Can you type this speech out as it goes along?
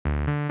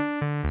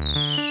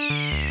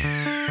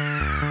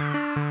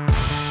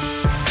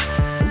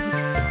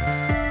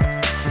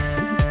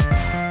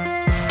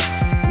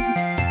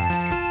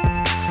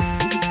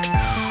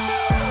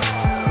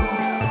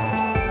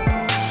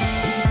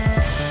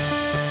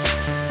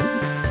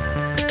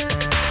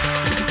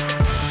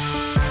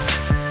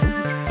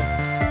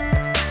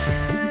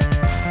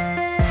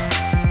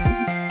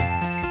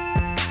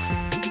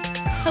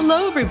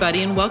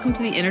everybody, and welcome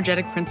to the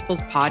Energetic Principles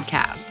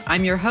Podcast.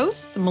 I'm your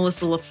host,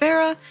 Melissa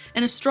LaFera,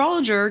 an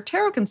astrologer,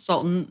 tarot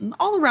consultant, and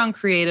all-around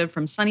creative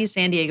from sunny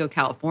San Diego,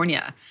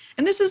 California.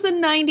 And this is the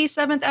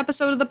 97th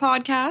episode of the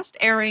podcast,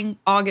 airing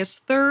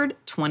August 3rd,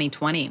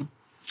 2020.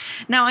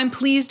 Now, I'm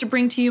pleased to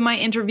bring to you my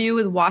interview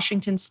with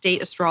Washington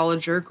State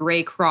astrologer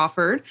Gray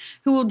Crawford,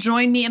 who will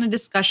join me in a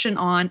discussion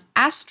on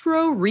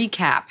Astro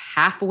Recap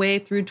halfway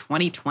through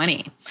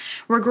 2020,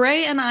 where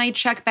Gray and I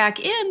check back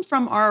in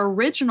from our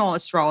original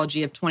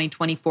Astrology of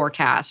 2020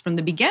 forecast from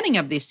the beginning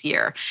of this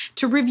year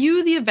to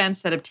review the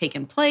events that have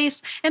taken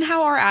place and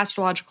how our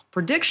astrological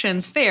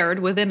predictions fared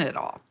within it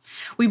all.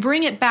 We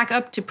bring it back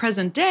up to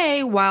present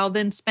day while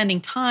then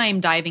spending time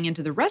diving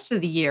into the rest of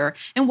the year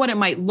and what it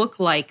might look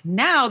like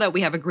now that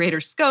we have a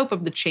greater scope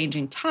of the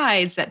changing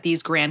tides that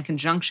these grand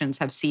conjunctions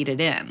have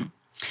seeded in.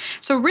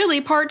 So really,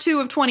 part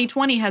 2 of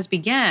 2020 has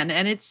begun,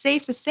 and it's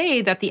safe to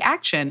say that the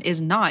action is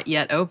not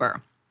yet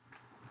over.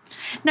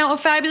 Now, a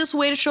fabulous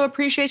way to show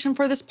appreciation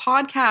for this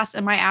podcast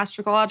and my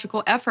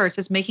astrological efforts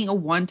is making a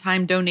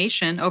one-time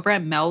donation over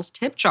at Mel's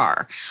Tip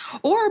Jar,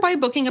 or by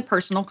booking a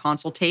personal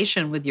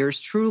consultation with yours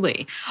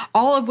truly,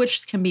 all of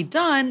which can be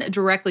done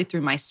directly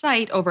through my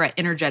site over at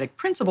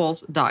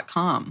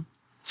energeticprinciples.com.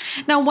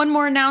 Now, one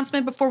more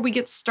announcement before we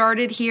get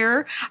started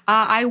here.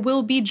 I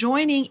will be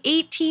joining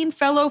 18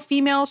 fellow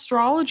female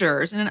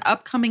astrologers in an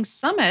upcoming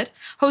summit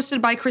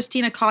hosted by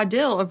Christina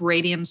Caudill of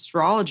Radiant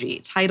Astrology,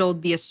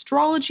 titled The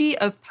Astrology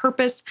of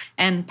Purpose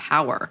and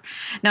Power.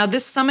 Now,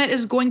 this summit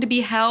is going to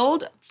be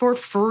held for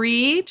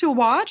free to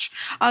watch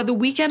the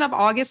weekend of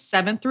August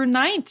 7th through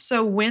 9th.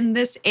 So when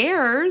this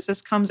airs,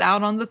 this comes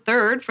out on the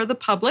 3rd for the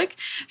public.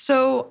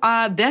 So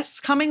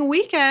this coming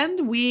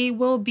weekend, we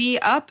will be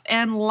up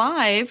and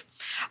live.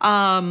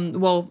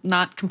 Well,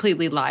 not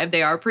completely live.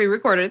 They are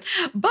pre-recorded,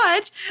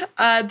 but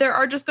there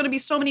are just going to be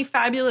so many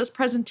fabulous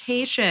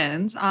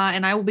presentations.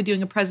 And I will be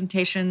doing a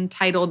presentation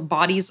titled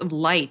Bodies of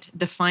Light,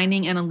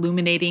 Defining and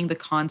Illuminating the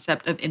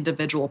Concept of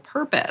Individual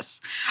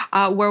Purpose,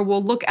 where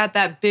we'll look at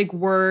that big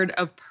word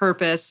of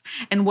purpose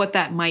and what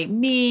that might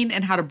mean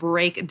and how to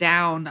break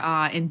down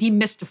and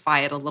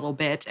demystify it a little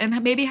bit,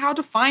 and maybe how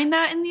to find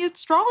that in the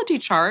astrology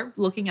chart,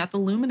 looking at the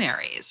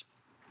luminaries.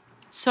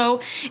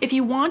 So if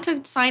you want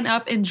to sign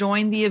up and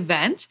join the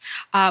event,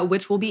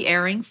 which will be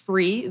airing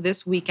free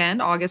this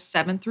weekend, August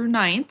 7th through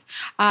 9th,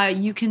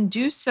 you can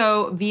do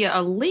so via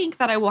a link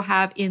that I will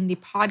have in the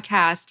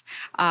podcast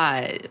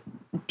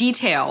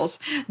details,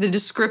 the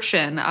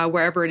description,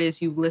 wherever it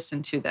is you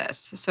listen to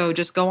this. So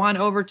just go on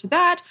over to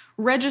that,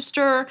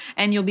 register,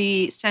 and you'll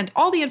be sent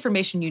all the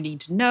information you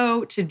need to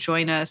know to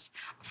join us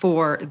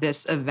for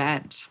this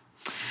event.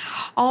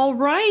 All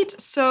right,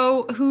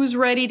 so who's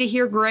ready to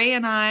hear Gray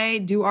and I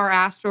do our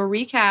Astro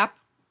Recap?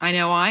 I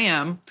know I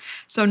am.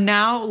 So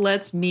now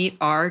let's meet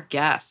our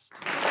guest.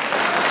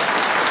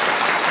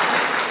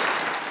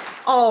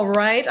 All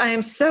right, I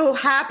am so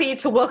happy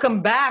to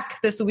welcome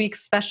back this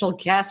week's special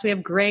guest. We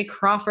have Gray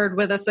Crawford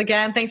with us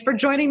again. Thanks for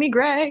joining me,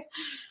 Gray.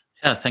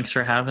 Yeah, thanks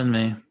for having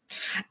me.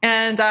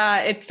 And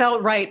it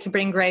felt right to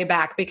bring Gray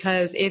back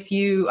because if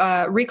you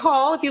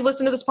recall, if you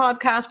listened to this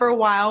podcast for a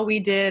while, we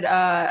did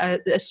an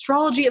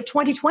Astrology of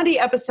 2020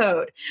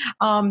 episode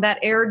that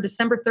aired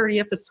December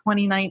 30th of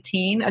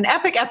 2019, an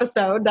epic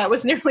episode that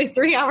was nearly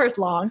 3 hours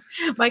long.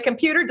 My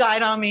computer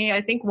died on me,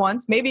 I think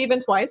once, maybe even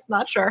twice,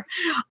 not sure.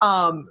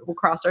 We'll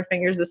cross our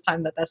fingers this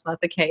time that that's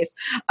not the case.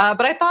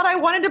 But I thought I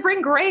wanted to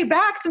bring Gray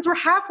back since we're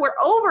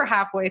over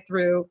halfway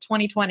through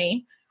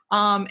 2020.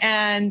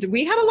 And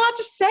we had a lot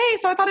to say,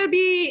 so I thought it'd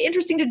be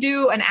interesting to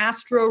do an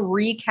Astro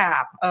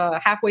Recap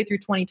halfway through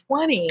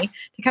 2020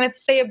 to kind of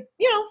say,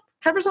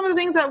 cover some of the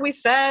things that we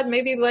said,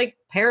 maybe like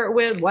pair it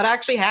with what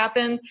actually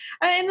happened,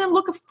 and then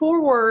look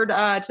forward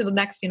to the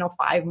next,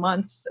 5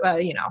 months,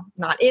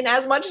 not in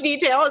as much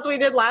detail as we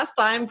did last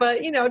time,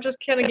 but,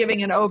 just kind of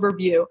giving an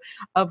overview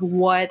of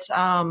what,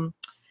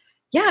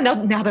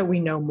 now that we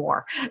know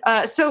more.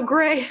 So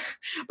Gray,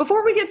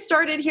 before we get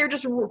started here,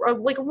 just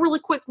like a really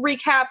quick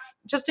recap,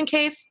 just in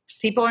case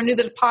people are new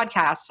to the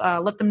podcast,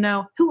 let them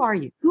know, who are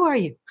you? Who are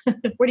you?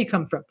 Where do you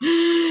come from?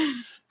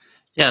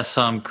 Yeah,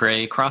 so I'm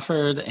Gray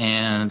Crawford,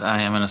 and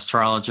I am an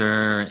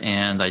astrologer,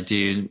 and I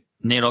do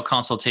natal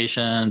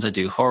consultations, I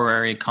do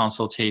horary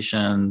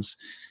consultations,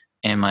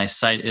 and my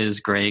site is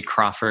Gray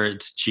Crawford,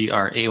 it's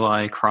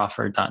Gray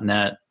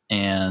Crawford.net,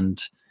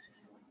 and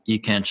you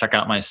can check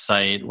out my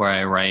site where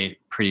I write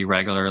pretty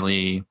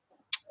regularly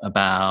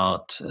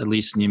about at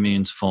least new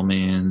moons, full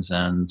moons,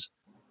 and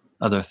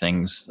other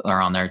things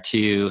are on there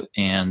too.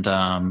 And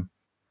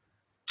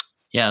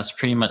it's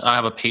pretty much, I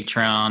have a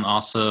Patreon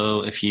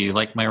also. If you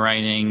like my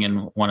writing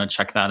and want to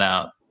check that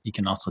out, you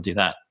can also do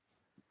that.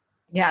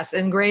 Yes,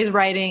 and Gray's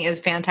writing is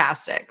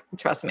fantastic.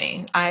 Trust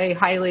me. I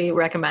highly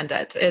recommend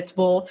it. It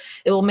will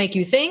make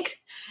you think.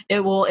 It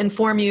will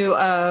inform you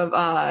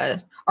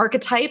of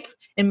archetype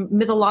and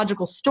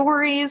mythological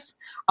stories.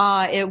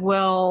 It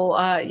will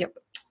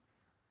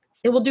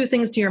do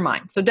things to your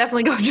mind. So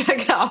definitely go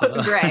check out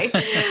Gray.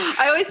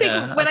 I always think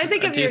when I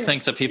think of do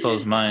things to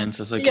people's minds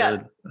is a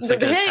good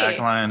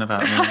tagline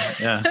about me.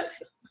 Yeah.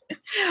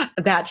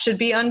 That should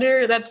be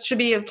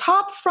a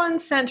top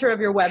front center of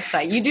your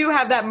website. You do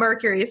have that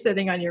Mercury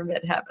sitting on your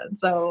midheaven.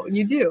 So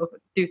you do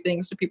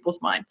things to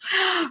people's mind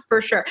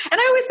for sure. And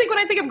I always think, when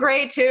I think of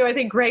Gray too, I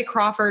think Gray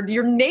Crawford,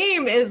 your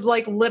name is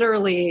like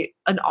literally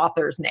an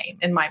author's name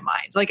in my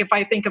mind. Like if I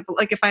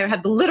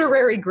had the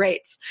literary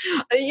greats,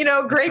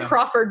 Gray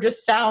Crawford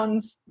just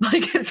sounds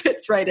like it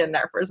fits right in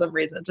there for some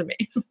reason to me.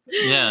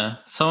 Yeah.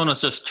 Someone was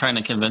just trying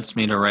to convince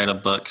me to write a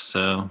book.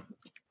 So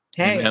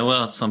hey, I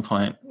will at some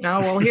point. Oh,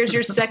 well, here's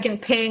your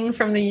second ping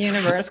from the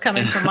universe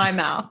coming from my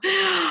mouth.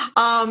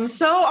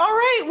 So, all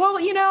right.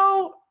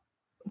 Well,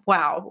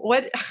 wow.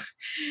 What?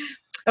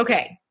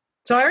 Okay.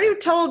 So I already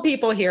told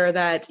people here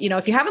that,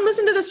 if you haven't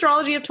listened to the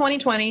Astrology of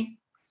 2020,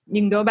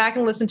 you can go back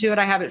and listen to it.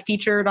 I have it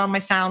featured on my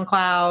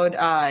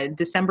SoundCloud,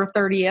 December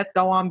 30th.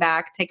 Go on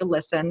back, take a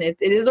listen. It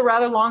is a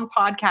rather long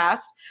podcast,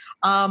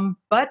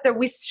 but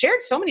we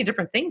shared so many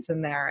different things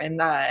in there. And,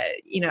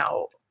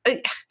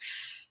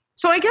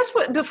 so I guess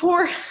what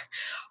were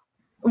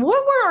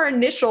our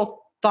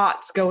initial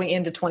thoughts going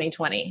into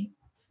 2020?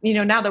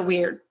 Now that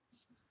we're,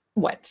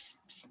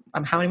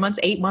 how many months?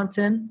 8 months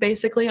in,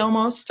 basically,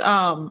 almost.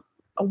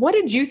 What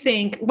did you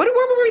think? What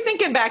were we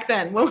thinking back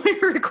then when we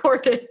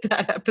recorded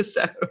that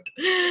episode?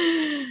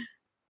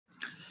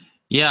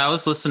 Yeah, I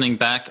was listening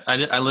back.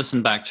 I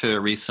listened back to it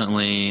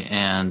recently,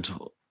 and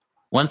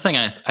one thing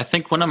I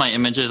think one of my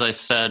images I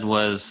said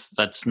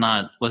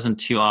wasn't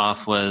too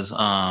off was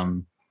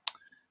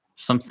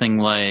something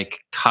like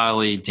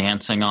Kali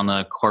dancing on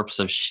the corpse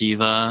of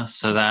Shiva.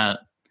 So I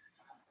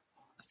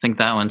think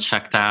that one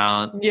checked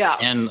out. Yeah.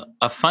 And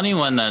a funny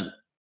one that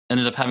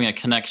ended up having a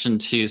connection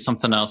to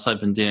something else I've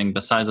been doing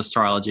besides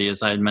astrology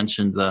is I had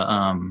mentioned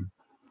the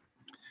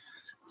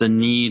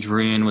need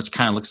rune, which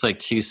kind of looks like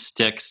two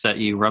sticks that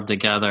you rub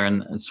together,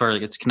 and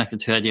it's connected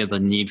to the idea of the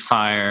need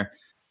fire.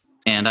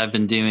 And I've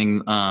been doing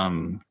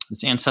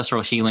this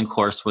ancestral healing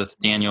course with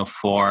Daniel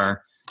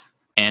Four.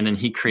 And then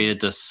he created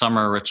this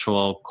summer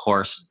ritual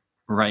course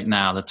right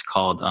now that's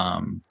called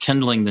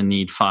Kindling the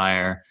Need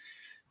Fire,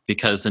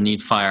 because the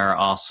need fire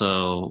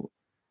also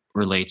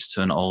relates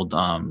to an old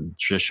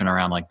tradition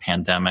around like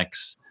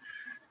pandemics.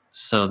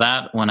 So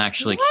that one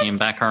actually came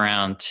back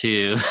around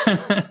too.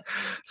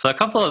 So a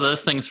couple of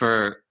those things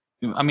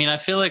I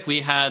feel like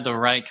we had the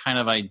right kind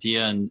of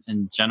idea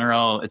in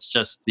general. It's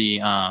just the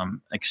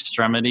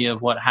extremity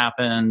of what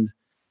happened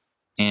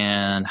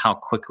and how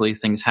quickly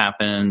things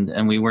happened.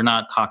 And we were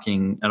not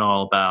talking at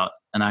all about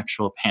an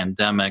actual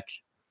pandemic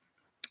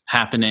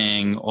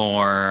happening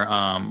or,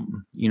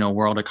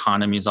 world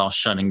economies all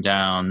shutting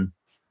down.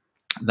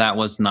 That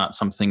was not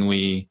something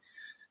we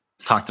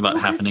talked about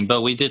happening,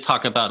 but we did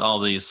talk about all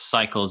these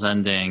cycles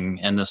ending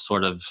and this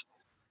sort of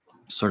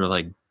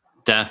like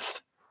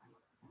death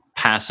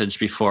passage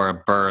before a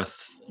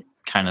birth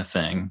kind of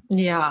thing.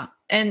 Yeah.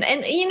 And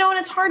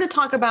it's hard to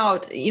talk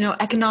about,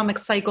 economic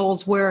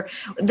cycles where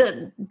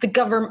the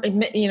government,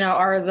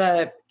 or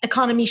the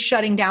economy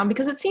shutting down,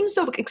 because it seems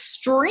so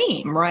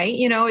extreme, right?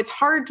 It's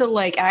hard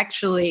to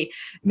actually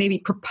maybe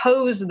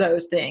propose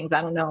those things.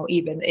 I don't know,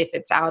 even if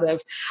it's out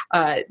of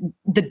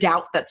the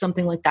doubt that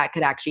something like that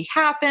could actually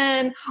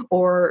happen,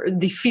 or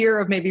the fear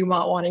of maybe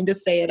not wanting to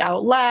say it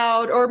out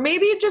loud, or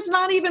maybe just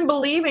not even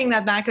believing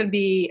that could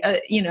be,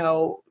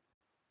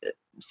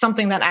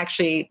 something that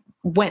actually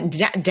went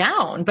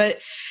down. But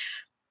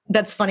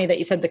that's funny that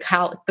you said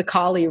the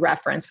Kali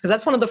reference, because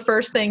that's one of the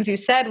first things you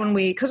said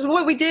because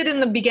what we did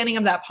in the beginning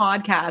of that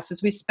podcast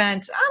is we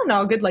spent, I don't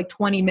know, a good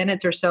 20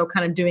 minutes or so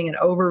kind of doing an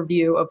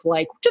overview of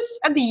just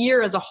the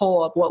year as a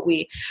whole of what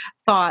we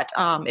thought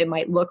it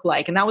might look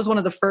like. And that was one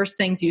of the first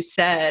things you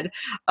said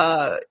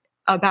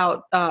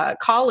about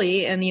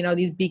Kali and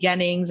these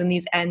beginnings and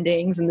these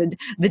endings and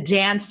the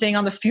dancing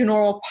on the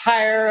funeral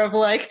pyre of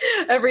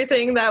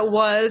everything that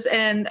was.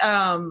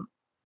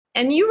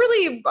 And you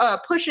really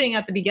pushing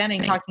at the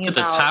beginning, talking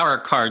about the Tower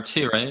card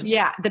too, right?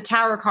 Yeah, the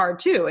Tower card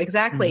too,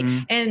 exactly. Mm-hmm.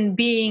 And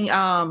being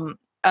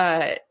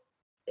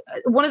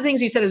one of the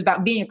things you said is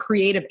about being a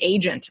creative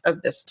agent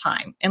of this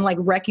time and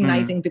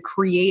recognizing the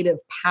creative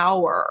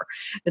power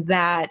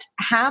that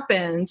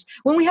happens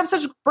when we have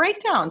such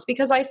breakdowns.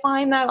 Because I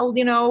find that,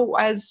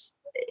 as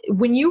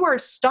when you are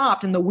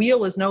stopped and the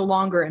wheel is no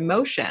longer in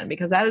motion,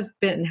 because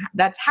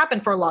that's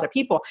happened for a lot of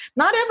people,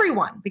 not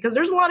everyone, because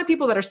there's a lot of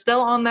people that are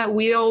still on that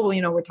wheel.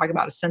 We're talking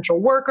about essential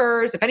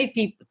workers. If any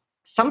people,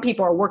 some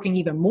people are working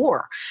even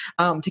more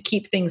to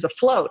keep things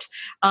afloat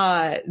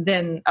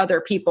than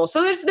other people.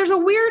 So there's a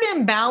weird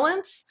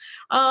imbalance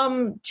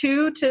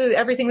to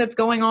everything that's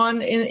going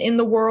on in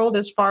the world,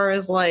 as far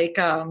as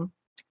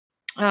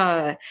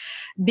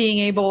being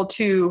able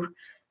to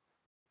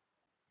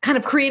kind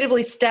of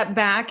creatively step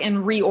back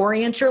and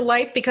reorient your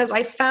life. Because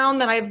I found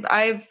that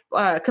I've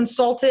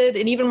consulted,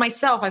 and even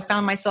myself, I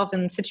found myself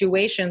in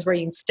situations where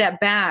you can step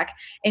back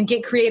and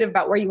get creative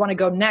about where you want to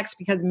go next,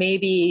 because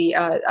maybe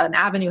an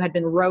avenue had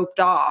been roped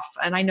off.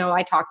 And I know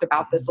I talked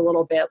about this a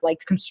little bit,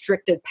 like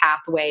constricted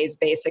pathways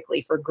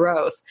basically for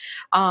growth.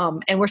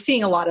 And we're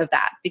seeing a lot of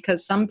that,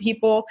 because some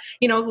people,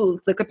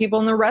 look at people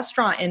in the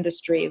restaurant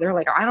industry, they're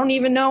like, I don't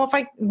even know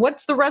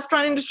what's the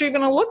restaurant industry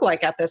going to look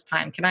like at this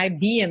time? Can I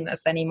be in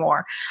this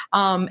anymore?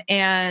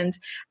 And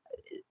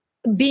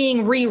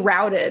being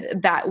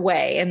rerouted that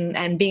way,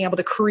 and being able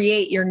to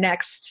create your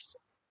next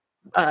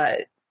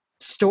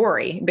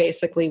story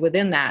basically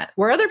within that,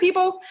 where other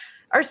people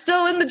are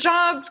still in the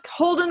job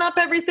holding up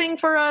everything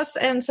for us.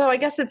 And so I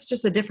guess it's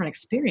just a different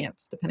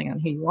experience depending on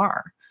who you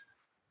are.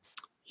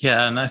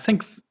 Yeah, and I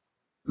think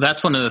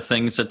that's one of the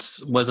things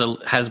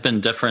has been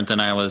different than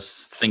I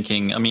was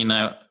thinking. I mean,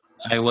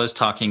 I was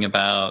talking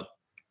about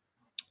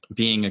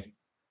being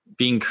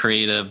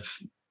creative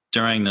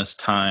during this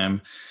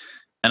time,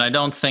 and I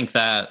don't think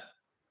that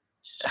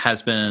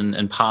has been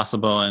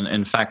impossible. And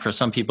in fact, for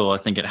some people, I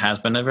think it has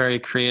been a very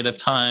creative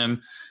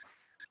time.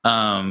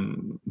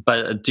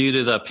 But due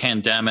to the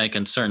pandemic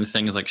and certain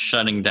things like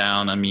shutting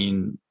down, I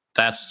mean,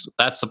 that's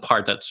the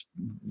part that's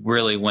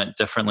really went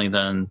differently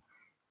than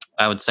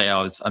I would say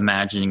I was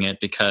imagining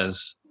it,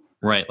 because,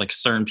 right, like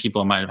certain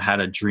people might have had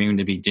a dream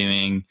to be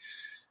doing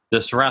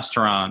this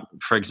restaurant,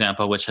 for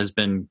example, which has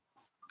been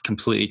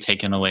completely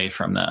taken away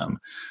from them.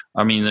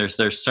 I mean, there's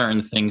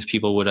certain things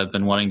people would have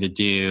been wanting to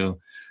do,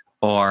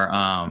 or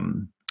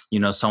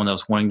someone that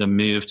was wanting to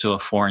move to a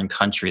foreign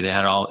country. They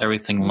had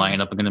everything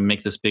lined up. I'm going to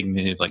make this big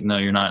move. Like, no,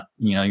 you're not.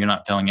 You're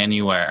not going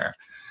anywhere.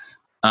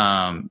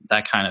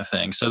 That kind of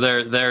thing. So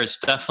there's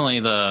definitely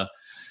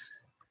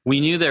we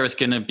knew there was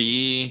going to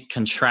be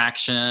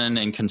contraction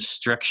and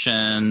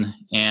constriction,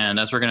 and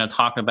as we're going to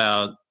talk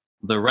about,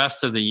 the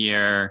rest of the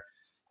year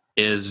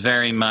is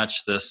very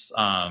much this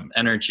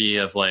energy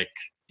of like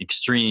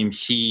extreme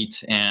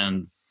heat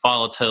and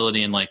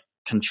volatility and like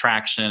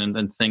contraction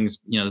and things.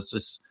 It's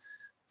this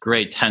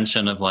great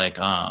tension of like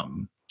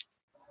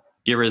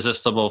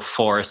irresistible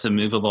force,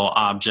 immovable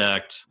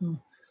object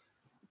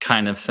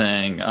kind of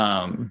thing.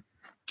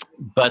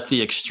 But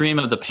the extreme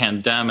of the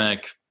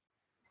pandemic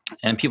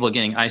and people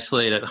getting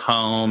isolated at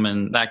home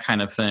and that kind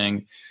of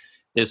thing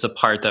is a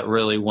part that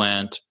really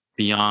went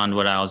beyond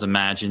what I was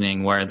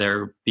imagining, where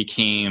there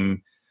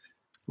became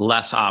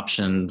less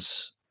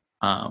options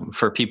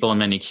for people in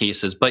many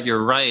cases. But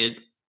you're right,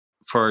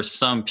 for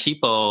some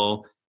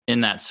people in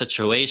that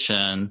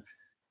situation,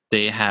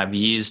 they have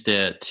used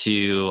it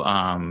to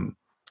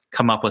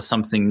come up with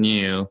something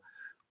new,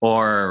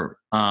 or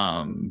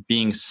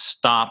being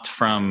stopped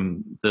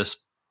from this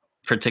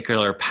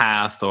particular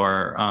path,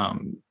 or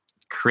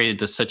created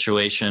the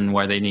situation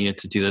where they needed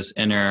to do this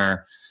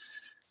inner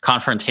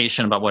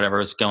confrontation about whatever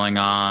is going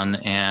on,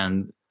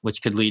 and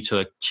which could lead to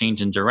a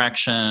change in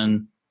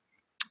direction.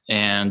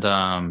 And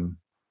I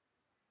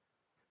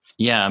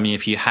mean,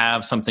 if you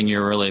have something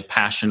you're really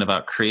passionate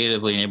about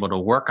creatively and able to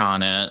work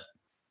on it,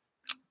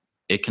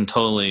 it can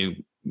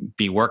totally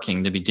be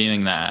working to be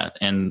doing that.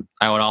 And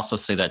I would also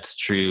say that's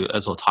true,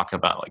 as we'll talk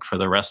about, like for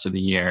the rest of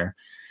the year.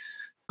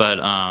 But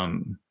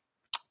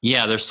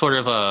there's sort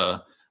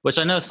of which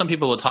I know some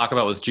people will talk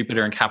about with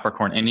Jupiter and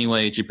Capricorn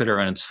anyway, Jupiter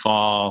in its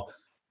fall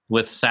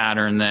with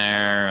Saturn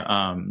there.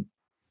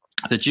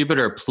 The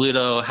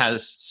Jupiter-Pluto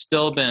has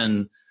still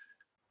been,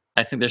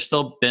 I think there's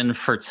still been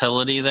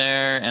fertility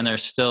there, and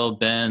there's still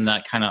been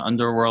that kind of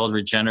underworld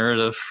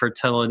regenerative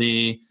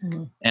fertility.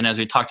 Mm-hmm. And as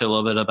we talked a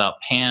little bit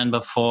about Pan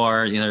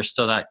before, there's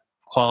still that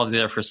quality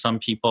there for some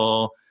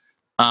people.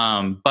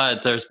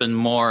 But there's been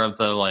more of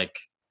the like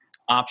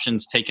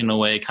options taken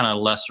away, kind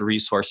of less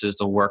resources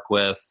to work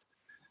with,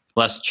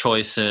 less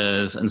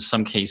choices in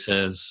some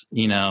cases.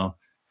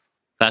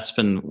 That's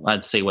been,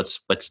 I'd say,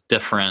 what's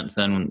different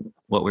than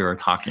what we were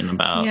talking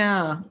about.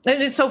 Yeah.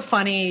 It is so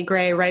funny,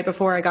 Gray. Right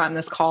before I got in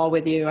this call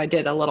with you, I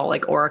did a little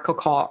like Oracle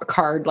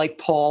card like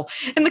pull.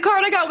 And the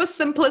card I got was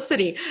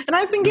Simplicity. And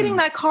I've been getting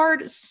that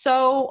card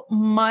so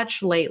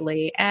much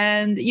lately.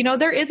 And,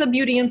 there is a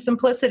beauty in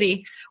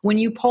simplicity when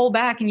you pull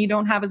back and you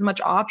don't have as much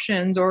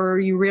options, or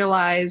you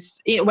realize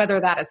whether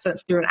that it's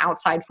through an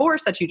outside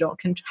force that you don't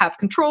have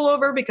control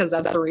over, because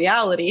that's a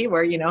reality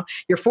where,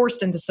 you're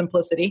forced into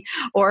simplicity,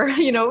 or,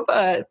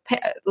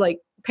 like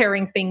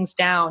paring things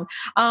down,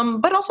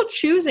 but also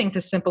choosing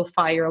to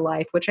simplify your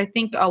life, which I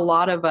think a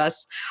lot of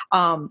us,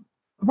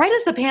 right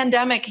as the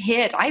pandemic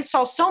hit, I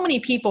saw so many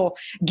people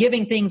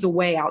giving things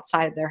away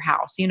outside their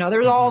house.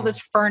 There's all this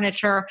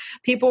furniture.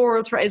 People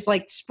were, it's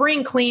like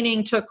spring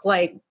cleaning took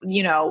like,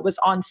 was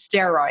on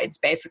steroids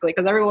basically,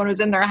 because everyone was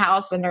in their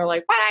house and they're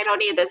like, what? I don't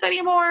need this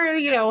anymore,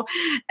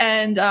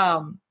 and,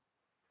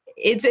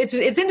 it's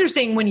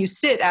interesting when you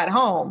sit at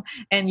home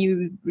and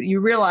you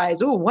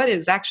realize, oh, what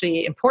is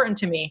actually important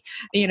to me,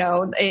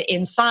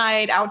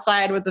 inside,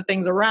 outside, with the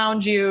things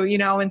around you,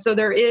 and so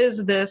there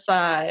is this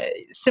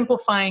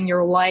simplifying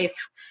your life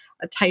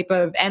type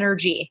of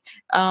energy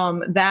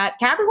that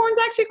Capricorn's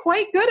actually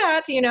quite good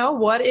at.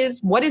 What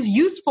is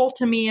useful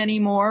to me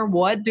anymore?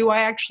 What do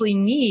I actually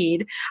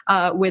need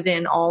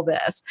within all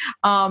this?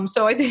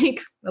 So I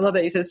think I love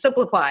that you said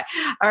simplify,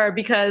 or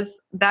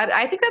because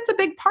I think that's a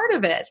big part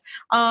of it.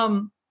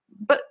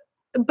 But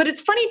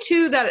it's funny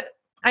too that.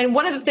 And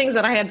one of the things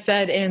that I had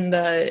said in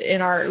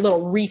our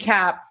little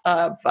recap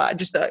of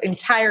just the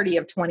entirety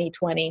of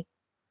 2020,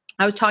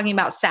 I was talking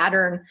about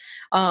Saturn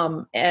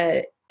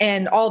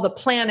and all the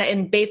planet,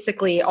 and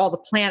basically all the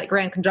planet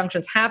grand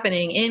conjunctions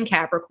happening in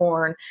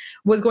Capricorn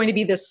was going to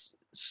be this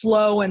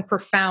slow and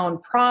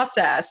profound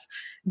process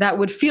that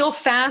would feel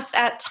fast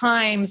at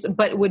times,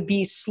 but would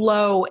be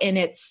slow in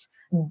its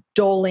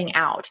doling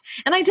out.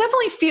 And I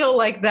definitely feel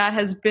like that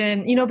has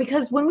been,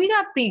 because when we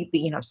got the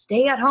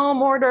stay at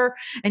home order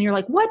and you're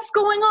like, what's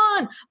going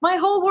on? My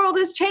whole world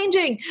is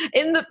changing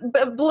in the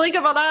blink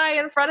of an eye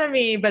in front of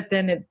me. But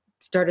then it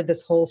started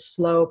this whole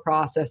slow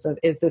process of,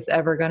 is this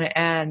ever going to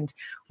end?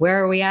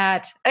 Where are we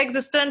at?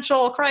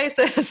 Existential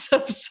crisis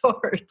of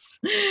sorts.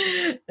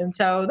 And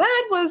so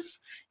that was,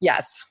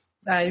 yes,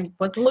 I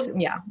was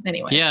looking,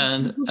 anyway. Yeah.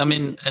 And I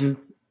mean, and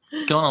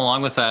going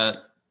along with that,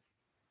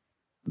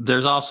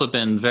 there's also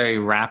been very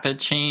rapid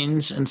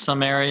change in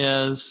some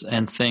areas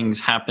and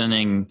things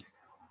happening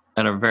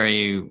at a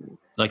very,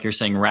 like you're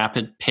saying,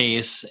 rapid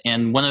pace.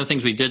 And one of the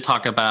things we did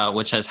talk about,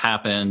 which has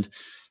happened,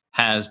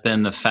 has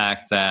been the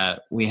fact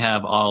that we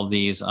have all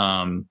these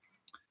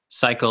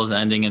cycles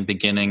ending and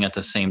beginning at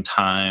the same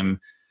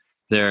time.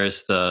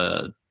 There's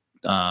the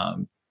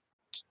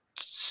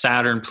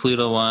Saturn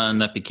Pluto one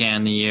that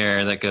began the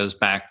year that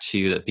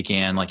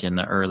began like in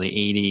the early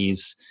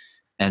 80s.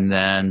 And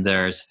then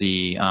there's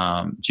the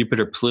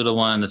Jupiter Pluto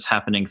one that's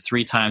happening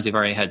 3 times. We've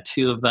already had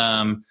 2 of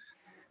them.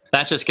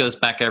 That just goes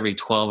back every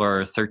 12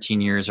 or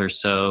 13 years or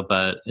so,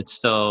 but it's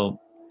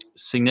still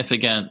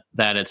significant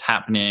that it's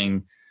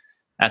happening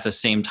at the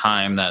same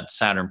time that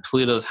Saturn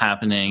Pluto's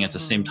happening, at the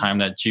same time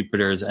that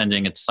Jupiter is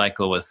ending its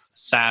cycle with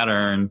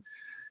Saturn,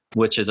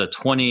 which is a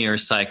 20-year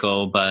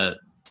cycle, but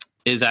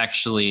is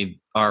actually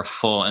our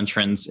full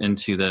entrance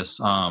into this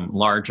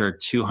larger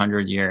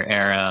 200-year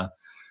era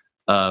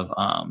of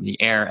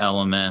the air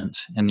element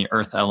and the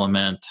earth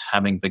element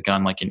having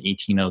begun like in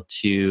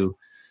 1802.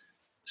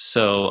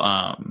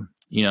 So,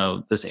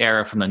 this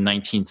era from the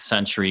 19th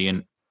century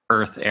and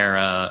earth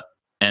era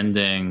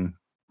ending.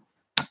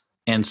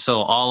 And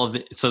so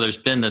so there's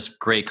been this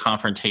great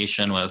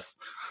confrontation with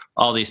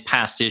all these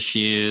past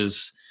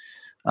issues,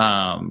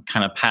 kind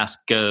of past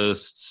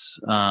ghosts.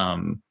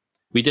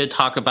 We did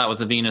talk about with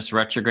the Venus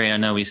retrograde, I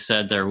know we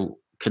said there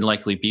could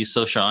likely be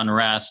social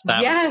unrest.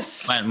 That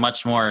went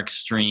much more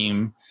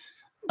extreme.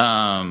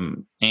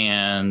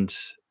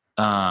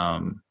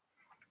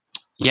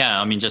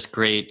 Just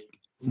great,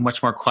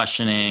 much more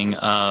questioning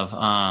of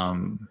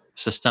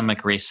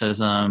systemic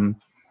racism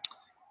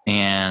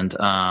and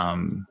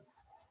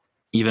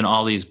even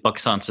all these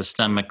books on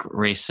systemic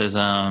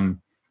racism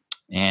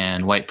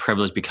and white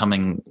privilege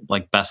becoming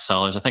like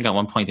bestsellers. I think at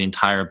one point the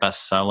entire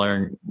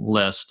bestseller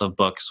list of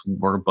books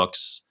were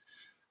books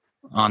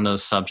on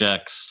those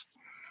subjects.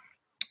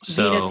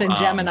 So, Venus and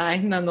Gemini,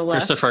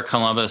 nonetheless. Christopher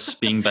Columbus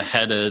being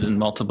beheaded in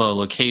multiple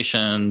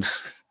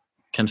locations,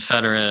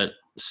 Confederate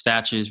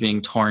statues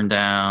being torn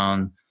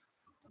down,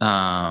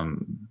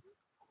 and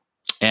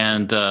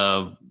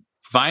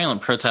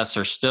violent protests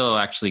are still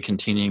actually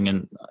continuing.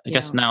 And I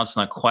guess now it's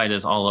not quite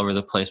as all over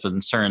the place, but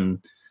in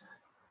certain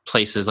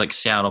places like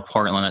Seattle,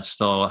 Portland, it's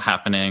still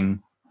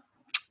happening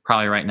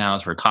probably right now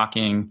as we're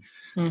talking.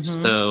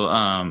 Mm-hmm. So,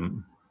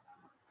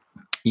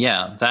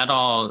 that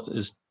all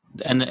is.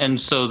 And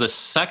so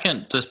this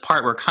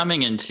part we're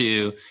coming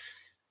into,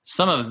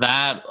 some of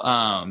that,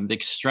 the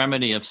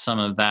extremity of some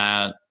of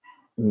that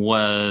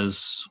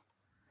was,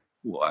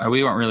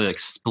 we weren't really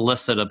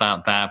explicit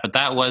about that, but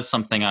that was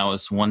something I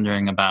was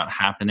wondering about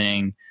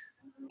happening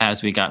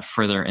as we got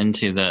further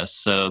into this.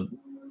 So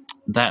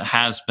that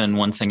has been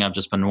one thing I've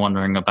just been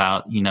wondering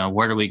about,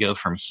 where do we go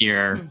from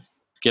here,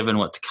 given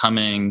what's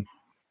coming,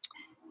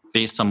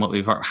 based on where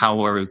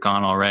we've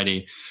gone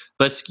already.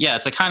 But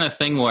it's a kind of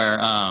thing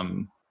where,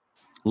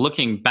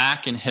 looking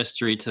back in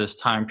history to this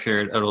time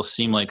period, it'll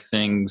seem like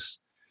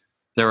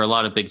there were a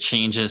lot of big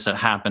changes that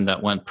happened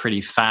that went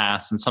pretty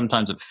fast. And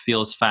sometimes it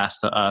feels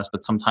fast to us,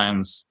 but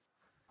sometimes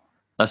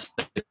us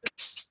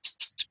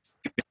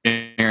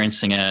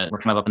experiencing it, we're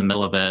kind of up in the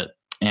middle of it.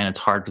 And it's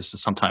hard to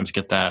sometimes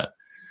get that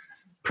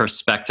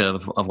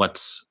perspective of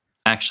what's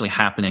actually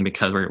happening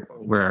because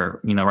we're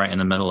right in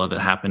the middle of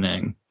it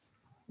happening.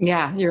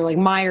 Yeah, you're like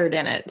mired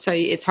in it. So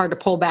it's hard to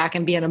pull back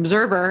and be an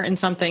observer in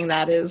something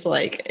that is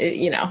like,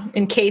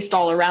 encased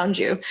all around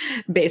you,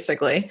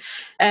 basically.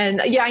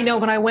 And I know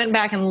when I went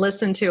back and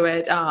listened to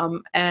it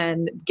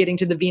and getting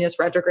to the Venus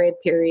retrograde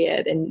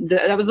period, and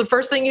that was the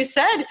first thing you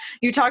said.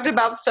 You talked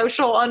about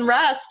social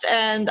unrest.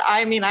 And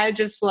I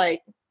just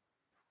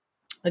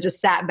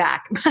sat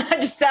back. I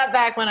just sat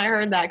back when I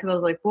heard that because I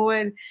was like,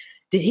 boy,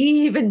 did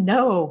he even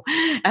know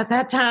at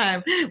that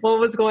time what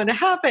was going to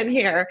happen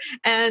here?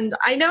 And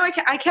I know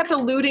I kept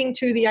alluding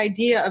to the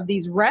idea of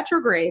these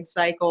retrograde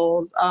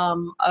cycles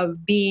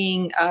of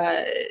being,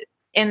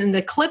 and in the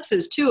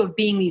eclipses too, of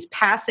being these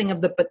passing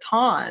of the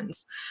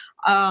batons,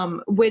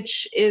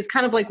 which is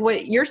kind of like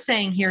what you're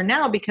saying here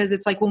now, because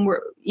it's like when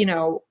we're,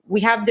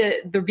 we have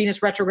the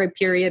Venus retrograde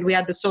period, we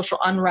had the social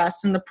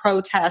unrest and the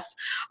protests,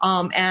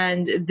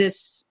 and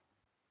this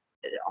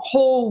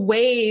whole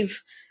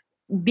wave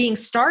being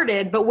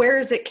started, but where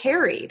is it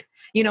carried?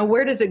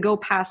 Where does it go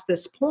past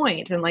this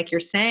point? And like you're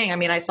saying, I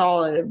mean, I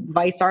saw a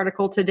Vice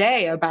article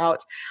today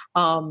about,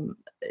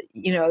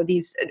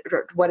 these,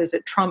 what is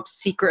it? Trump's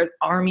secret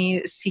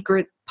army,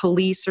 secret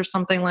police or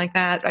something like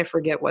that. I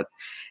forget what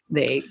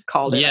they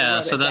called it. Yeah.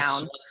 So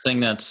that's one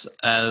thing that's,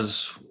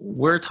 as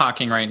we're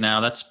talking right now,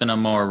 that's been a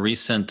more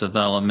recent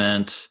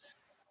development.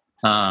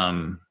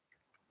 We're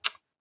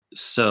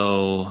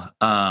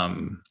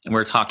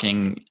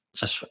talking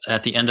just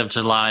at the end of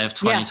July of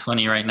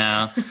 2020 right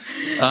now.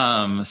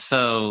 I'm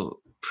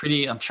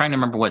trying to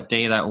remember what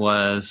day that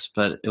was,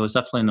 but it was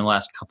definitely in the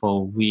last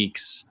couple of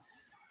weeks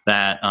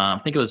that I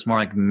think it was more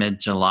like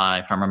mid-July,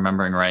 if I'm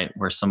remembering right,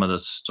 where some of the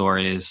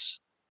stories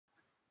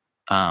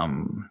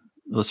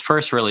was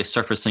first really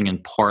surfacing in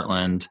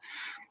Portland.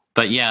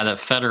 But yeah, that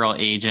federal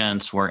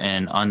agents were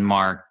in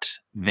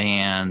unmarked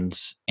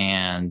vans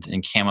and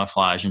in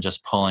camouflage and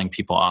just pulling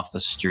people off the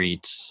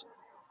streets.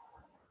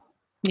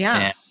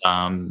 Yeah.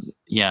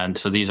 And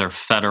so these are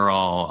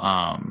federal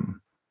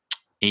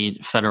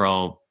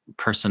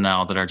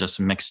personnel that are just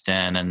mixed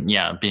in, and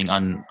being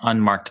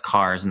unmarked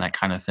cars and that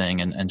kind of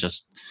thing, and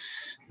just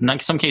in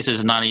some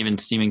cases not even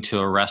seeming to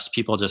arrest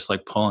people, just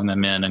like pulling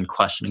them in and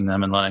questioning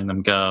them and letting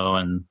them go.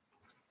 And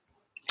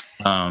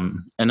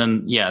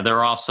then there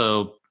were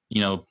also,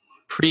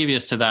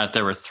 previous to that,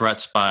 there were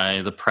threats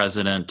by the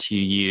president to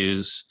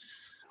use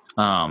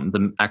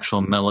the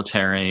actual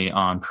military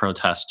on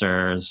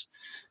protesters,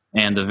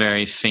 and the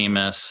very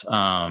famous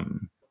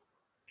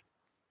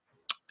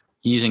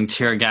using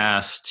tear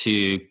gas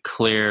to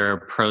clear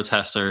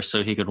protesters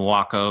so he could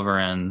walk over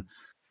and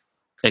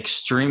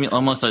extremely,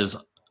 almost as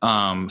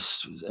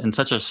in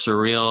such a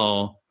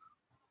surreal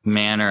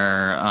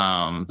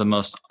manner, the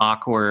most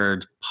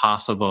awkward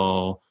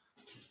possible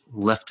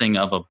lifting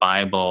of a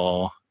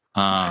Bible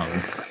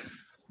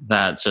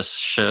that just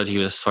showed he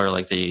was sort of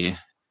like the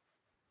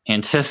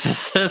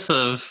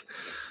antithesis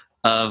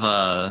of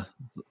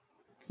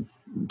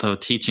the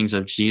teachings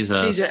of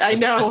Jesus. I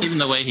know. Even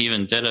the way he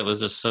even did it was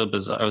just so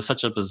bizarre. It was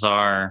such a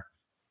bizarre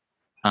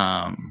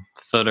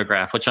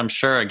photograph, which I'm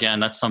sure, again,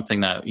 that's something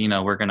that,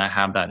 we're going to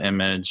have that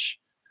image.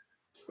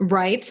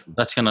 Right.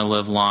 That's going to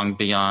live long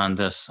beyond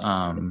this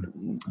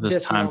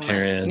this time moment.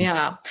 Period.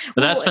 Yeah.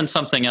 But that's been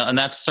something, and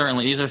that's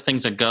certainly, these are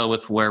things that go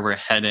with where we're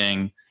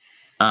heading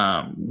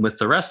with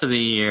the rest of the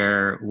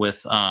year,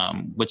 with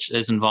which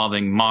is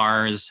involving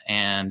Mars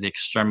and the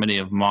extremity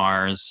of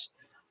Mars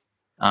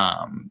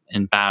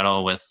in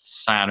battle with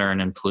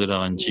Saturn and Pluto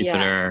and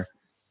Jupiter. Yes.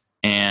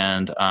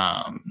 And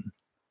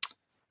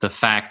the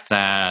fact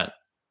that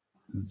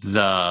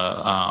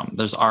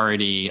there's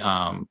already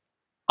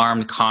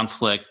armed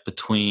conflict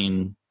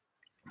between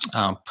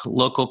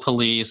local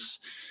police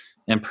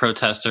and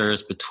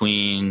protesters,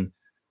 between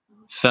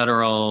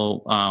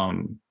federal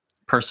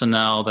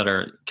personnel that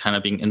are kind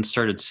of being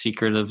inserted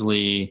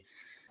secretively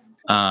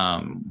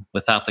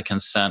without the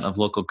consent of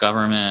local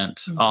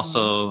government. Mm-hmm.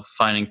 Also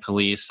fighting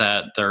police,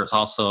 that there's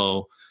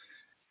also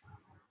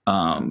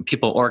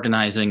people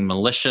organizing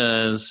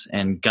militias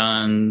and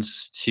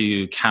guns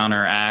to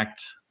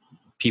counteract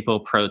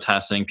people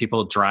protesting,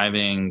 people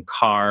driving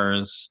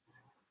cars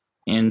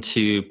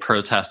into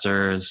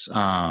protesters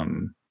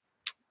and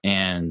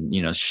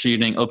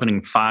shooting,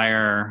 opening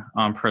fire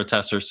on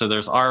protesters. So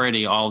there's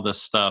already all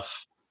this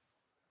stuff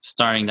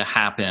starting to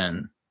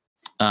happen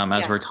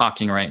as we're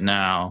talking right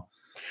now.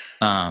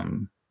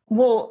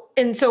 Well,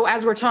 and so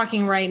as we're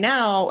talking right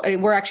now,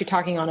 we're actually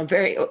talking on a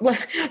very,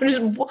 let's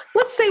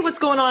say what's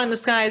going on in the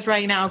skies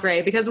right now,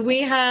 Gray, because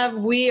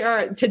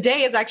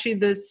today is actually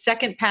the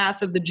second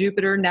pass of the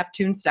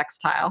Jupiter-Neptune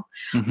sextile.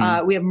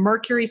 Mm-hmm. We have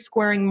Mercury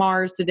squaring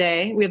Mars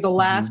today. We have the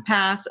last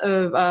pass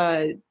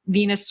of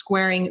Venus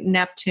squaring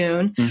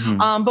Neptune.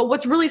 Mm-hmm. But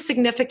what's really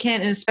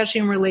significant, and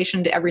especially in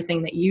relation to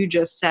everything that you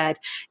just said,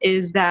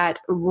 is that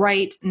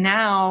right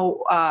now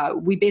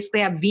we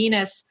basically have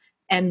Venus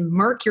and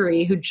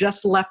Mercury, who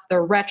just left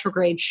their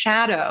retrograde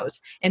shadows,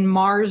 and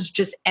Mars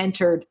just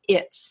entered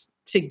its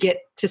to get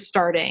to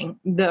starting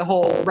the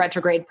whole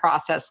retrograde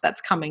process that's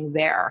coming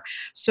there.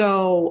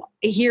 So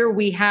here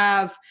we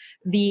have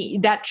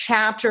that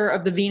chapter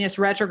of the Venus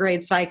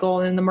retrograde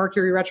cycle and the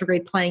Mercury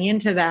retrograde playing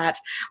into that.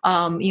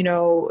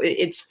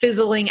 It's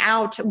fizzling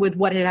out with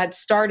what it had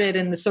started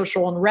in the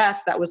social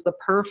unrest. That was the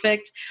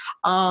perfect,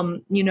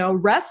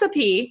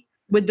 recipe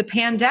with the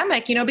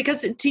pandemic,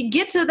 because to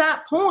get to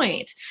that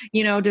point,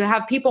 to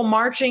have people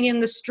marching in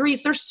the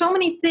streets, there's so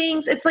many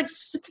things. It's like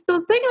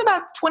the thing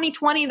about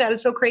 2020 that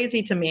is so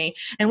crazy to me,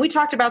 and we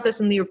talked about this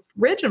in the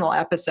original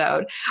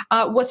episode,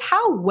 was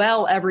how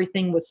well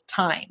everything was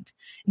timed.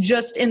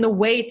 Just in the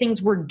way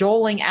things were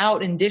doling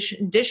out and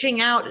dishing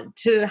out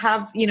to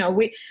have,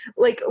 we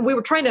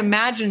were trying to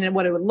imagine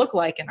what it would look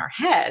like in our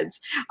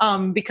heads,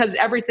 because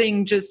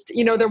everything just,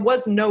 there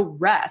was no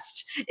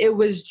rest. It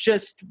was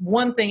just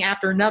one thing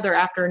after another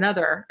after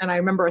another. And I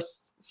remember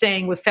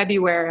saying with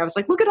February, I was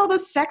like, look at all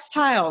those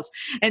sextiles.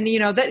 And,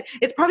 that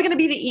it's probably going to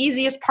be the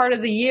easiest part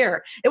of the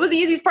year. It was the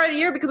easiest part of the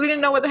year because we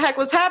didn't know what the heck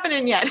was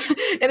happening yet.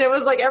 And it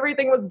was like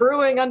everything was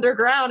brewing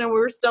underground and we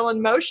were still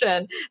in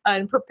motion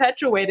and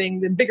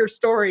perpetuating the bigger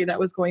story that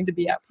was going to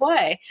be at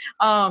play.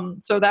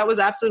 So that was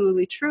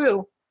absolutely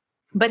true.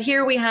 But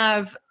here we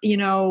have,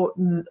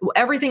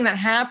 everything that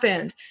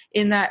happened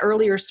in that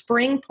earlier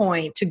spring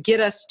point to get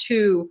us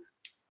to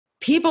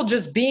people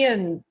just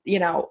being,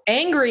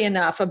 angry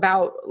enough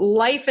about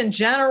life in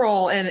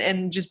general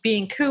and just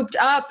being cooped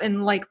up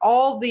and like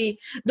all the,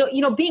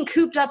 being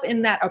cooped up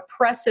in that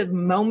oppressive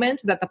moment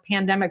that the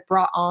pandemic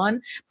brought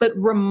on, but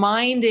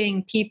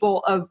reminding people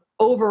of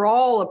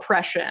overall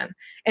oppression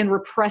and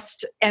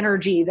repressed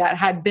energy that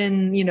had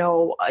been,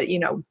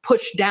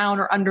 pushed down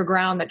or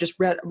underground, that just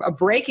read a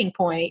breaking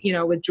point,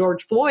 with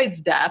George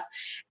Floyd's death.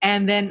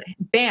 And then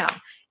bam,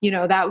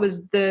 that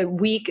was the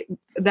week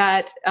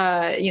that,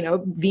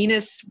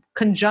 Venus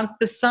conjunct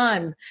the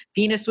sun.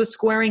 Venus was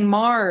squaring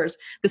Mars.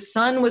 The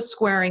sun was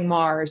squaring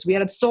Mars. We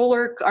had a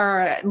solar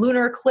or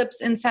lunar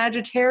eclipse in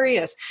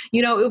Sagittarius.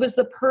 It was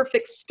the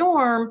perfect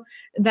storm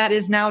that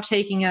is now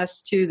taking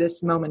us to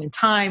this moment in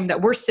time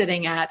that we're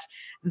sitting at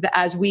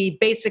as we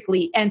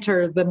basically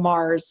enter the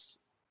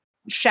Mars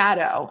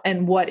shadow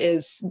and what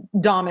is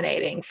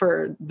dominating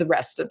for the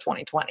rest of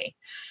 2020.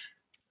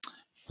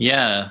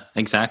 Yeah,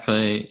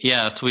 exactly.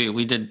 Yeah, so we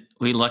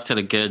looked at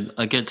a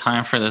good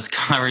time for this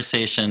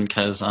conversation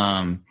because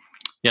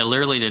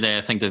literally today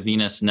I think the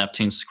Venus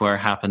Neptune square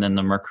happened and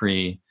the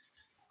Mercury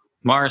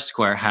Mars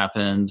square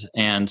happened.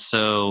 And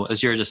so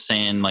as you were just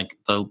saying, like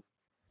the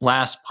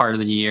last part of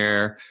the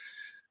year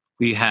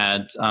we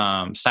had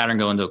Saturn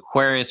go into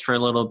Aquarius for a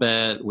little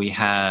bit. We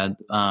had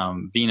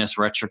Venus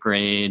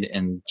retrograde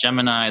in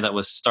Gemini that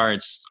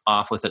starts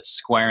off with it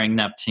squaring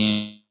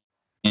Neptune.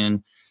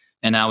 And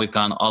now we've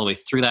gone all the way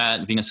through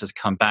that. Venus has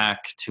come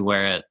back to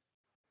where it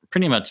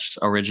pretty much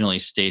originally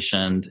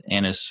stationed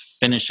and is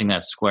finishing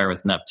that square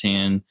with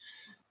Neptune.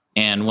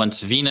 And once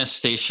Venus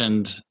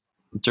stationed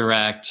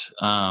direct,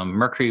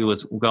 Mercury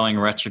was going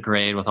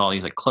retrograde with all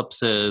these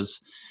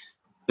eclipses,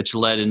 which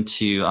led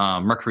into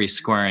Mercury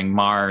squaring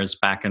Mars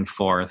back and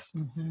forth,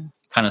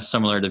 kind of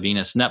similar to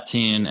Venus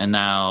Neptune. And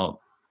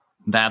now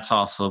that's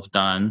also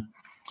done.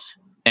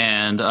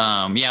 And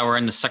we're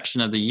in the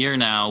section of the year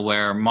now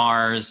where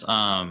Mars,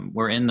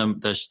 we're in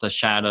the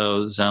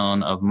shadow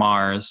zone of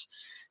Mars.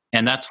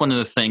 And that's one of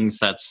the things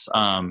that's,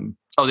 the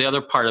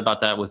other part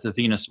about that was the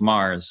Venus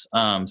Mars.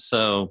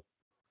 Not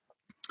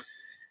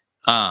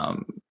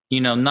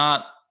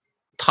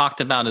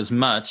talked about as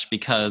much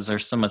because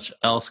there's so much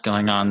else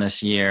going on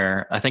this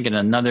year. I think in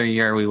another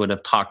year, we would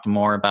have talked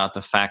more about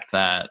the fact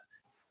that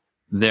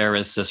there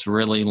is this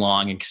really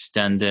long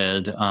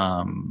extended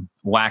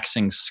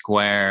waxing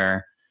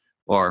square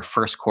or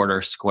first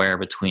quarter square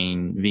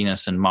between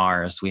Venus and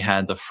Mars. We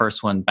had the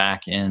first one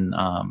back in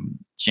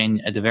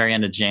at the very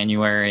end of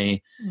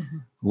January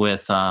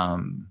with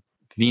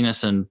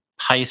Venus in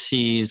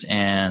Pisces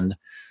and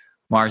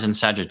Mars in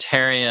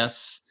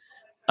Sagittarius.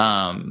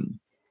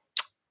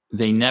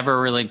 They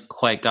never really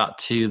quite got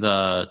to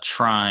the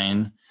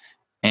trine.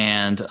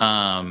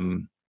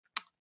 And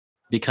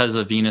because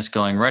of Venus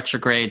going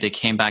retrograde, they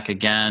came back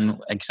again,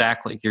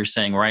 exactly like you're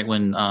saying, right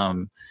when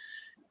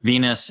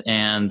Venus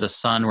and the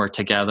sun were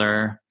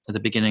together at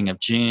the beginning of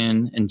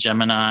June in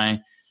Gemini.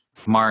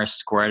 Mars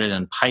squared it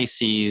in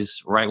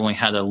Pisces right when we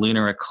had a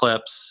lunar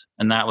eclipse.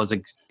 And that was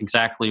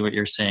exactly what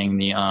you're saying.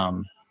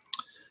 The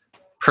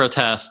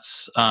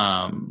protests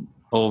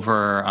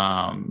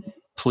over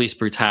police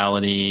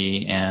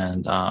brutality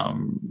and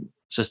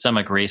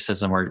systemic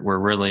racism were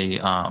really,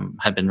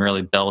 had been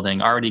really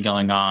building, already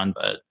going on,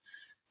 but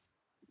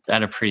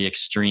at a pretty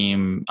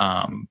extreme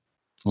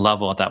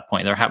level at that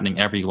point. They're happening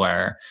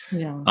everywhere,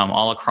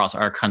 all across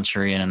our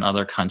country and in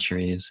other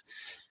countries.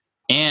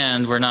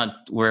 And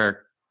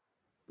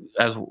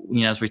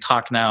as we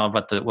talk now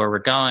about where we're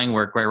going,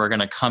 we're going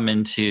to come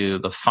into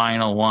the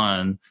final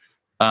one.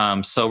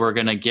 So we're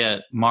going to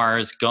get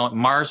Mars going.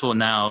 Mars will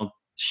now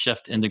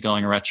shift into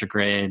going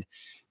retrograde.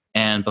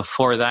 And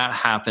before that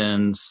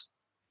happens,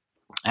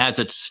 as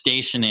it's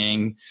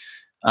stationing,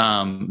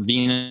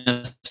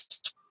 Venus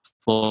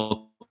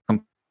will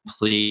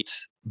complete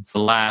the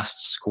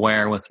last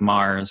square with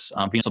Mars.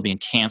 Venus will be in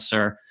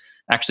Cancer.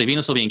 Actually,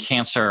 Venus will be in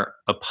Cancer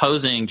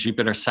opposing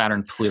Jupiter,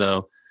 Saturn,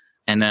 Pluto,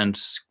 and then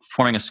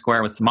forming a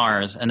square with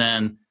Mars. And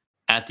then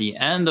at the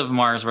end of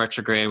Mars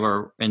retrograde,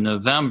 we're in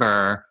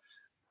November,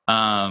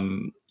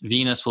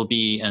 Venus will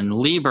be in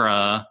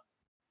Libra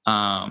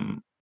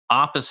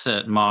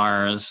opposite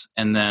Mars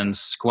and then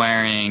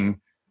squaring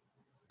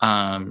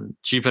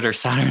Jupiter,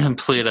 Saturn, and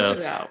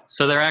Pluto.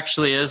 So there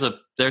actually is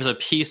there's a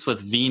piece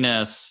with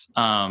Venus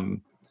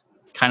kind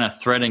of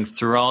threading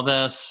through all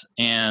this,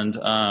 and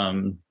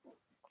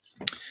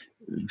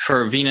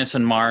for Venus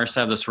and Mars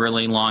to have this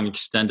really long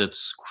extended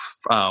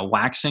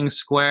waxing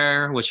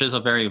square, which is a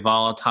very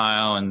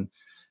volatile, and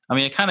I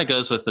mean it kind of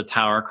goes with the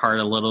Tower card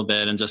a little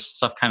bit, and just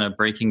stuff kind of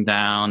breaking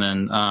down,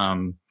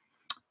 and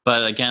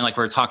but again, like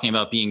we're talking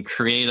about being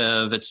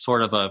creative, it's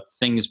sort of a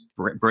things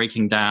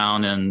breaking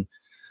down, and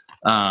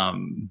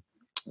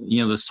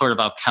the sort of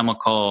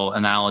alchemical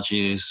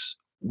analogies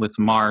with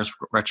Mars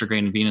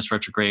retrograde and Venus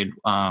retrograde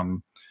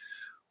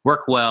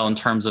work well in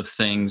terms of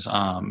things,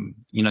 kind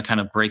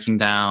of breaking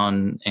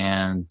down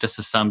and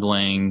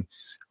disassembling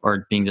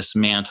or being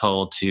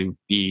dismantled to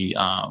be,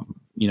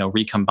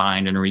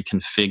 recombined and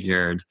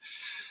reconfigured.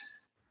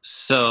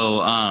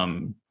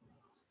 So,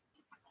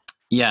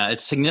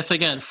 it's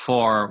significant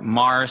for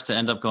Mars to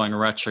end up going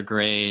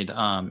retrograde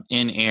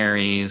in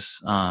Aries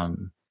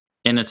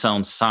in its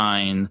own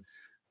sign.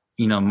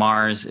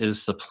 Mars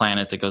is the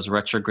planet that goes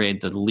retrograde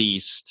the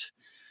least.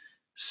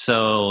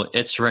 So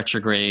its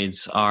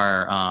retrogrades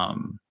are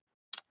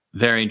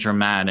very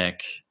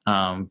dramatic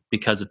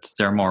because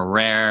they're more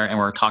rare, and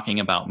we're talking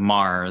about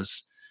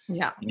Mars.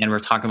 Yeah. And we're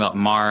talking about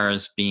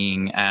Mars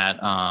being at,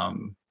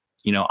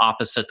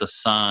 opposite the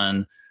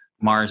sun.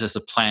 Mars is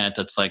a planet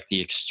that's like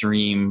the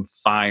extreme,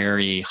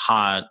 fiery,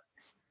 hot,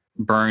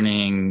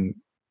 burning,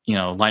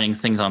 lighting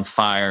things on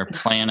fire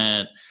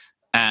planet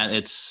at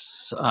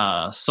its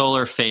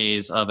solar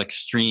phase of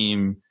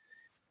extreme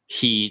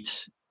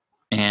heat.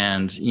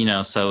 And,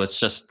 so it's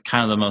just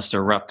kind of the most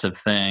eruptive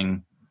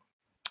thing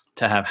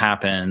to have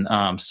happen.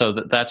 So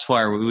that's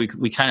why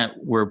we kind of,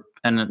 we're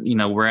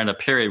at a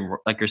period,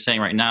 like you're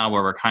saying right now,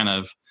 where we're kind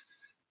of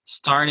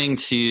starting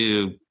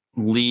to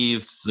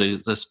leave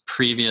this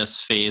previous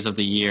phase of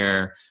the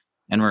year,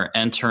 and we're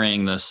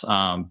entering this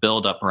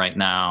buildup right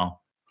now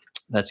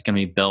that's going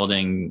to be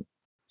building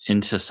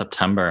into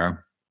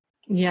September.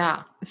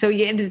 Yeah. So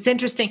it's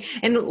interesting.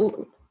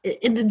 And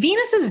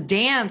Venus's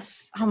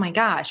dance, oh my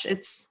gosh,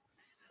 it's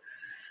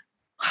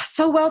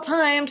so well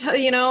timed,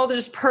 they're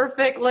just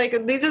perfect.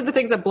 Like, these are the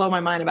things that blow my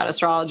mind about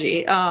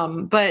astrology.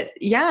 But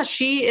yeah,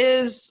 she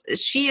is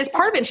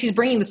part of it. And she's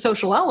bringing the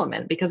social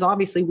element, because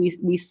obviously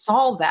we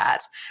saw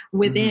that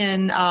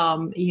within,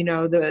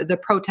 the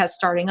protest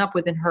starting up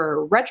within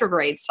her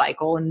retrograde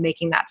cycle and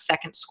making that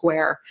second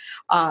square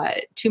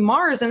to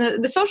Mars.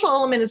 And the social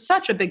element is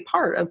such a big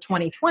part of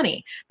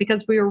 2020,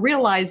 because we were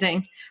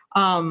realizing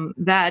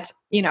that,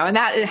 and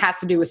that it has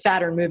to do with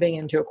Saturn moving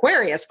into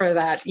Aquarius for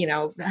that,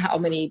 how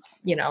many,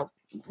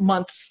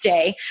 month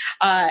stay,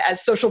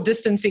 as social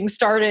distancing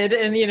started,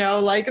 and,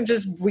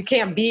 we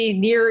can't be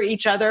near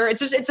each other.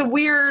 It's a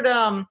weird,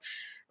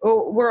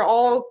 we're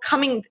all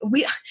coming.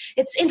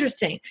 It's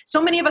interesting.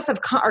 So many of us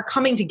are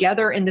coming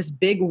together in this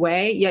big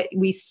way, yet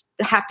we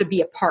have to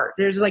be apart.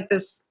 There's like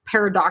this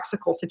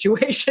paradoxical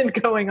situation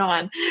going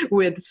on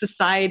with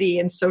society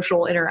and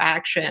social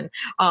interaction,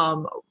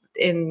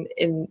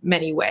 in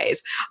many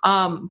ways.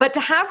 But to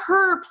have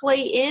her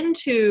play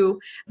into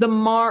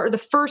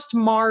the first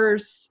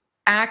Mars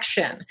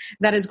action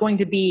that is going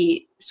to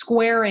be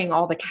squaring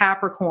all the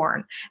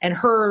Capricorn, and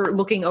her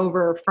looking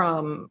over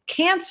from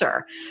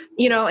Cancer,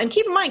 and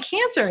keep in mind,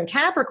 Cancer and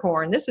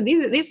Capricorn, this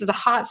is a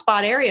hot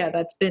spot area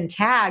that's been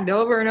tagged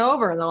over and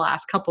over in the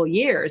last couple of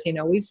years.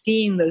 We've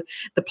seen the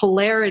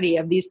polarity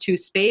of these two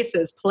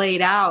spaces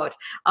played out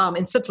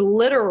in such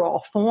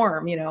literal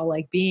form,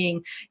 like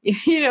being,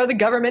 the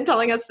government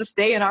telling us to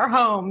stay in our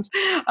homes,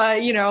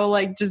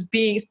 like just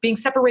being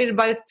separated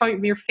by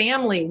your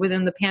family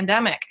within the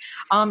pandemic.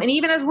 And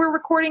even as we're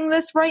recording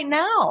this right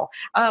now,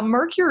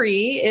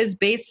 Mercury is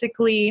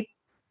basically,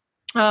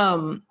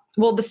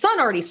 the sun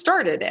already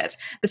started it.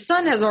 The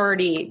sun has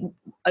already,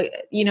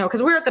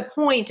 because we're at the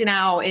point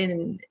now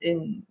in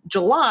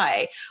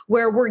July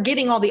where we're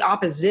getting all the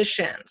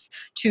oppositions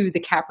to the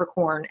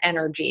Capricorn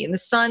energy. And the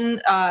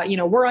sun,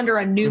 we're under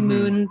a new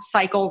moon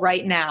cycle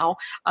right now,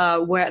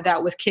 where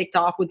that was kicked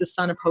off with the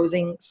sun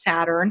opposing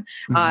Saturn,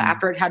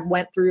 after it had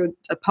went through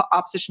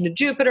opposition to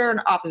Jupiter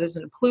and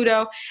opposition to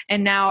Pluto.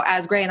 And now,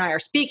 as Gray and I are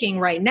speaking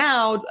right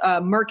now,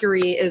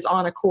 Mercury is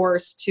on a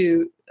course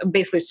to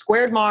basically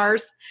squared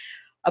Mars,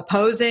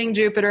 opposing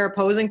Jupiter,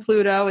 opposing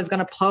Pluto, is going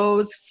to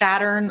oppose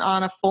Saturn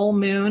on a full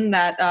moon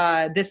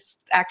that this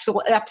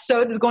actual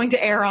episode is going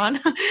to air on.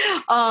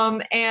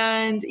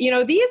 And,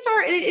 this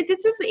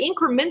is the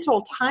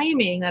incremental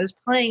timing that is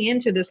playing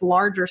into this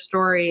larger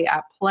story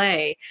at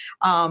play,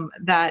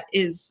 that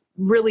is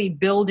really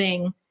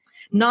building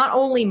not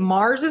only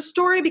Mars's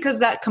story, because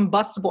that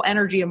combustible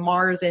energy of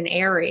Mars in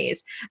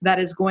Aries that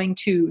is going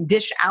to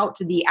dish out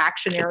to the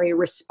actionary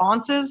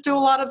responses to a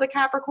lot of the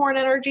Capricorn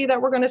energy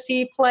that we're going to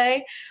see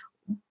play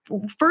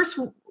first.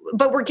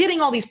 But we're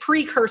getting all these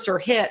precursor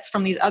hits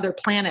from these other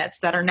planets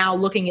that are now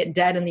looking it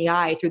dead in the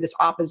eye through this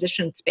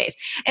opposition space.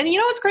 And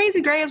what's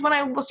crazy, Gray, is when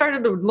I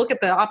started to look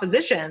at the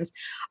oppositions,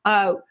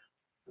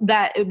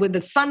 when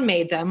the sun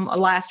made them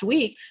last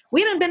week,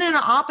 we hadn't been in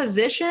an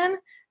opposition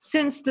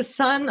since the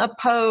sun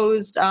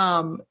opposed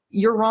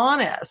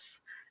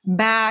Uranus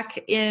back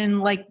in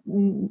like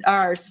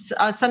our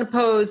sun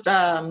opposed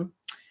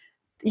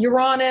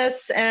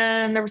Uranus,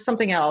 and there was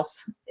something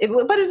else.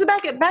 But it was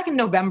back in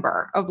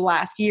November of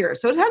last year.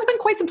 So it has been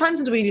quite some time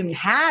since we've even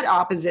had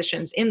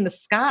oppositions in the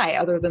sky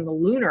other than the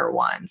lunar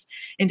ones.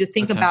 And to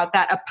think about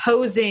that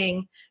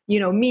opposing,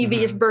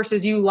 me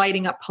versus you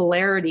lighting up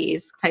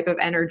polarities type of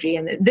energy,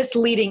 and this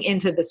leading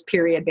into this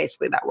period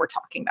basically that we're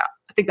talking about.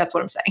 I think that's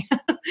what I'm saying.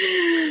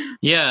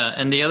 Yeah.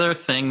 And the other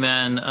thing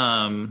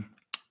then,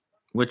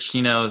 which,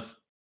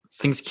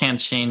 things can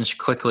change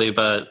quickly,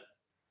 but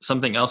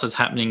something else that's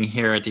happening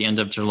here at the end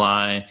of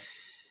July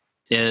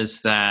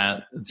is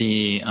that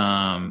the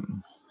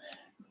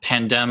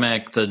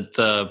pandemic,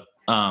 the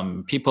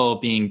people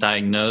being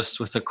diagnosed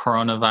with the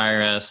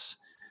coronavirus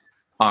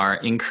are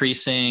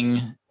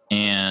increasing,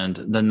 and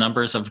the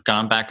numbers have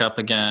gone back up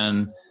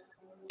again,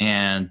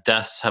 and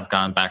deaths have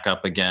gone back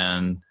up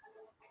again.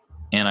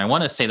 And I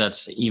want to say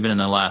that's even in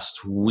the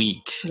last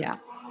week. Yeah.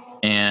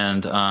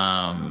 And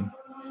in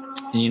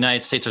the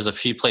United States, there's a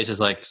few places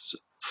like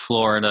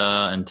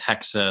Florida and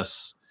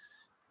Texas,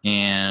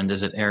 and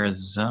is it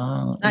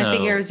Arizona? I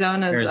think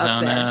Arizona's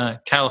up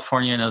there.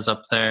 California is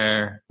up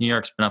there. New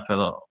York's been up there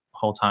the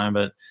whole time,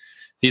 but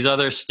these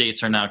other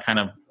states are now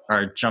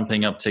are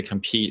jumping up to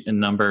compete in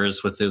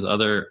numbers with those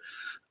other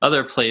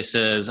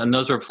places, and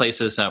those were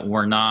places that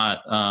were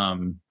not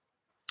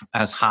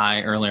as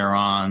high earlier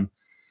on.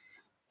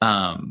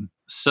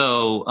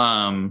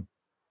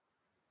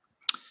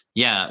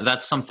 Yeah,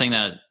 that's something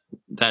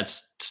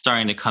that's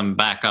starting to come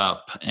back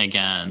up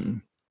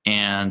again.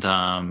 And,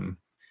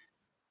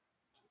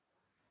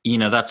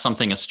 that's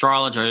something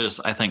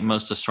I think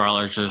most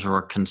astrologers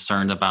were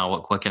concerned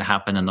about what could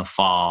happen in the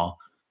fall.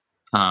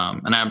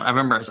 And I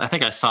remember, I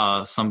think I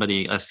saw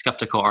a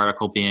skeptical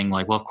article being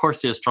like, well, of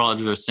course the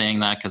astrologers are saying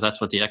that because that's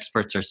what the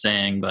experts are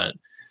saying. But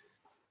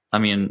I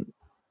mean,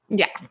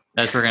 yeah,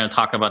 as we're going to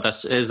talk about,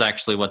 that is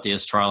actually what the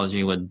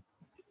astrology would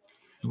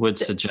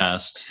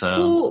suggest.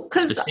 So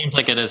it seems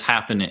like it is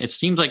happening. It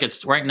seems like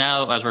it's right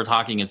now as we're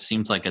talking, it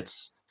seems like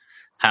it's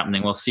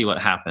happening. We'll see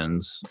what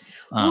happens.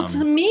 Well,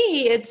 to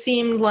me, it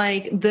seemed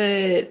like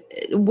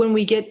when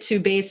we get to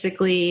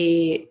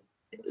basically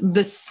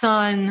the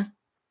Sun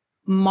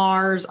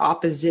Mars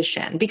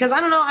opposition, because I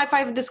don't know if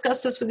I've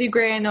discussed this with you,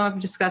 Gray. I know I've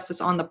discussed this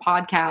on the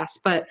podcast,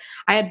 but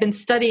I had been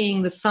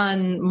studying the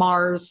Sun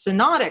Mars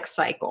synodic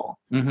cycle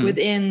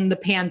within the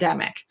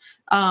pandemic,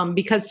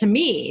 because to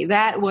me,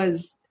 that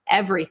was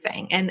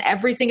everything. And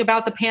everything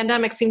about the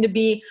pandemic seemed to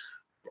be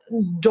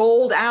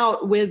doled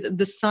out with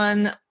the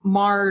Sun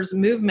Mars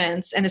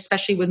movements, and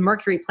especially with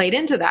Mercury played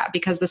into that,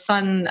 because the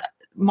Sun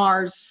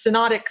Mars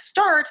synodic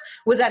start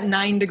was at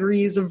 9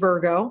 degrees of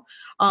Virgo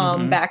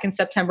back in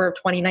September of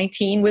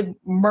 2019 with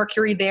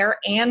Mercury there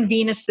and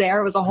Venus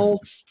there. It was a whole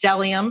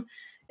stellium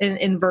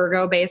in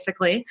Virgo,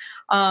 basically.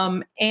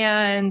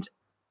 And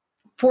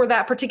for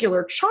that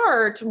particular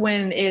chart,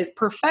 when it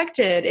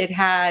perfected, it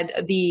had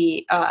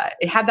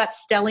that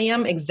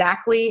stellium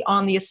exactly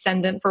on the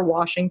ascendant for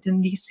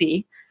Washington,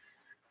 D.C.,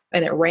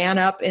 and it ran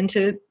up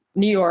into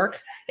New York.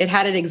 It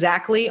had it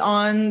exactly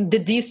on the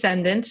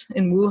descendant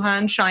in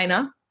Wuhan,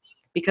 China,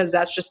 because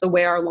that's just the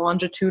way our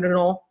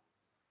longitudinal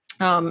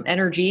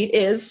energy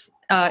is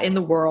in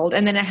the world.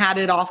 And then it had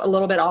it a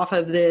little bit off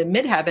of the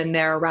midheaven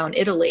there around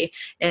Italy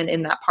and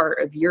in that part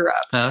of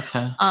Europe.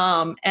 Okay.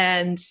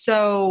 And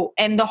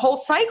the whole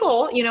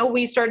cycle,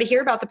 we started to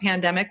hear about the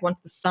pandemic once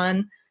the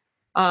Sun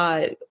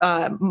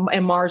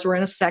and Mars were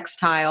in a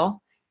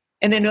sextile.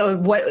 And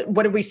then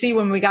what did we see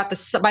when by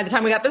the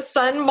time we got the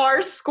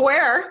Sun-Mars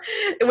square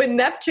with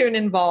Neptune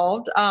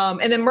involved,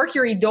 and then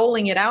Mercury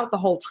doling it out the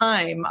whole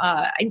time.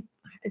 I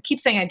keep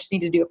saying I just need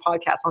to do a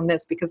podcast on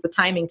this because the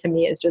timing to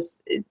me is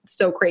just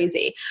so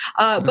crazy.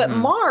 But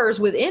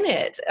Mars within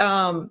it,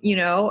 and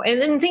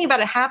then think about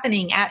it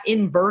happening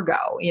in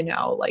Virgo,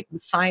 like the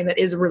sign that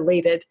is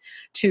related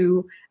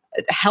to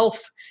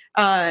health,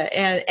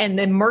 and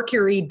then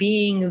Mercury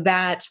being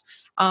that,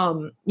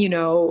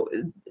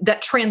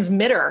 that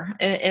transmitter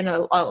in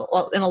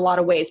a lot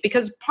of ways,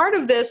 because part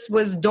of this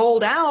was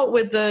doled out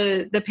with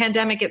the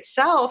pandemic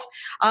itself,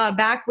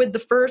 back with the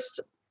first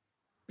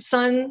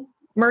Sun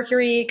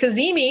Mercury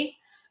Cazimi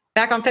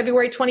back on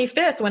February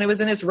 25th, when it was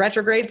in its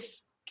retrograde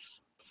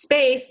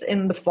space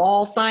in the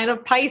fall sign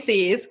of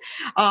Pisces,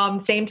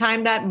 same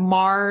time that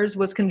Mars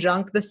was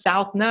conjunct the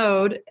South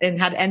Node and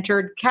had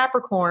entered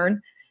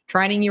Capricorn,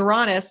 trining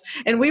Uranus.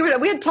 And we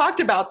had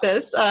talked about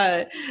this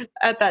at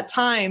that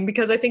time,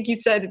 because I think you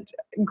said,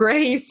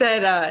 Gray,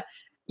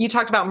 you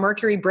talked about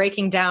Mercury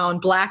breaking down,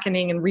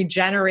 blackening, and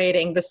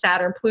regenerating the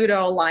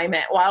Saturn-Pluto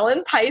alignment while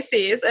in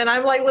Pisces. And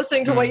I'm like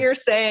listening to what you're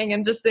saying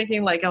and just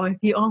thinking like, oh, if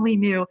you only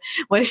knew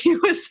what he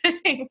was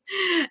saying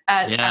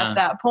at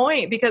that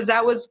point, because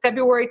that was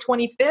February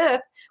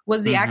 25th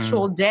was the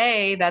actual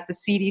day that the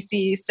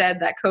CDC said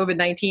that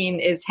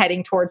COVID-19 is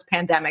heading towards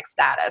pandemic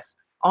status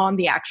on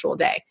the actual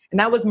day. And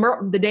that was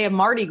the day of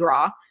Mardi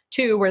Gras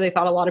too, where they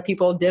thought a lot of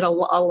people did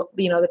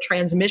the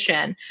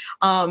transmission.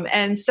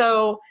 And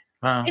so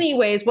Wow.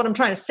 anyways, what I'm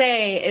trying to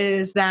say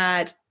is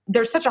that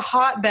there's such a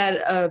hotbed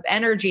of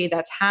energy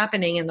that's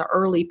happening in the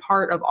early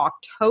part of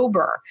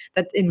October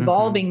that's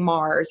involving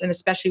Mars, and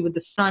especially with the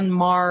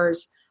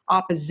Sun-Mars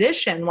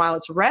opposition while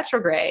it's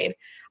retrograde,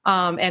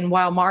 and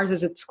while Mars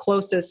is its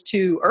closest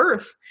to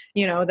Earth,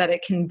 that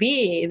it can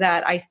be,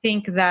 that I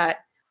think that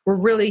we're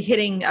really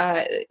hitting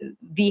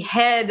the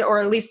head,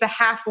 or at least the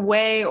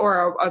halfway,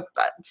 or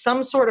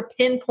some sort of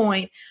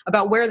pinpoint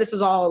about where this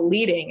is all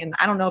leading. And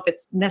I don't know if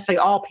it's necessarily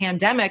all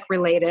pandemic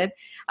related.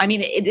 I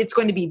mean, it's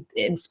going to be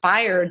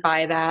inspired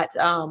by that.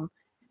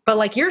 But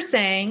like you're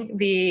saying,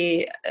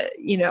 the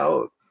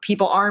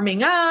people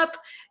arming up,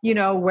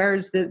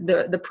 where's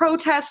the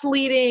protest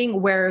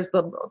leading? Where's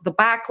the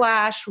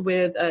backlash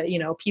with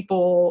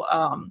people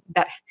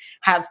that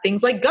have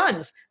things like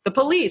guns, the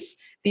police,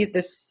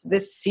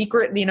 this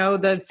secret,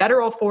 the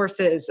federal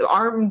forces,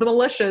 armed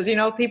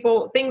militias,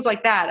 people, things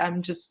like that.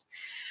 I'm just.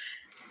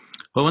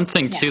 Well, one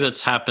thing too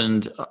that's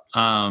happened.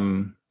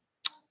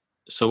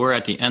 So we're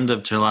at the end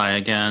of July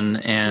again,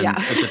 and at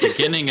the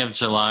beginning of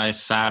July,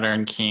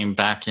 Saturn came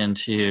back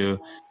into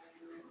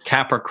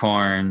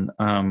Capricorn,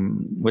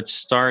 which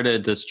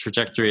started this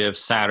trajectory of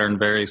Saturn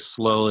very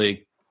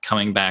slowly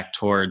coming back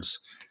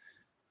towards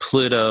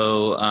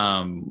Pluto,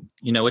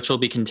 which will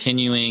be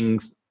continuing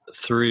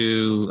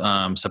through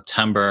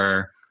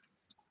September.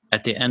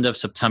 At the end of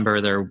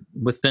September, they're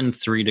within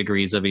 3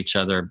 degrees of each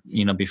other,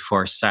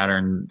 before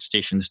Saturn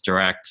stations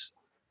direct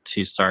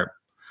to start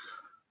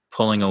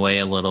pulling away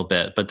a little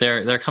bit. But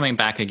they're coming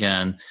back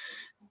again.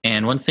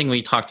 And one thing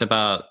we talked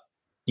about,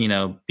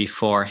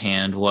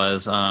 beforehand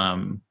was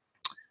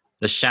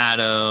the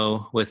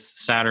shadow with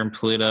Saturn,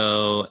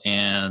 Pluto,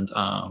 and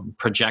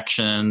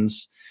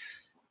projections.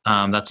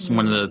 That's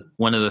one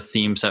of the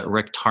themes that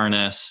Rick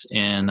Tarnas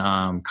in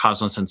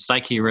Cosmos and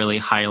Psyche really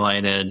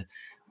highlighted,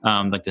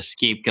 like the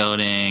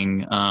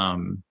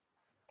scapegoating,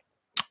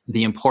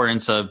 the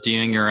importance of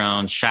doing your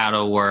own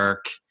shadow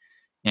work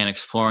and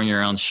exploring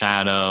your own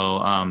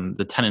shadow,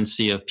 the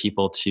tendency of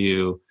people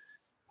to,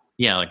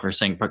 like we're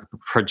saying,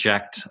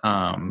 project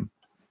on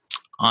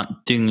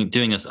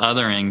doing this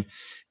othering.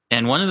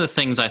 And one of the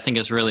things I think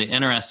is really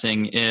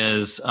interesting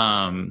is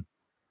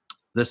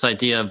this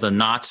idea of the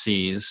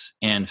Nazis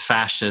and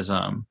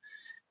fascism.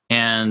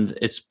 And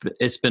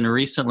it's been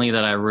recently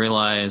that I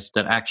realized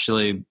that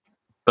actually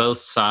both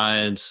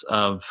sides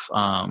of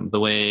the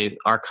way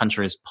our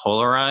country is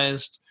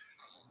polarized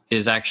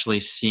is actually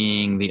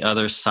seeing the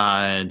other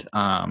side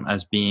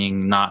as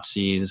being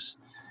Nazis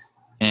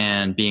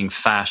and being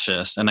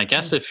fascist. And I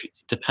guess if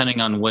depending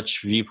on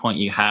which viewpoint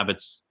you have,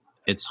 it's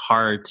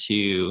hard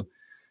to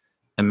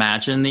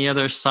imagine the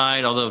other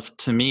side. Although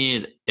to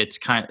me it's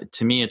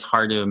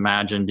hard to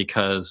imagine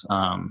because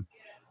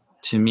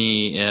to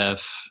me,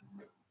 if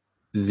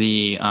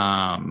the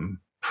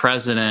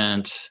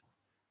president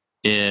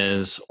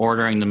is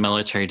ordering the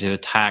military to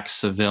attack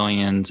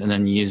civilians and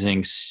then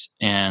using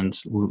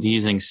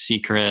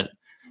secret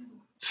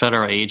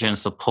federal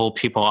agents to pull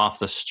people off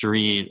the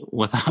street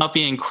without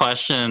being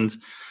questioned,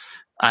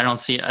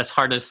 it's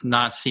hard to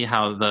not see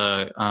how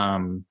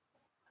the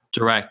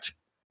direct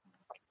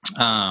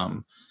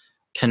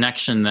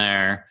connection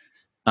there,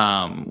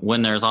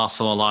 when there's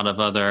also a lot of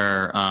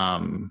other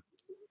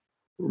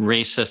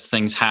racist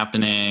things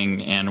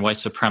happening and white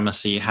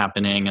supremacy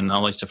happening and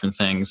all these different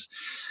things.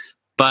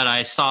 But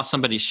I saw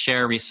somebody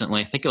share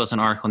recently, I think it was an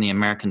article in the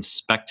American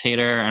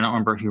Spectator. I don't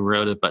remember who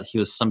wrote it, but he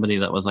was somebody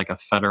that was like a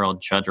federal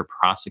judge or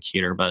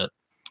prosecutor. But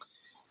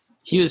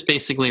he was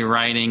basically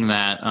writing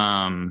that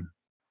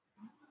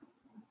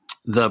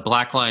the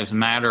Black Lives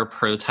Matter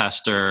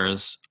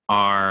protesters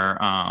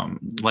are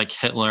like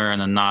Hitler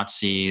and the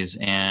Nazis,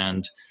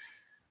 and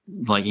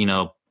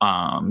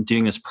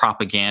doing this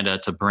propaganda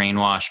to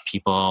brainwash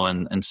people,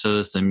 and so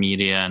is the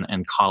media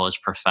and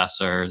college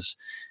professors,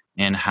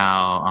 and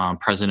how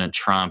President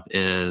Trump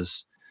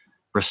is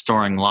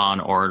restoring law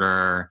and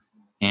order,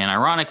 and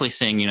ironically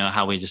saying,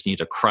 how we just need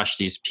to crush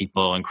these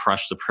people and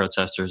crush the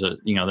protesters.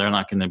 They're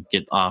not going to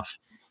get off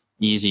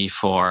easy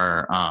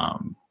for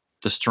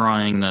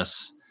destroying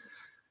this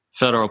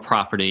federal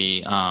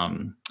property.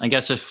 I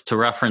guess if to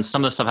reference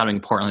some of the stuff happening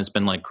in Portland has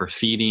been like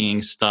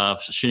graffitiing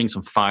stuff, shooting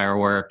some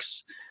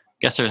fireworks.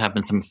 I guess there have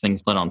been some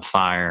things lit on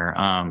fire.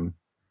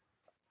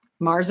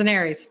 Mars and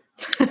Aries.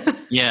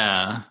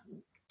 Yeah.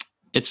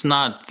 It's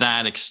not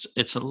that,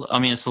 it's a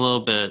little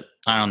bit,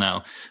 I don't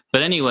know.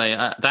 But anyway,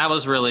 that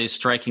was really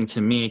striking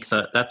to me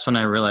because that's when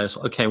I realized,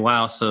 okay,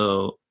 wow.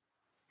 So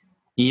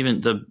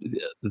even to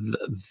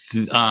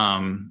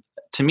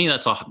me,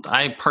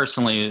 I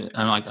personally,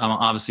 I'm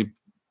obviously,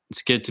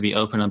 it's good to be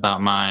open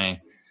about my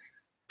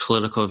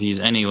political views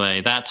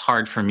anyway. That's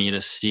hard for me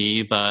to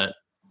see, but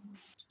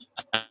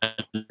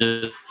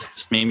it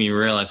just made me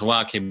realize,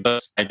 wow, okay,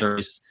 both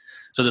sides.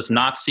 So this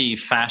Nazi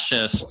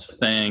fascist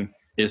thing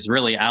is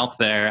really out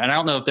there. And I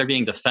don't know if they're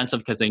being defensive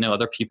because they know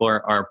other people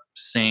are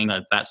saying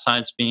that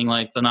side's being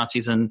like the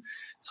Nazis, and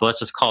so let's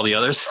just call the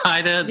other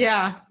side it.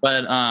 Yeah.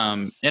 But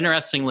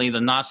interestingly,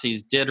 the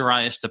Nazis did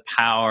rise to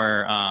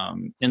power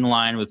in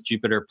line with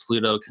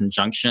Jupiter-Pluto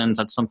conjunctions.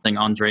 That's something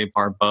Andrei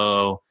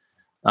Barbeau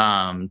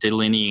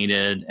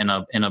delineated in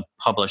a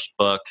published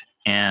book.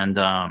 And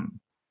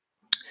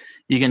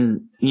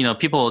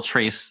people will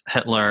trace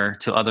Hitler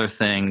to other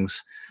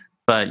things,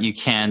 but you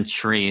can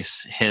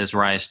trace his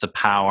rise to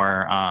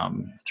power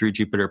through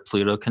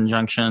Jupiter-Pluto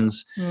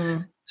conjunctions.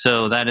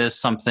 So that is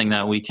something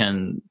that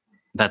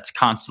that's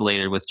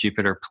constellated with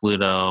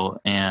Jupiter-Pluto.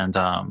 And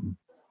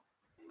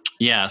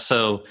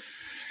so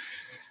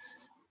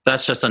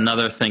that's just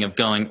another thing of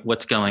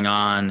what's going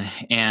on.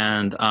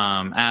 And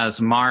as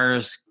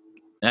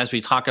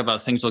we talk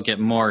about, things will get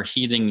more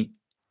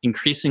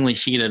increasingly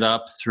heated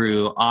up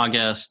through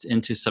August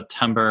into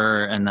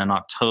September and then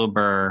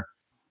October,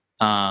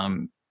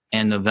 and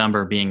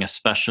November being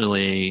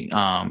especially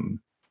kind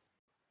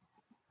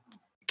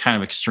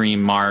of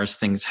extreme Mars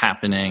things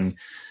happening.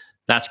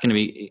 That's going to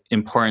be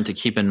important to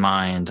keep in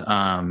mind,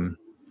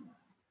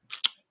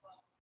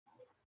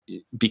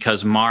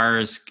 because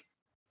Mars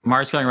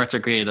going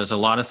retrograde, there's a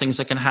lot of things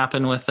that can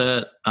happen with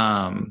it.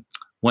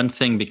 One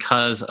thing,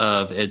 because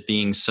of it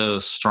being so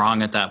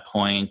strong at that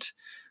point,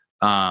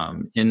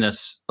 in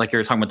this, like you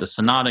were talking about the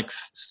synodic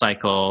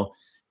cycle,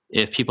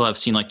 if people have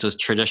seen like those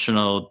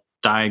traditional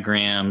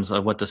diagrams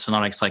of what the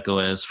synodic cycle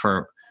is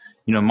for,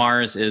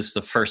 Mars is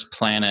the first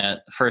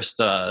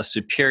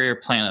superior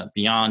planet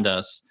beyond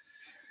us.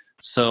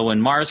 So when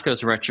Mars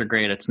goes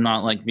retrograde, it's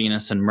not like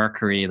Venus and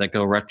Mercury that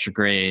go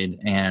retrograde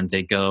and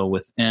they go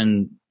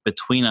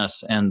between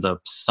us and the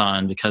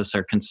sun, because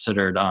they're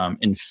considered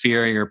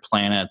inferior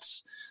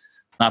planets,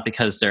 not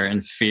because they're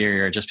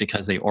inferior, just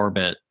because they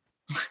orbit.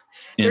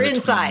 They're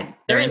inside.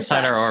 They're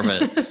inside our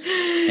orbit.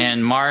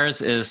 And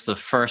Mars is the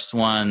first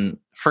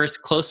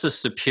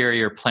closest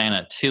superior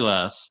planet to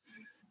us.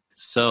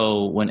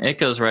 So when it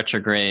goes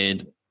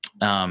retrograde,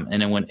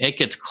 and then when it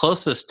gets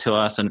closest to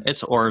us in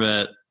its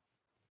orbit,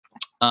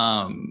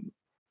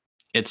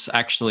 it's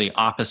actually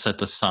opposite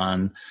the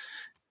sun.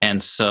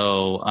 And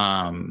so,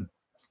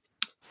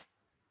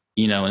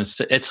 it's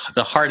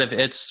the heart of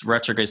its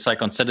retrograde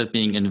cycle. Instead of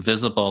being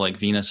invisible like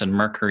Venus and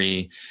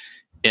Mercury,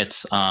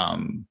 it's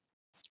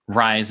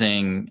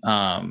rising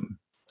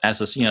as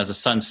the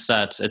sun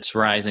sets. It's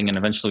rising, and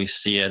eventually we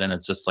see it, and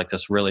it's just like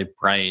this really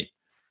bright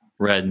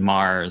red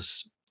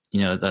Mars,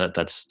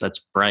 that's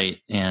bright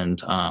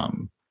and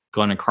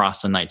going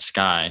across the night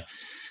sky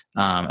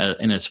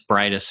in its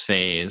brightest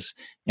phase.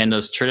 And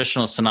those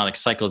traditional synodic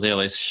cycles, they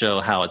always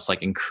show how it's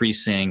like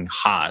increasing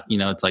hot.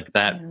 It's like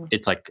that. Yeah.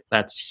 It's like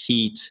that's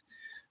heat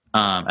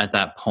at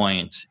that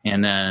point,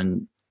 and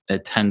then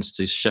it tends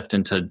to shift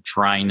into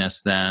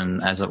dryness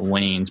then as it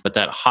wanes. But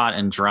that hot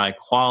and dry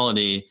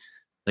quality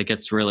that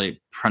gets really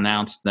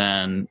pronounced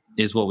then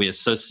is what we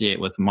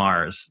associate with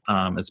Mars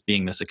as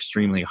being this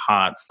extremely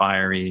hot,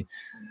 fiery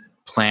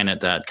planet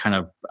that kind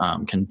of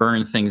can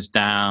burn things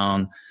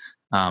down,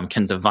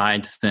 can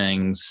divide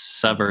things,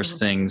 severs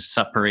things,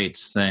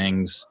 separates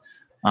things.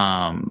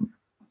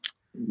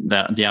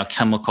 That the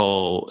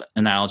alchemical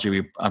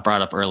analogy I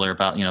brought up earlier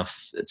about,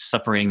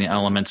 separating the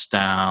elements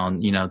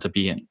down, you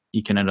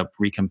can end up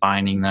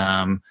recombining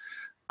them.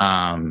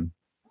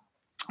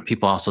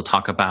 People also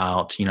talk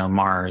about,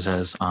 Mars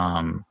as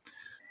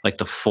like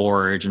the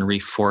forge and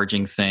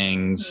reforging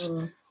things.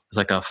 It's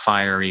like a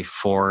fiery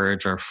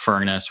forge or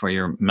furnace where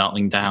you're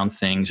melting down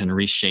things and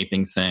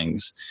reshaping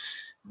things.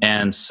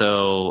 And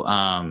so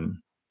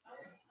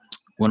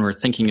when we're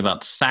thinking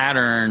about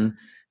Saturn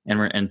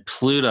and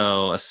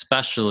Pluto,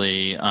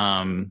 especially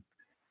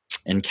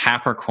in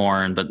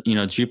Capricorn, but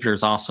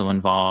Jupiter's also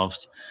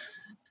involved.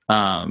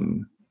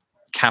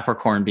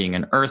 Capricorn being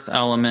an earth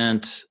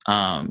element,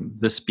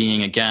 this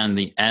being again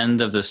the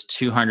end of this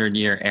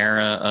 200-year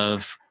era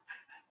of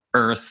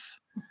Earth,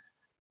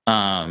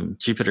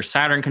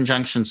 Jupiter-Saturn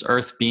conjunctions,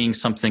 Earth being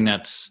something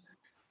that's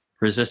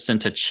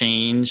resistant to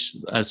change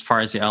as far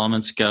as the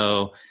elements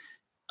go.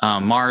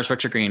 Mars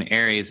retrograde in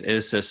Aries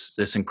is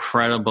this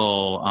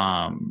incredible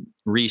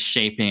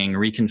reshaping,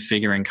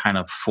 reconfiguring kind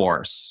of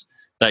force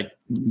that,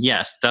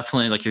 yes,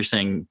 definitely, like you're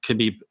saying, could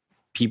be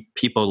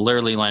people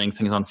literally lighting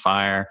things on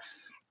fire,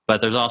 but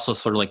there's also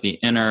sort of like the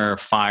inner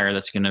fire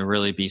that's going to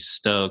really be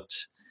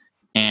stoked.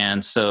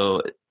 And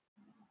so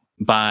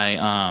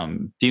by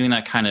doing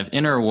that kind of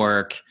inner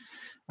work,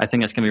 I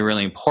think that's going to be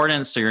really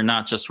important. So you're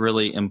not just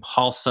really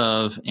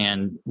impulsive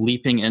and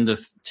leaping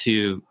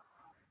into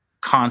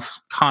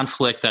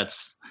conflict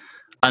that's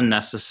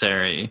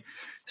unnecessary.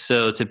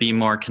 So to be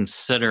more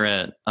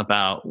considerate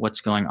about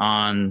what's going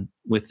on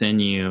within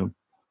you.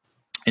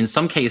 In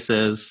some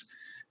cases,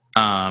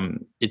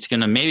 it's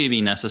going to maybe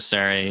be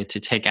necessary to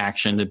take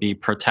action to be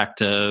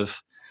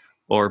protective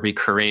or be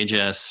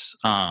courageous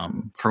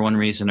for one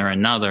reason or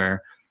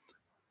another.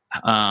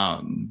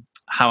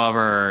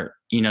 However,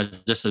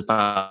 just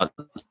about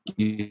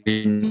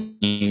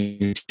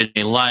your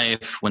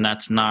life, when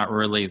that's not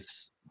really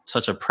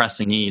such a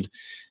pressing need,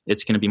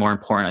 it's going to be more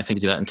important, I think,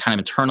 to do that in kind of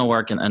internal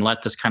work and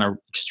let this kind of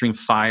extreme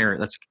fire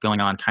that's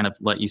going on kind of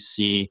let you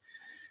see,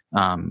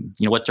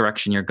 what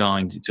direction you're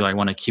going. Do I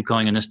want to keep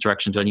going in this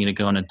direction? Do I need to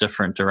go in a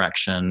different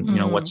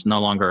direction? What's no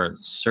longer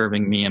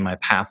serving me in my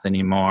path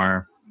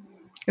anymore?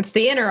 It's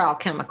the inner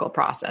alchemical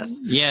process.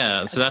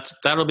 Yeah. So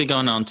that'll be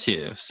going on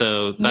too.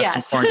 So that's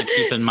important to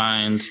keep in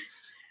mind.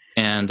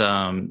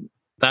 And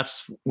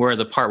that's where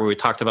the part where we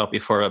talked about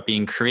before about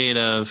being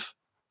creative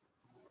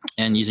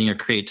and using your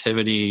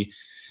creativity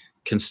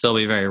can still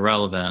be very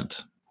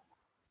relevant.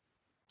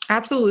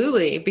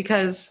 Absolutely.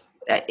 Because,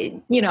 at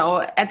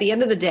the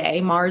end of the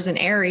day, Mars in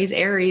Aries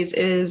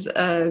is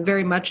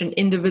very much an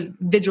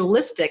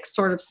individualistic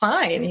sort of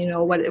sign.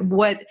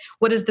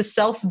 What is the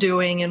self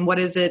doing, and what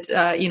is it,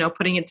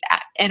 putting its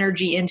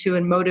energy into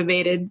and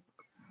motivated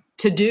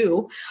to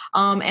do.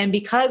 And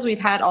because we've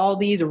had all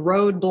these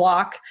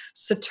roadblock,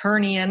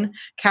 Saturnian,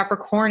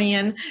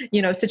 Capricornian,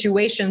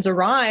 situations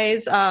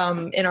arise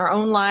in our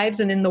own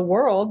lives and in the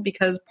world,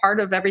 because part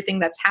of everything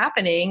that's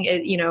happening,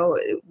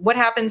 what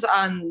happens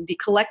on the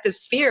collective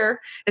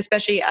sphere,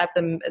 especially at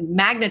the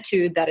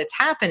magnitude that it's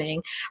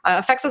happening,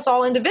 affects us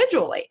all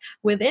individually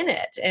within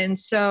it. And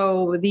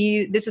so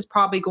this is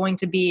probably going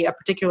to be a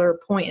particular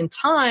point in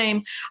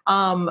time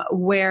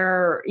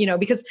where,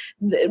 because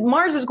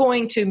Mars is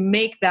going to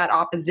make that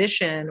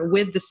opposition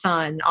with the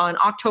sun on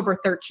October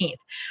 13th.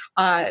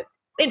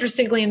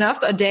 Interestingly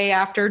enough, a day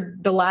after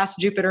the last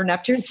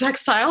Jupiter-Neptune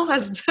sextile,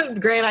 as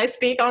Gray and I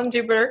speak on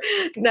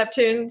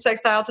Jupiter-Neptune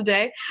sextile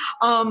today.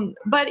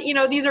 But,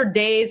 these are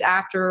days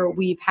after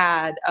we've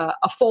had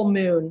a full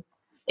moon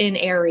in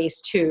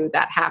Aries too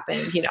that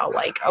happened,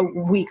 like a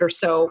week or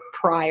so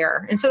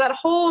prior. And so that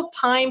whole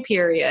time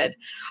period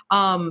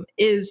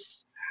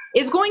is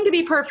going to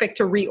be perfect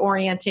to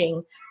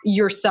reorienting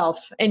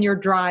yourself and your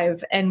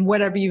drive and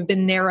whatever you've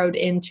been narrowed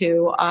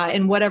into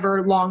and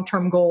whatever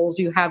long-term goals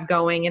you have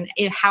going, and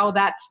how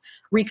that's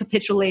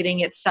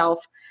recapitulating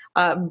itself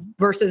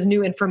versus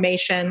new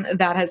information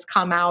that has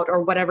come out,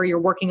 or whatever you're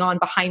working on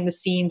behind the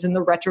scenes in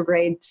the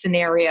retrograde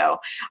scenario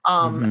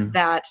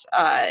that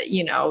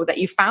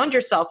you found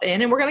yourself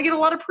in. And we're going to get a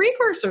lot of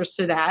precursors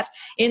to that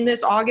in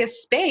this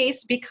August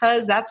space,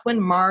 because that's when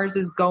Mars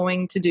is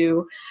going to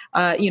do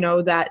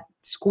that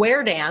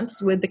square dance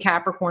with the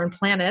Capricorn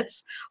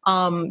planets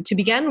to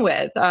begin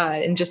with.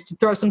 And just to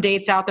throw some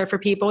dates out there for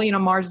people,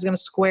 Mars is going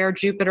to square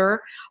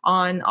Jupiter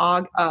on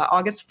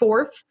August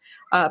 4th,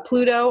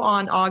 Pluto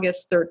on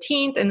August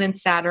 13th, and then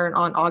Saturn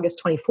on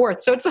August 24th.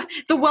 So it's a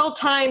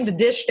well-timed,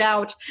 dished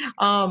out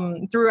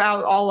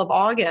throughout all of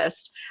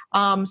August.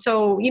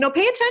 So,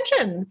 pay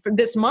attention for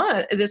this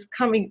month, this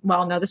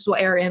will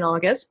air in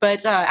August,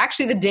 but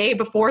actually the day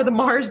before the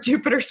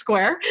Mars-Jupiter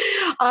square.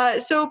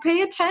 So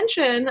pay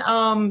attention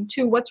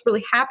to what's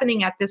really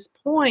happening at this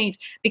point,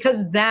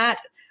 because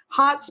that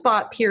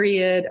hotspot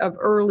period of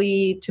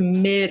early to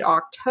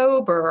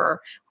mid-October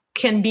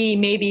can be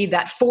maybe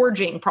that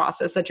forging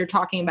process that you're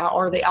talking about,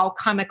 or the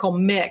alchemical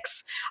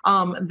mix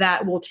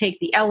that will take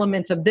the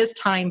elements of this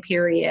time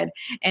period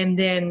and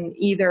then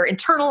either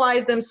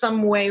internalize them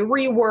some way,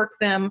 rework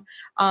them,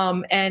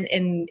 and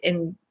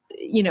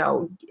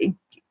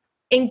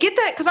get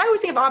that, because I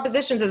always think of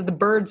oppositions as the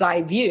bird's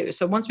eye view.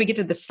 So once we get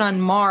to the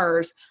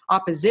Sun-Mars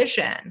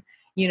opposition,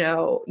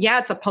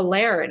 it's a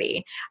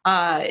polarity,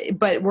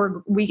 but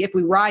if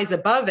we rise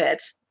above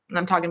it, and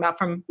I'm talking about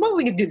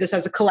we could do this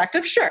as a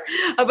collective, sure.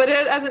 But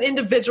as an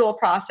individual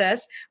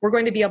process, we're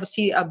going to be able to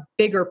see a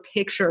bigger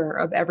picture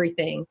of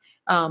everything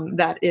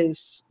that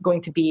is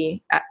going to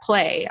be at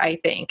play, I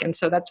think. And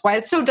so that's why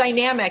it's so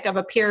dynamic of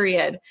a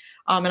period.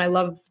 And I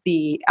love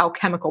the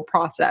alchemical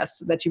process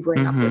that you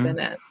bring up within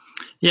it.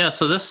 Yeah,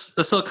 so this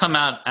will come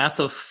out at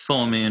the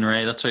full moon,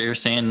 right? That's what you're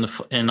saying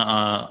in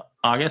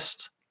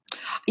August?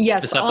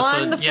 Yes,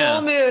 on the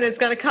full moon, it's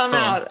going to come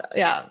out.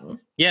 Yeah.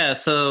 Yeah.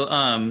 So,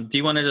 do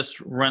you want to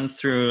just run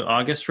through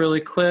August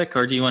really quick,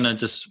 or do you want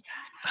to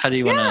how do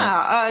you want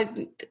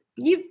to?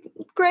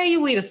 Gray,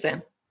 you lead us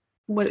in.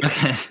 You do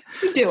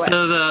it.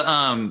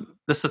 So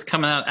this is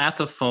coming out at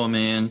the full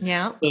moon.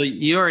 Yeah. So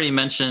you already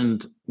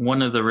mentioned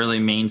one of the really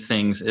main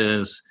things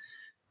is,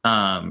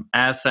 right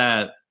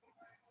at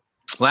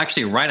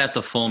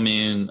the full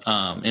moon,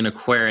 in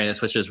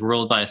Aquarius, which is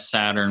ruled by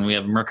Saturn, we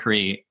have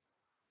Mercury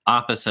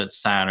opposite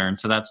Saturn.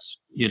 So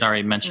you'd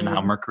already mentioned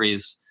how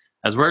Mercury's,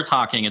 as we're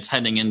talking, it's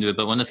heading into it.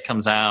 But when this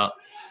comes out,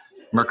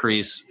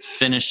 Mercury's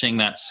finishing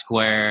that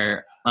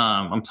square,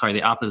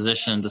 the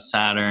opposition to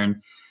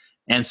Saturn.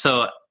 And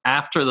so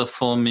after the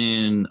full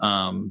moon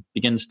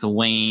begins to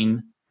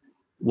wane,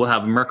 we'll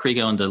have Mercury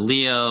go into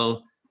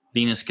Leo,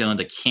 Venus go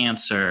into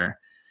Cancer.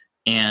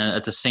 And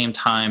at the same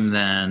time,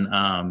 then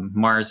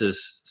Mars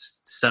is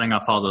setting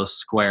off all those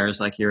squares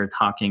like you were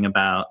talking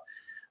about.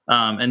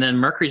 And then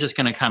Mercury's just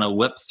going to kind of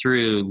whip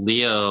through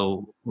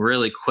Leo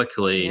really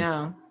quickly.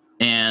 Yeah.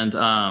 And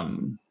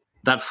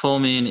that full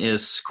moon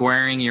is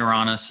squaring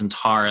Uranus and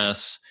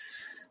Taurus.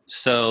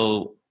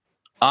 So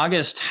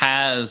August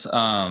has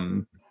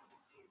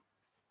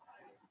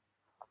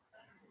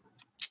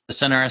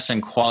this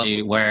interesting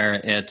quality where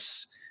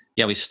it's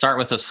we start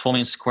with this full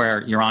moon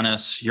square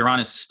Uranus.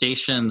 Uranus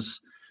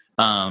stations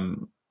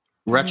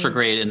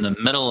retrograde in the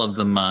middle of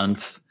the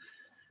month.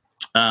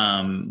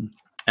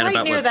 At right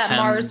about near that 10,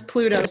 Mars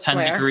Pluto 10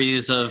 square.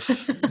 degrees of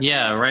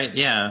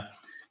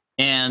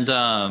and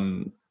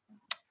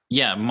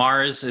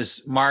Mars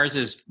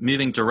is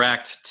moving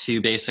direct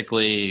to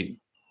basically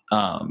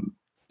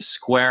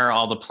square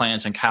all the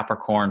planets in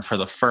Capricorn for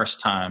the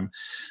first time.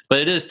 But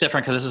it is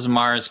different because this is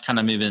Mars kind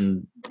of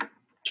moving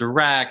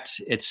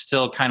direct. It's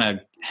still kind of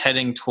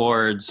heading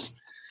towards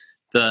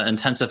the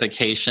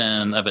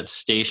intensification of its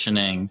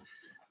stationing.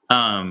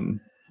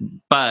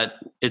 But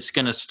it's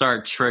going to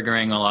start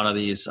triggering a lot of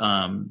these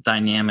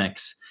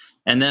dynamics.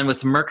 And then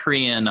with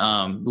Mercury in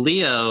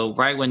Leo,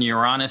 right when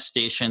Uranus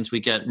stations, we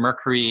get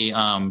Mercury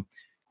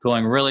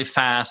going really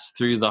fast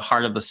through the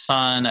heart of the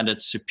sun at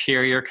its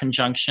superior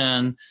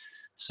conjunction.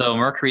 So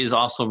Mercury is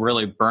also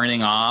really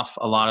burning off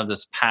a lot of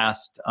this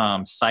past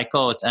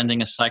cycle. It's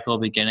ending a cycle,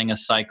 beginning a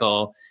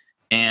cycle.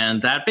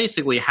 And that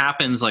basically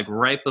happens like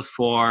right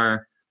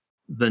before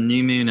the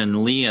new moon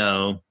in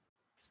Leo.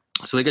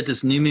 So we get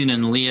this new moon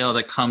in Leo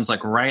that comes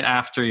like right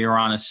after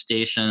Uranus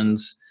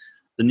stations.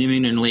 The new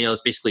moon in Leo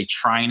is basically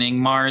trining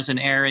Mars in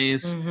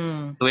Aries.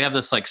 Mm-hmm. So we have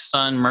this like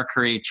Sun,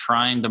 Mercury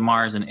trine to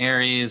Mars in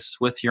Aries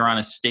with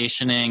Uranus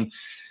stationing.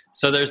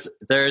 So there's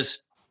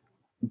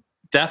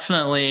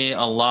definitely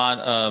a lot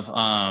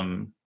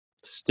of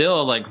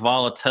still like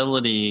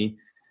volatility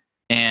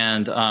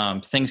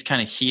and things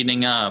kind of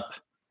heating up.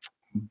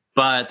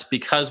 But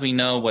because we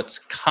know what's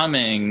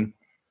coming,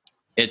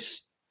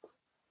 it's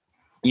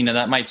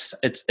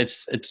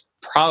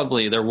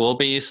probably there will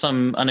be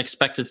some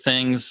unexpected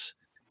things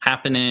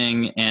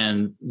happening.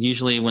 And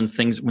usually when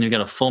you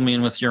get a full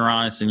moon with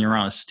Uranus and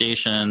Uranus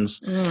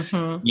stations, there's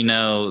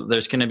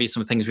going to be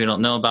some things we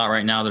don't know about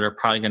right now that are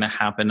probably going to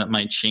happen that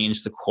might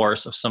change the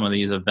course of some of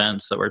these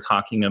events that we're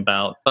talking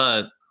about.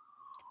 But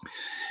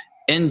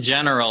in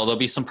general, there'll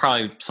be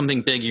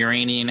something big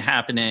Uranian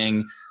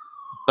happening,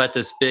 but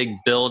this big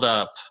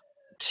buildup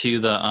to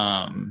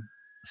the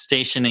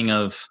stationing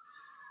of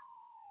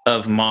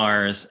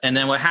Mars. And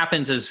then what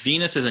happens is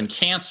Venus is in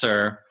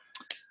Cancer.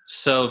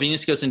 So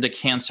Venus goes into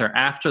Cancer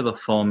after the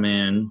full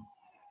moon.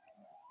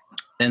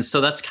 And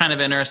so that's kind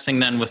of interesting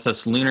then with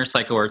this lunar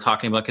cycle we're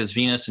talking about, because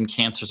Venus in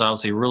Cancer is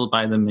obviously ruled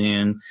by the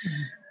moon.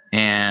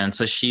 And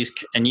so you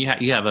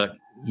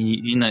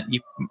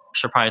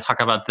should probably talk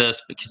about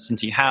this because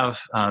since you have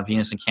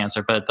Venus in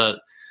Cancer, but I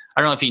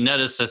don't know if you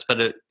noticed this,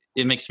 but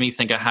it makes me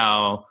think of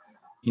how,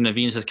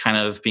 Venus is kind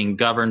of being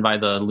governed by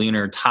the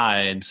lunar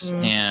tides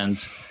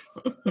and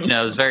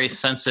is very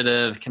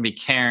sensitive, can be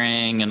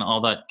caring and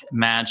all that,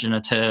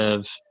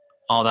 imaginative,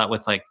 all that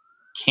with like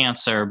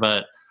Cancer,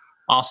 but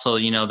also,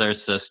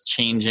 there's this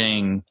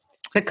changing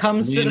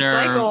succumbs to the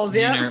cycles.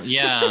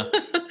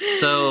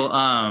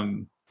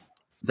 So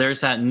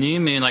there's that new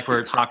moon like we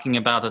were talking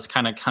about that's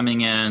kind of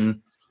coming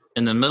in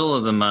the middle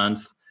of the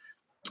month.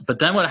 But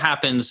then what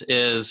happens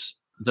is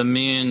the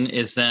moon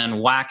is then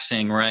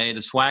waxing, right?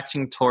 It's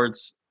waxing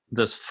towards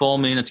this full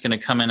moon. It's going to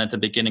come in at the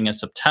beginning of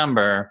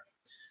September.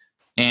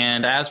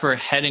 And as we're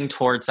heading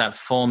towards that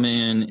full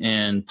moon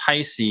in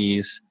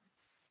Pisces,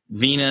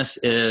 Venus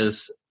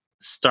is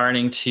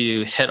starting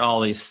to hit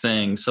all these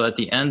things. So at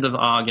the end of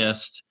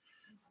August,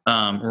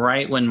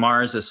 right when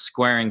Mars is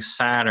squaring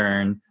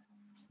Saturn,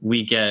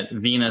 we get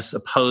Venus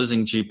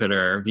opposing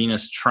Jupiter,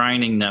 Venus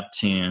trining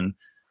Neptune,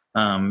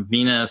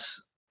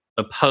 Venus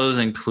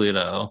opposing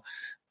Pluto.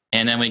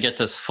 And then we get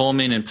this full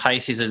moon in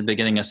Pisces at the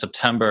beginning of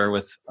September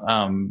with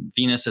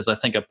Venus is, I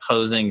think,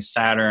 opposing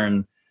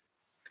Saturn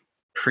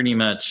pretty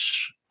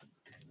much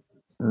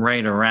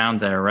right around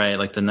there, right?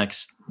 Like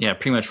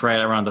pretty much right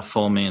around the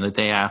full moon, the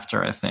day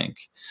after, I think.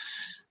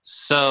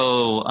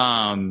 So,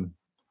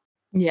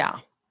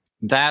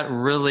 that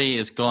really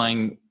is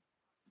going,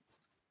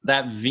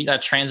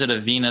 that transit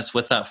of Venus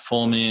with that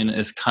full moon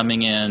is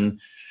coming in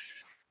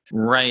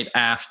right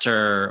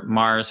after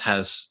Mars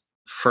has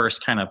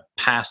first kind of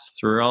passed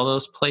through all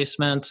those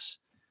placements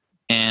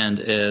and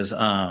is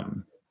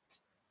starting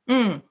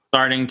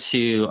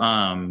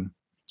to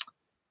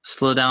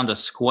slow down to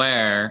station,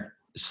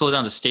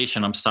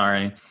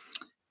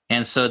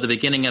 And so at the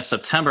beginning of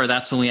September,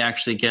 that's when we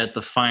actually get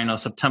the final,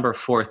 September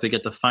 4th, we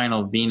get the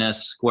final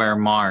Venus square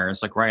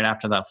Mars, like right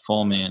after that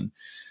full moon.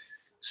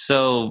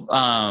 So,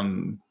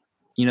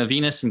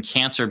 Venus in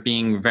Cancer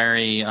being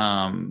very,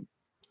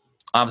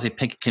 obviously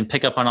can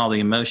pick up on all the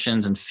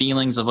emotions and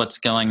feelings of what's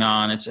going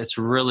on. It's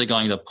really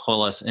going to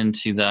pull us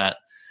into the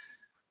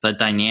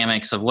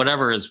dynamics of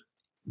whatever is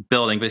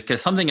building,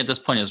 because something at this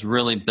point is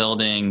really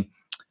building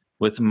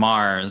with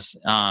Mars.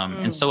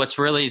 And so what's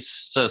really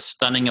so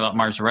stunning about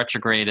Mars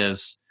retrograde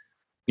is,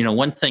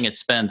 one thing it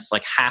spends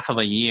like half of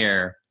a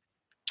year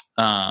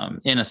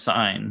in a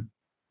sign.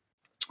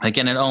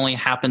 Again, it only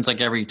happens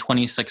like every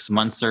 26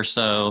 months or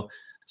so.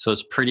 So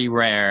it's pretty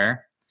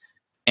rare.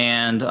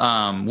 And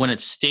when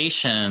it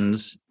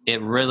stations, it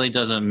really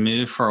doesn't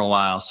move for a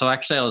while. So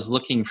actually I was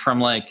looking from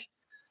like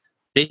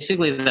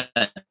basically that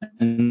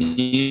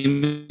new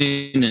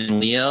moon in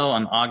Leo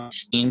on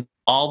August 18th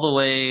all the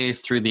way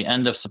through the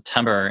end of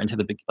September into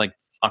the like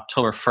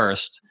October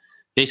 1st,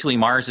 basically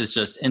Mars is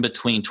just in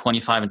between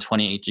 25 and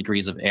 28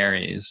 degrees of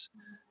Aries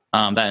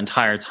that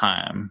entire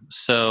time.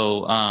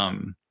 So,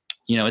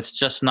 it's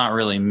just not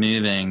really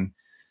moving.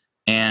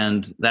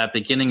 And that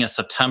beginning of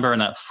September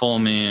and that full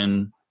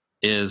moon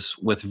is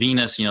with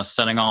Venus,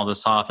 setting all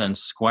this off and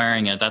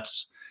squaring it.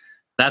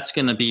 That's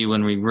going to be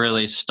when we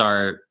really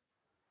start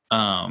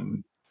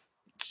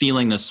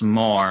feeling this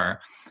more.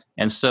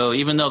 And so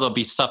even though there'll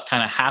be stuff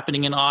kind of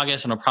happening in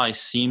August and it'll probably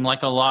seem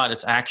like a lot,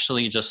 it's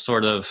actually just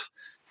sort of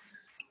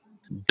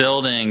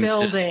building.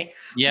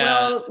 Yeah.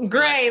 Well,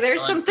 Gray,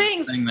 there's some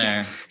things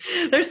there.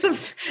 there's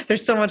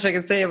so much I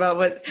can say about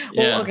what.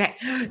 Well, okay.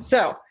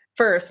 So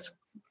first,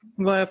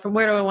 from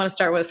where do I want to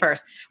start with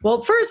first?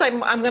 Well, first I'm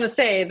going to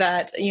say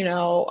that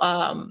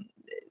the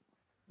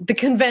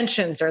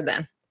conventions are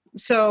then.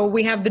 So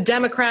we have the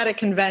Democratic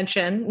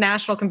Convention,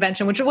 National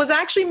Convention, which was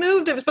actually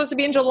moved. It was supposed to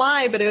be in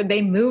July, but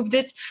they moved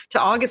it to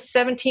August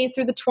 17th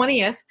through the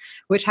 20th,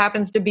 which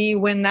happens to be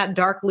when that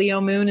dark Leo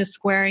moon is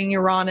squaring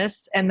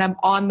Uranus and then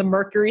on the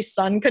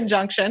Mercury-Sun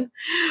conjunction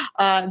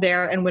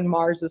there, and when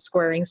Mars is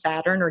squaring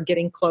Saturn or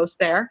getting close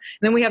there. And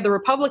then we have the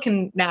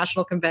Republican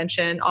National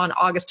Convention on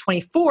August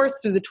 24th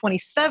through the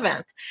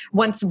 27th,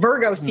 once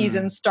Virgo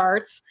season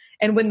starts,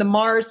 and when the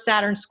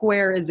Mars-Saturn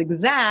square is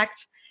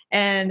exact.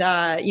 And,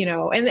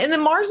 and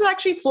then Mars is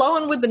actually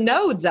flowing with the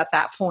nodes at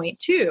that point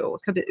too,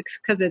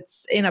 because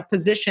it's in a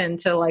position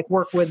to like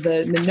work with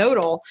the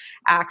nodal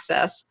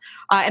axis.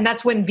 And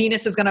that's when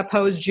Venus is going to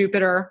oppose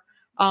Jupiter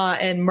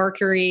and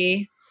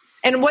Mercury.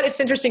 And what is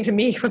interesting to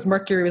me was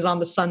Mercury was on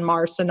the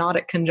Sun-Mars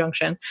synodic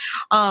conjunction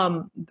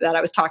that I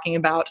was talking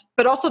about.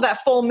 But also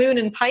that full moon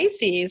in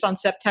Pisces on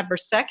September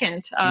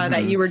 2nd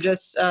that you were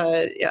just,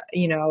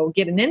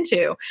 getting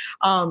into.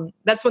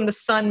 That's when the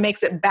sun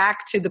makes it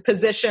back to the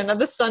position of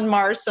the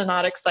Sun-Mars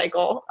synodic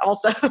cycle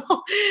also.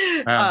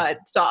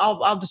 So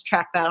I'll just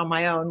track that on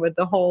my own with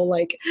the whole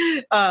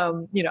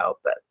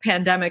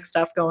pandemic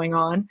stuff going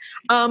on.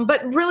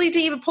 But really to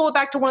even pull it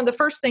back to one of the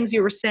first things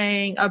you were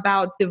saying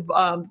about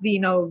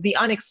the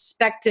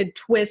unexpected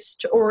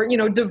twist or,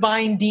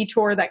 divine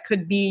detour that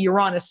could be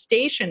Uranus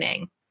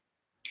stationing.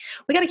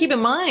 We got to keep in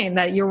mind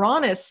that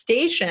Uranus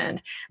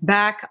stationed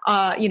back,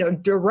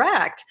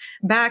 direct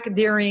back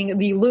during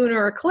the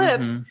lunar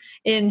eclipse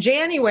in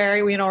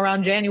January,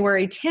 around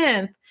January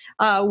 10th,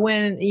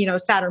 when,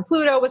 Saturn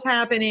Pluto was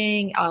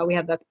happening. We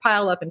had the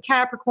pile up in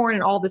Capricorn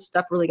and all this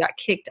stuff really got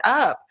kicked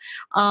up.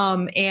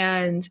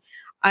 And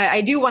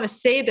I do want to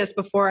say this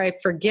before I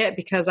forget,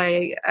 because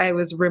I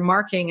was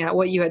remarking at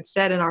what you had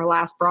said in our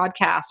last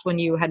broadcast when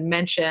you had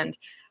mentioned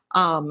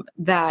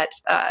that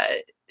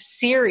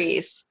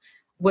Ceres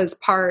was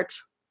part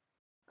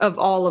of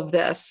all of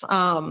this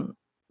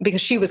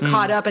because she was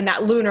caught up in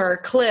that lunar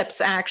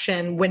eclipse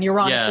action when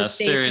Uranus was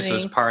stationing. Yeah, Ceres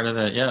was part of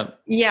it,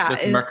 yeah.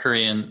 With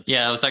Mercury it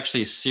was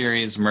actually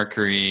Ceres,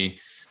 Mercury,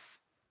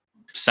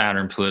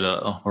 Saturn,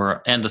 Pluto,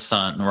 and the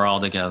sun were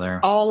all together.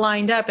 All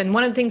lined up. And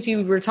one of the things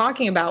you were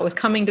talking about was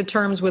coming to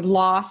terms with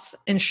loss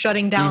and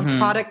shutting down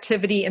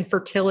productivity and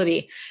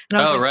fertility.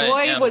 And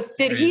I was boy,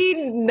 did he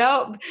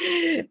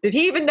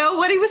even know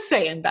what he was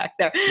saying back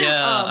there?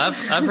 Yeah,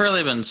 I've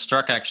really been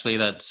struck actually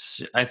that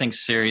I think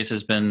Ceres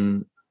has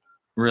been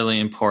really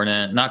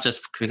important, not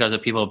just because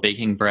of people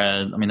baking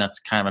bread. I mean, that's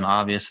kind of an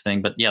obvious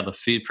thing, but the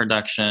food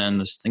production,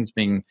 there's things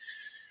being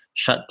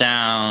shut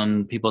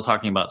down, people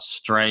talking about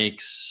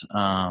strikes,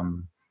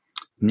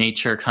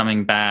 nature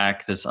coming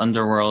back, this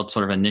underworld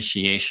sort of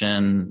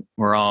initiation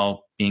we're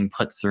all being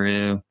put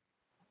through.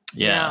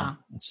 Yeah.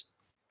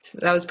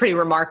 That was pretty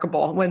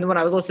remarkable when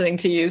I was listening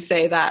to you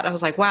say that. I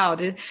was like, wow,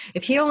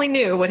 if he only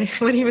knew when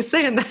he was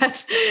saying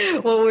that,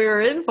 what we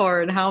were in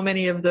for and how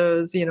many of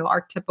those,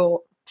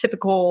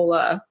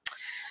 typical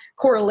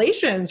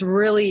correlations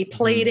really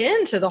played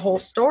into the whole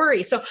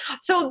story. So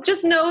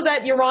just know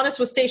that Uranus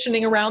was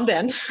stationing around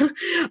then.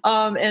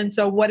 And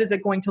so what is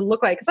it going to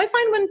look like? Because I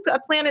find when a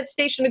planet's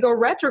stationed to go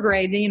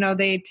retrograde,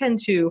 they tend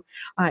to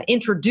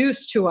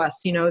introduce to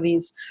us,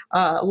 these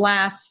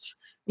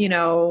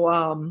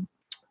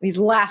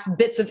last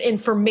bits of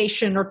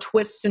information or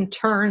twists and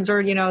turns,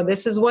 or,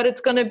 this is what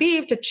it's going to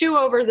be to chew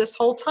over this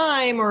whole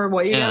time, or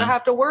what you're going to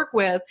have to work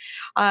with.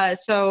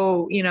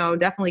 So,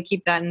 definitely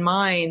keep that in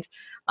mind.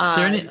 Is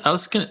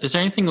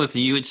there anything with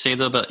you would say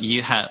though about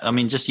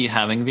just you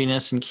having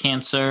Venus in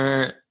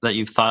Cancer that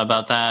you've thought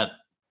about that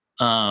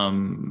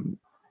in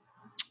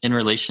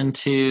relation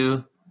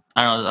to?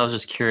 I don't know. I was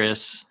just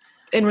curious.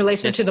 In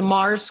relation to the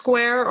Mars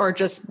square, or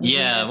just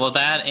Venus, well,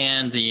 that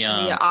and the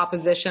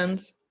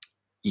oppositions.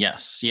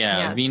 Yes,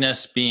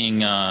 Venus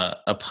being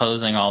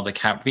opposing all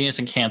the Venus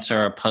and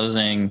Cancer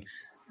opposing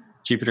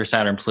Jupiter,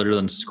 Saturn, Pluto,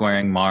 and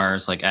squaring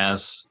Mars, like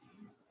as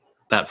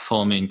that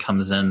full moon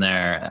comes in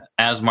there,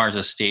 as Mars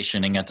is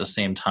stationing at the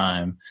same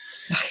time.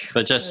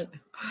 But just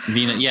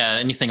Venus,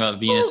 anything about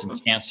Venus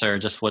and Cancer,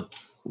 just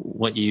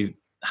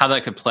how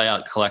that could play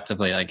out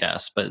collectively, I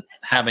guess. But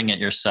having it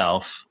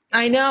yourself.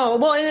 I know.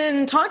 Well,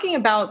 and talking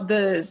about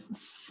the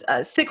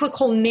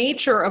cyclical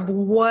nature of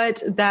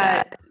what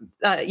that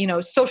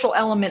social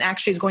element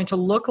actually is going to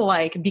look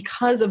like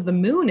because of the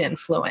moon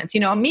influence.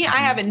 Me, I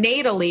have Mm-hmm.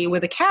 it natally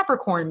with a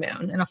Capricorn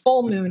moon and a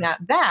full moon at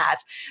that.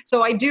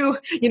 So I do,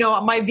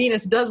 my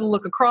Venus does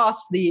look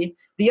across the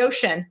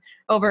ocean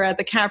over at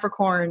the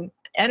Capricorn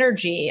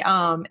energy,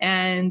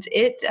 and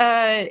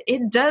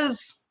it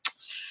does.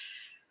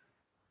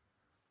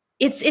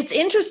 It's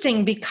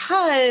interesting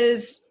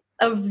because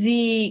of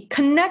the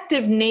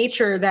connective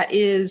nature that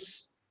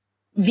is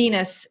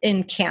Venus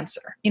in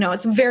Cancer.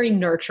 It's a very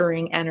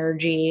nurturing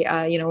energy.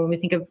 When we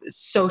think of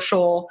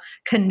social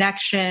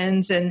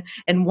connections and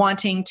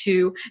wanting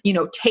to,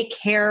 take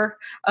care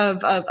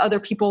of other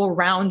people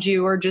around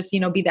you, or just,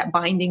 be that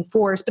binding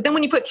force. But then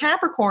when you put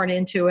Capricorn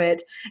into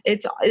it,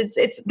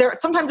 it's there.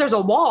 Sometimes there's a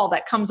wall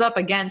that comes up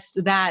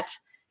against that,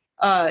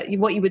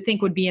 what you would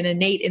think would be an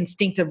innate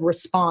instinctive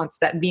response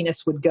that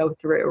Venus would go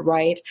through,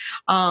 right?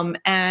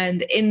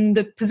 And in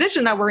the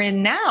position that we're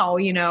in now,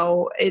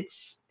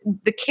 it's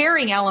the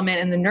caring element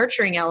and the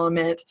nurturing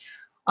element,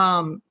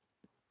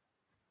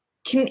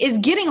 is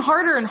getting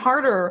harder and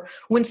harder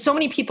when so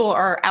many people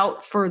are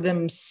out for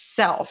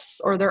themselves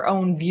or their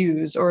own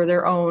views or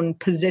their own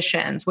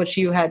positions, which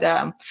you had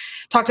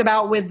talked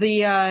about with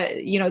the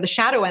the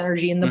shadow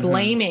energy and the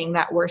blaming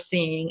that we're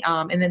seeing,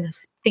 and then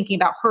thinking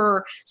about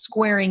her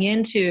squaring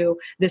into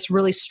this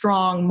really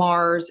strong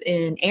Mars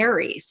in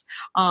Aries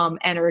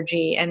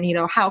energy, and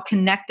how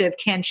connective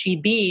can she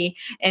be,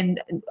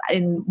 and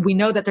we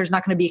know that there's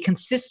not going to be a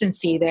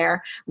consistency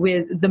there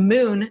with the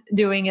moon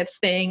doing its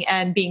thing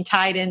and being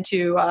tied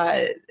into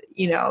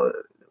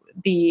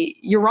the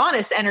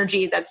Uranus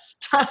energy that's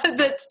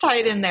that's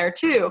tied in there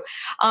too.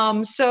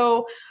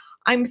 So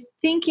I'm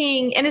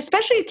thinking, and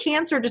especially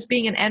Cancer just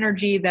being an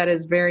energy that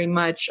is very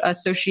much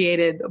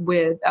associated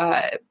with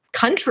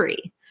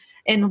country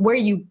and where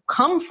you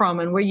come from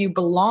and where you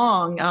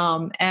belong,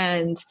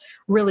 and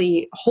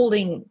really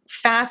holding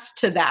fast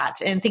to that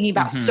and thinking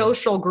about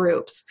social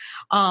groups,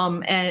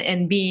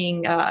 and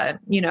being,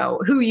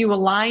 who you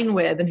align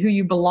with and who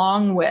you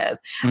belong with,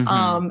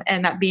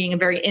 and that being a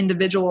very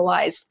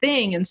individualized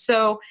thing. And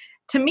so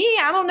to me,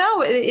 I don't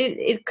know,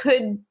 it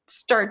could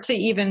start to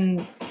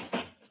even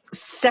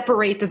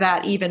separate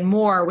that even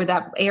more with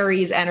that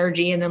Aries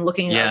energy, and then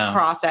looking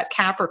across at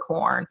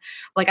Capricorn.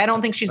 Like, I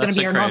don't think she's going to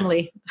be her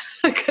normally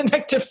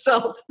connective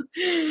self.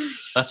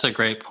 That's a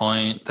great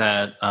point.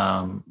 That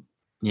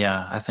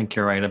I think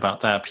you're right about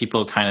that.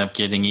 People kind of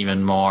getting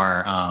even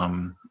more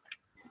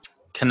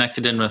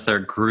connected in with their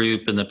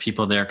group and the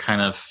people they're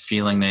kind of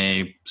feeling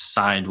they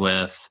side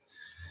with.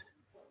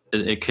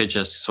 It could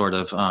just sort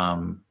of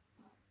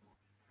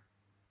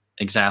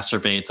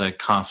exacerbate the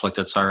conflict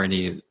that's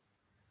already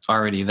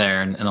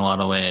there in a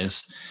lot of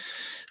ways.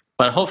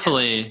 But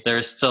hopefully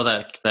there's still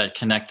that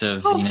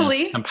connective,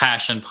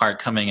 compassion part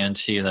coming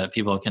into that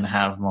people can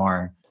have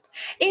more.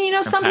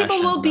 And some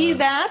people will be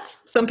that.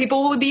 Some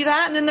people will be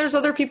that, and then there's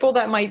other people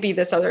that might be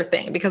this other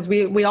thing, because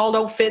we all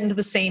don't fit into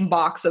the same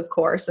box, of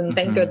course, and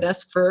thank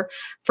goodness for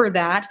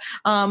that.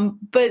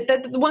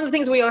 But one of the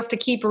things we have to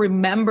keep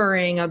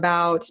remembering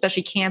about,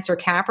 especially Cancer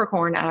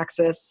Capricorn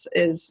axis,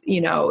 is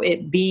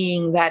it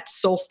being that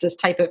solstice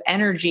type of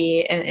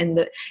energy,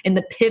 and in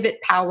the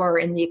pivot power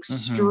and the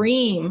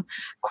extreme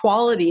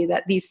quality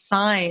that these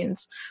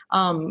signs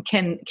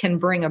can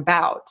bring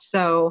about.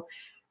 So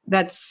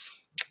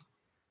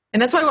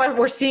that's why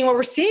we're seeing what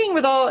we're seeing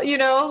with all,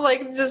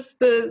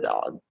 just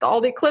all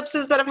the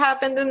eclipses that have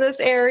happened in this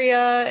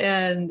area.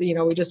 And,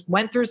 we just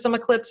went through some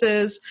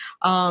eclipses,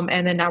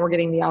 and then now we're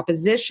getting the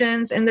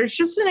oppositions. And there's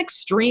just an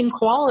extreme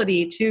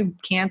quality to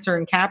Cancer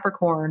and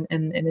Capricorn.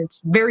 And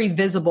it's very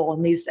visible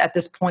at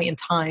this point in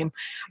time,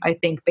 I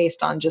think,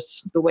 based on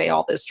just the way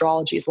all the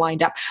astrology is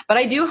lined up. But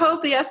I do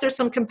hope, yes, there's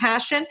some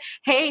compassion.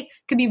 Hey, it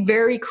could be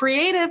very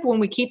creative when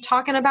we keep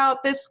talking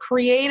about this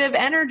creative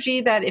energy,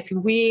 that if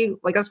we,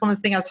 that's one of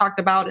the things I was talked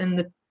about in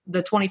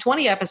the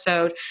 2020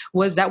 episode,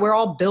 was that we're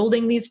all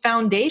building these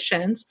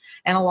foundations,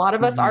 and a lot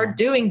of us are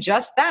doing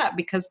just that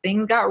because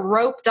things got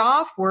roped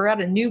off. We're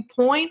at a new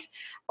point.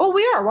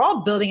 We're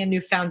all building a new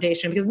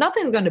foundation, because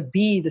nothing's going to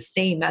be the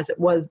same as it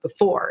was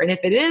before. And if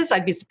it is,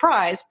 I'd be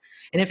surprised.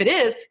 And if it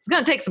is, it's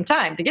going to take some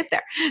time to get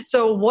there.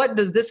 So what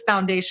does this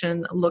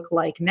foundation look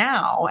like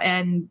now?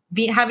 And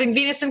having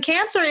Venus in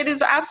Cancer, it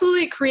is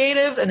absolutely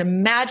creative and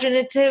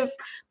imaginative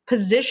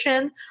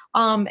position,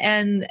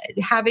 and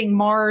having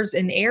Mars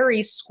in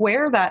Aries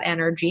square that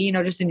energy,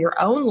 just in your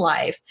own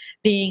life,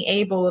 being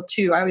able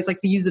to, I always like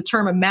to use the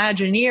term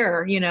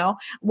Imagineer,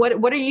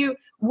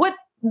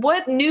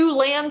 what new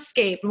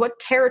landscape, what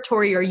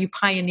territory are you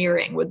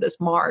pioneering with this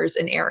Mars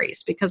in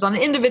Aries? Because on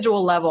an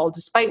individual level,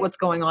 despite what's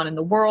going on in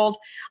the world,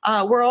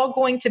 we're all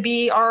going to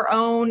be our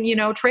own,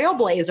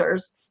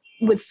 trailblazers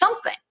with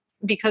something,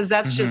 because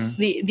that's just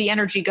the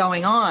energy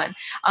going on,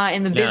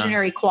 and the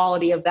visionary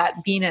quality of that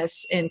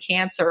Venus in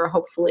Cancer,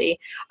 hopefully,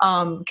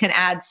 can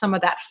add some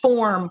of that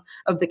form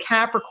of the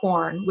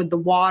Capricorn with the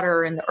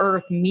water and the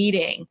earth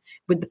meeting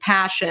with the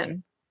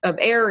passion of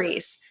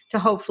Aries to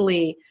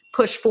hopefully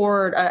push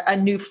forward a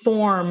new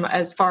form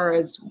as far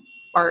as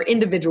our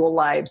individual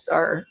lives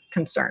are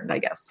concerned, I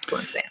guess is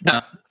what I'm saying.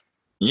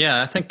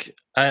 Yeah, I think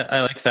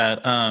I like that.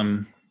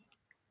 It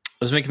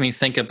was making me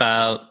think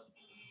about,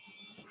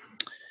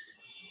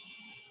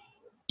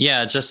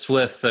 just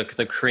with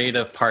the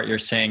creative part, you're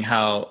saying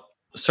how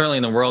certainly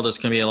in the world there's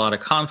going to be a lot of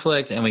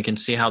conflict, and we can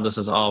see how this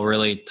is all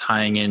really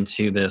tying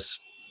into this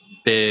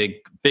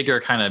bigger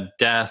kind of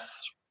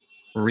death,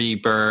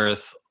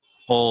 rebirth,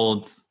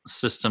 old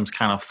systems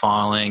kind of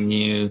falling,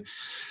 new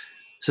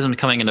systems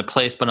coming into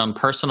place. But on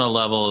personal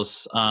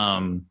levels,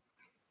 as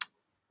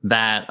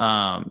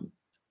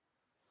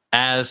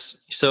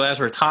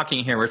we're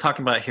talking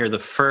about here the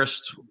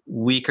first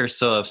week or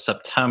so of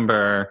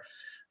September.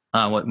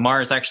 What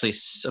Mars actually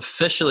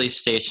officially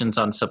stations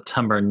on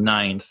September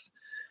 9th,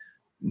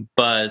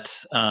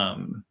 but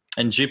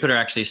and Jupiter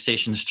actually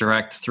stations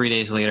direct 3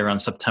 days later on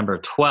September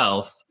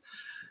 12th.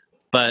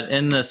 But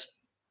in this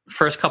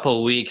first couple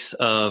of weeks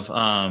of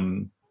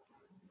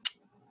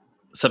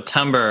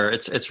September,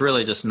 it's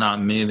really just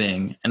not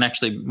moving, and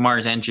actually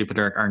Mars and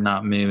Jupiter are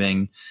not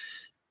moving,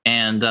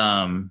 and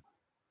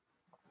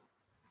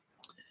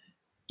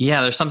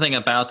there's something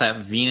about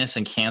that Venus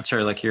and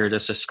Cancer, like you were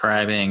just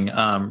describing.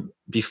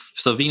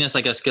 So Venus,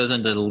 I guess, goes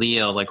into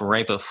Leo like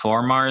right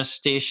before Mars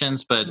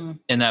stations, but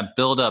in that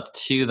build up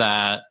to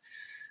that,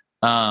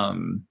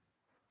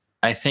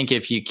 I think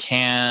if you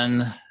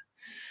can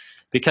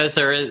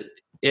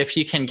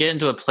get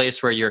into a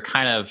place where you're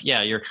kind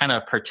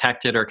of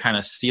protected or kind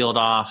of sealed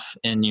off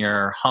in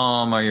your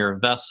home or your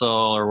vessel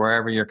or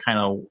wherever you're kind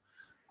of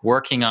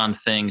working on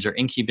things or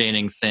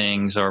incubating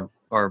things, or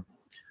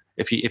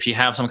if you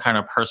have some kind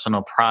of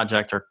personal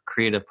project or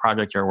creative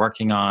project you're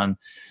working on,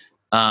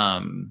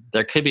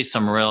 there could be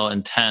some real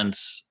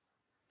intense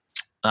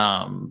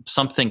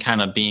something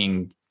kind of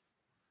being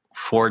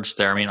forged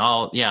there. I mean,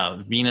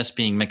 Venus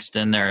being mixed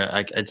in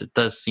there, it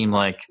does seem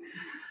like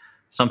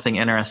something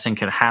interesting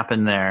could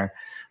happen there.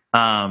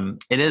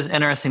 It is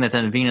interesting that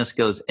then Venus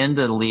goes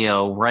into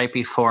Leo right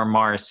before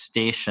Mars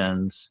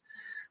stations.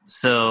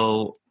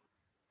 So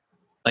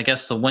I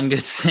guess the one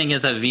good thing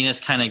is that Venus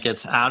kind of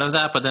gets out of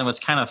that. But then what's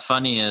kind of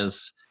funny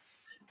is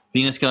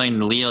Venus going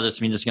to Leo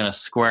just means it's going to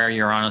square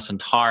Uranus and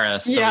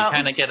Taurus. So we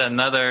kind of get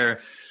another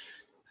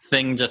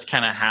thing just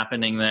kind of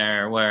happening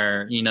there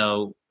where,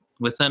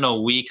 within a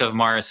week of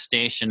Mars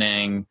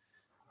stationing,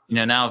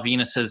 now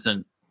Venus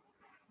isn't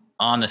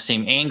on the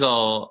same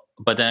angle,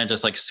 but then it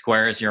just like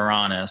squares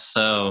Uranus.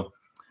 So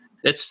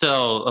it's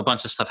still a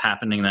bunch of stuff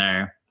happening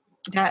there.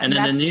 And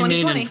then the new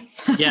moon,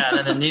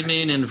 and the new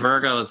moon in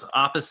Virgo is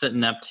opposite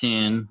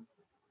Neptune.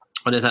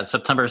 What is that?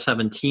 September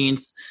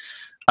 17th.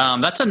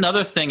 That's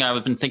another thing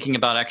I've been thinking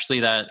about, actually.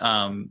 That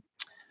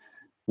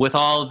with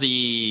all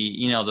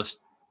the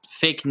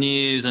fake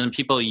news and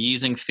people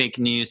using fake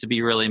news to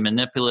be really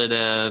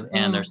manipulative,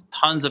 and there's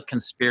tons of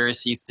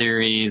conspiracy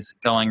theories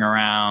going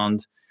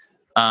around,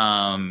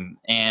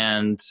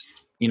 and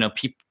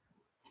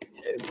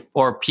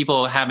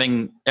people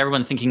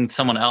everyone thinking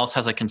someone else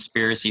has a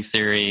conspiracy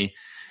theory.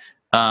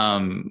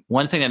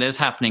 One thing that is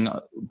happening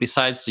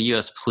besides the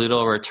US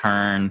Pluto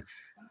return,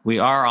 we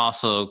are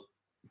also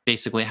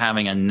basically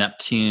having a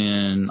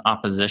Neptune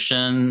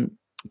opposition,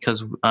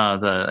 because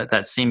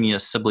that same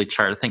US Sibley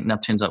chart, I think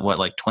Neptune's at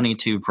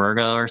 22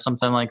 Virgo or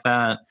something like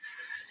that.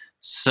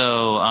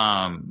 So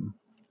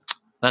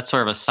that's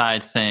sort of a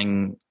side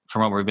thing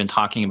from what we've been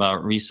talking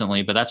about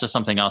recently, but that's just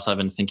something else I've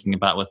been thinking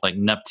about, with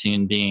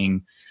Neptune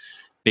being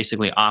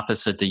basically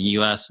opposite the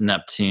US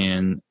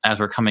Neptune as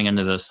we're coming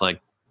into this,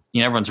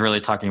 everyone's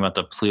really talking about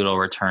the Pluto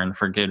return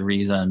for good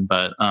reason,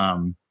 but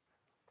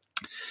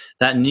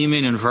that new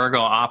moon in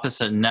Virgo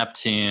opposite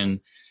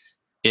Neptune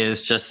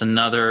is just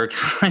another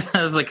kind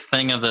of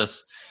thing of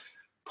this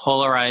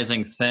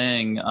polarizing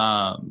thing.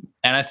 And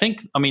I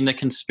think, the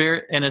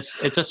conspiracy, and it's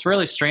just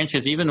really strange,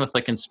 because even with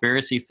the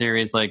conspiracy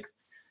theories,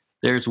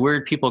 there's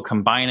weird people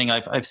combining.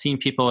 I've seen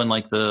people in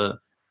the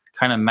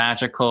kind of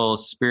magical,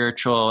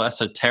 spiritual,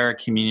 esoteric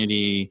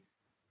community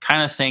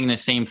kind of saying the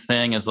same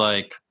thing as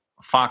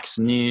Fox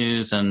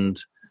News and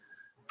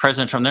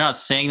President Trump. They're not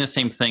saying the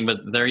same thing, but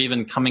they're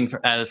even coming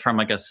at it from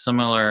a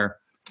similar.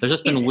 There's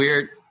just been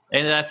weird,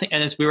 and I think,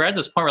 and we were at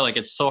this point where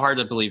it's so hard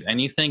to believe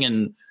anything,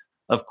 and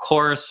of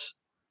course,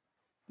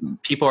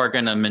 people are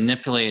going to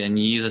manipulate and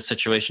use a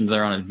situation to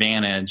their own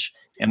advantage,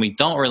 and we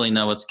don't really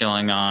know what's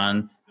going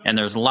on, and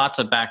there's lots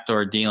of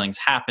backdoor dealings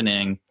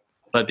happening.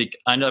 But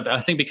I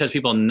think because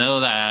people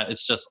know that,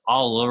 it's just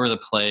all over the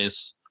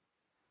place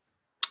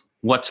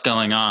what's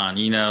going on,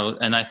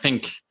 and I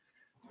think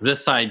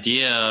this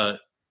idea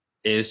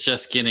is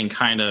just getting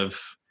kind of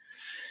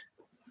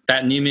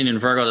that new moon in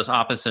Virgo, this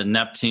opposite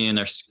Neptune.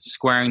 They're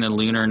squaring the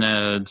lunar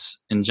nodes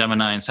in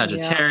Gemini and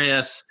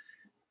Sagittarius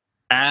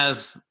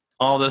as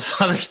all this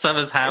other stuff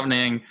is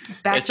happening.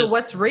 Back to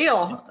what's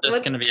real. There's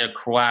going to be a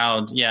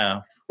crowd.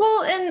 Yeah.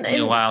 Well,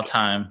 a wild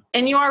time.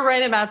 And you are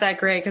right about that,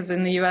 Gray, because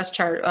in the U.S.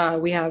 chart,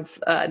 we have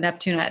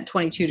Neptune at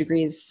 22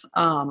 degrees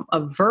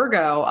of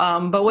Virgo.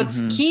 But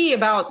what's key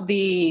about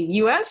the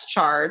U.S.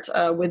 chart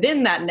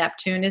within that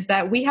Neptune is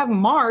that we have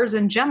Mars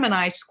and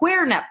Gemini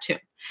square Neptune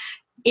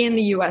in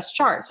the U.S.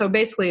 chart. So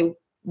basically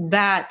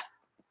that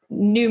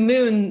new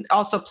moon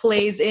also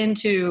plays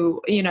into,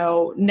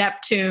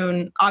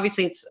 Neptune.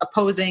 Obviously, it's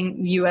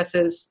opposing the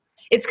U.S.'s,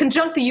 it's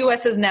conjunct the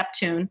U.S.'s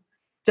Neptune.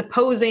 It's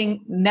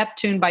opposing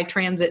Neptune by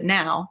transit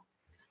now.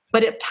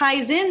 But it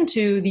ties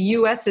into the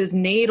U.S.'s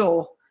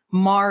natal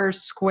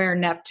Mars square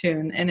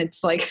Neptune. And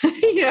it's like,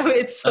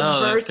 it's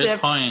subversive.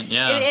 Good point.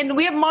 Yeah. And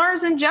we have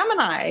Mars and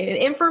Gemini,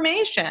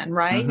 information,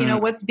 right?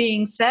 What's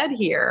being said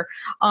here.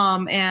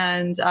 What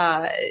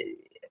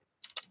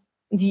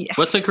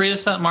degree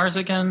is that Mars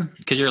again?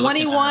 Because you're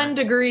 21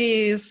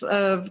 degrees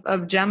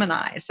of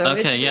Gemini. So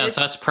so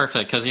that's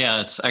perfect. Because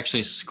it's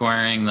actually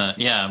squaring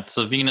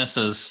so Venus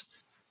is,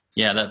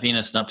 that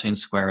Venus-Neptune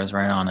square is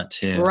right on it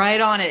too. Right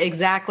on it,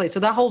 exactly. So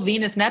that whole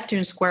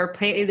Venus-Neptune square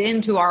played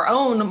into our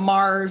own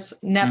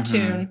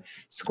Mars-Neptune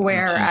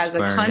square as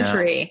a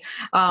country,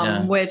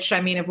 which,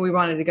 I mean, if we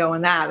wanted to go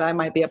in that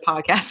might be a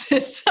podcast in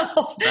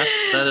itself.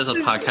 That is a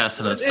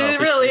podcast in itself. It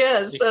really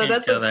is. So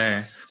that's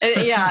there.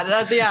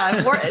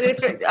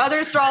 If other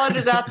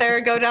astrologers out there,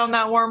 go down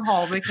that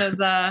wormhole because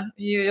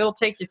it'll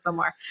take you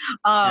somewhere.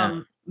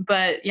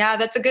 But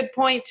that's a good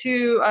point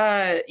too.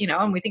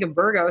 And we think of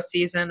Virgo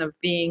season of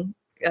being,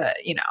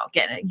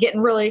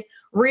 getting really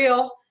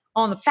real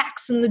on the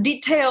facts and the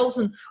details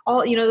and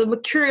all, the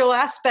mercurial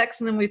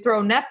aspects. And then we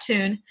throw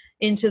Neptune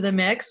into the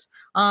mix.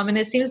 And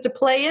it seems to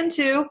play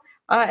into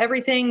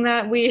everything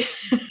that we,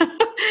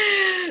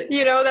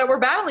 that we're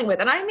battling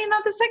with. And I mean,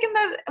 not the second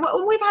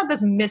that we've had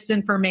this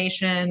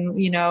misinformation,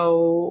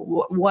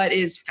 what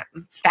is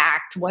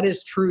fact, what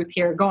is truth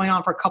here going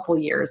on for a couple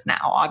of years now,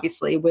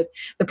 obviously with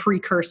the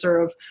precursor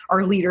of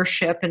our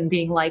leadership and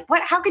being like,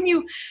 how can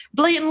you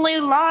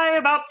blatantly lie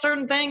about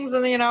certain things?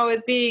 And,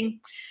 it being,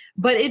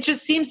 but it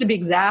just seems to be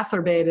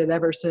exacerbated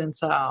ever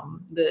since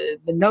the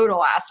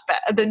nodal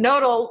aspect, the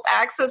nodal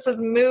axis has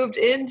moved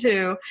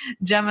into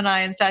Gemini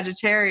and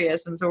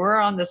Sagittarius. And so we're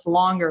on this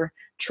longer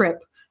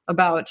trip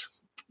about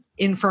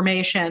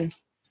information,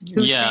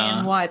 who's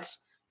saying what,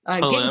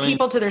 totally. Getting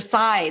people to their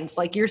sides,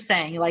 like you're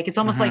saying, like it's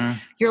almost like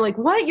you're like,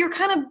 what? You're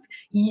kind of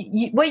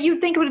what you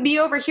think would be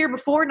over here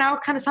before now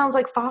it kind of sounds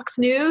like Fox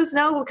News.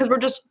 No, because we're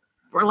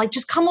like,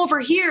 just come over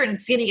here, and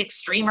it's getting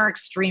extremer.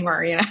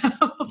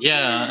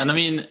 Yeah, and I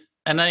mean,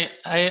 and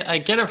I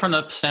get it from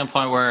the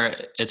standpoint where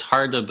it's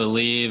hard to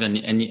believe,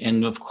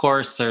 and of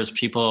course there's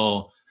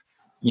people.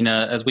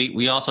 As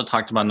we also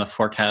talked about in the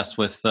forecast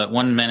with the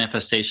one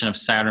manifestation of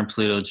Saturn,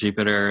 Pluto,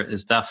 Jupiter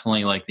is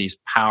definitely like these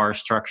power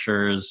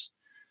structures,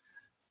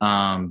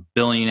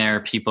 billionaire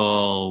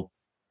people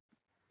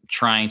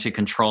trying to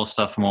control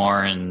stuff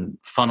more and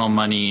funnel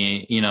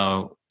money,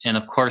 and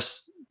of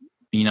course,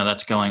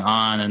 that's going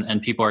on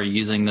and people are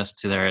using this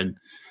to their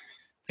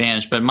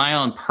advantage. But my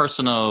own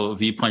personal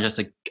viewpoint, just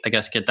to, I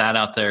guess, get that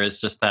out there,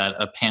 is just that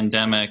a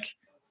pandemic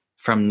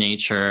from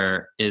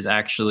nature is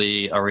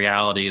actually a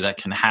reality that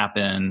can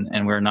happen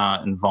and we're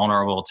not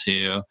invulnerable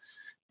to.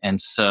 And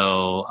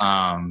so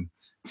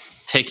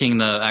taking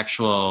the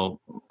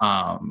actual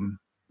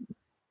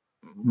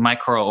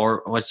micro,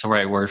 or what's the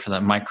right word for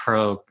that?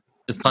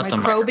 It's not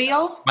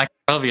microbial?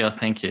 Microbial,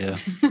 thank you.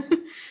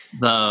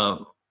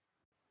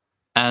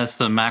 As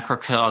the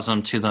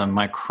macrocosm to the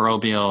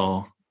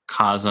microbial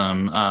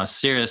cosm,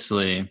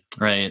 seriously,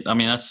 right? I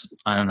mean,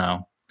 I don't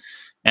know.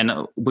 And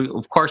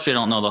of course, we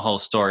don't know the whole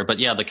story, but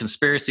the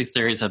conspiracy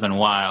theories have been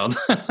wild.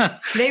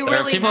 They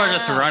really people are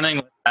just running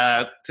with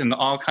that in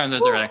all kinds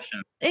of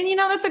directions. And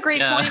that's a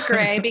great point,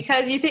 Gray,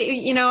 because you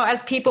think,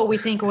 as people, we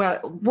think,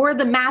 well, we're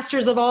the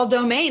masters of all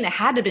domain. It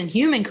had to have been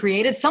human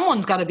created.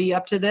 Someone's got to be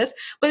up to this.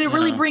 But it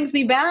really brings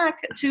me back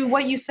to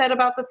what you said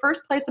about the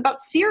first place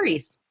about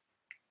Ceres.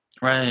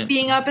 Right.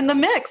 Being up in the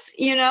mix,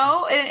 and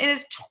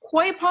it's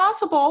quite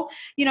possible,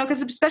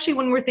 because especially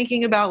when we're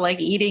thinking about like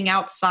eating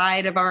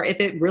outside of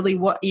if it really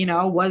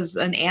was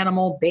an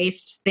animal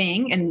based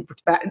thing and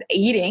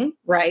eating,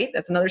 right?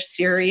 That's another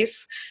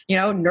series,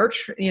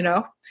 nurture,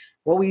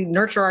 what we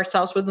nurture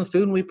ourselves with, the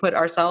food we put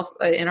ourselves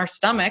in our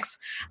stomachs.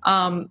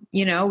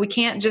 We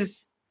can't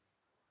just,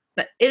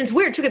 and it's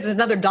weird too, because it's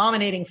another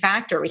dominating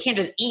factor. We can't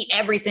just eat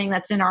everything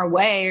that's in our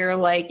way or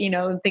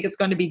think it's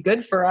going to be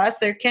good for us.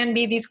 There can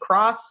be these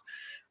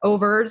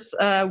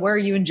crossovers where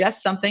you ingest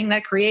something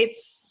that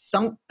creates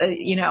some,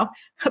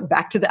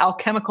 back to the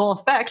alchemical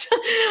effect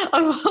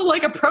of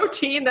like a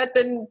protein that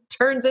then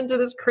turns into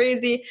this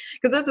crazy,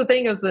 because that's the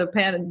thing of the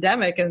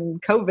pandemic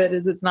and COVID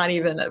is it's not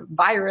even a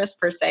virus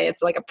per se.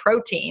 It's like a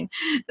protein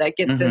that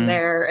gets in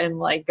there and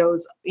like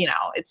goes,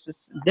 it's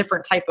this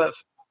different type of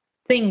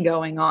thing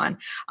going on.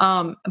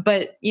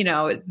 But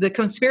the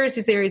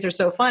conspiracy theories are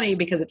so funny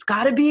because there's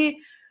got to be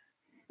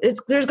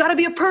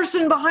a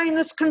person behind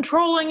this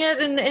controlling it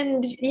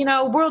and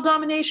world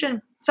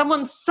domination.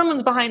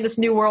 Someone's behind this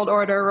new world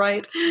order,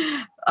 right?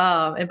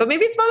 But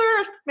maybe it's Mother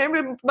Earth.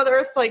 Maybe Mother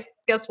Earth's like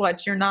guess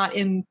what? You're not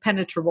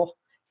impenetrable.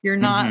 You're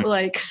not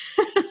like,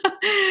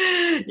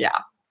 yeah.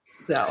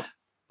 So.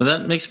 Well,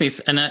 that makes me,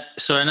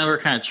 so I know we're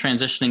kind of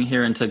transitioning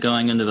here into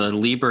going into the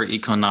Libra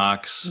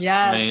equinox,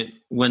 right?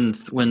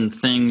 Yes. When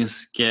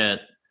things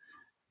get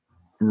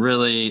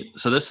really,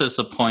 so this is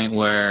the point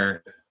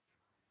where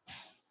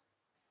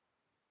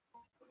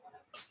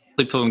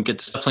people can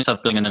get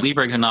stuff going in the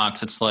Libra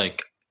equinox. It's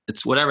like,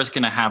 it's whatever's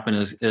going to happen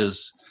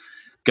is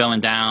going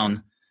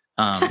down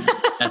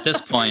at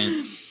this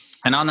point.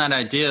 And on that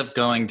idea of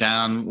going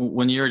down,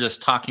 when you were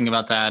just talking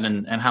about that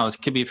and how this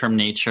could be from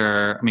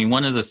nature, I mean,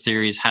 one of the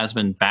theories has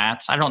been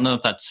bats. I don't know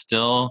if that's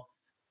still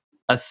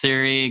a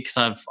theory because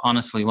I've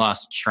honestly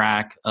lost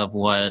track of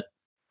what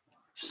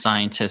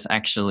scientists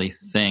actually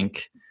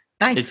think.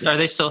 Are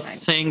they still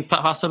saying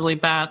possibly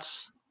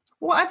bats?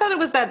 Well, I thought it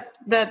was that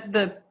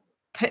the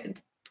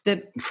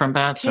from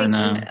bats or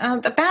no?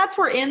 The bats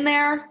were in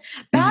there.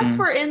 Bats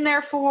were in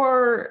there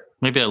for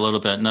maybe a little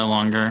bit, no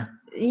longer.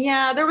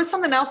 Yeah, there was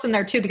something else in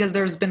there too, because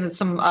there's been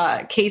some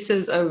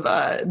cases of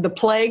the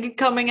plague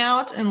coming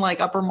out in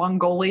like Upper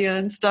Mongolia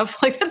and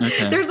stuff like that.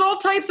 Okay. There's all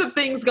types of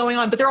things going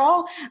on, but they're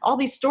all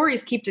these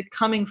stories keep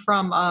coming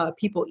from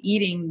people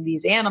eating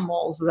these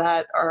animals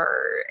that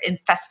are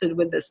infested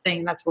with this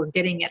thing. That's where we're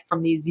getting it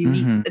from these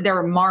unique. There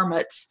are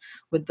marmots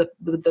with the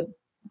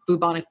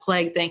bubonic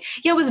plague thing.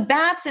 Yeah, it was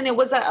bats, and it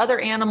was that other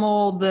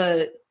animal,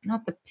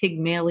 not the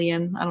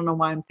Pygmalion. I don't know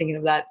why I'm thinking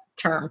of that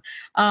term.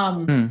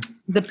 The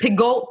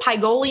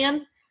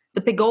Pygolian,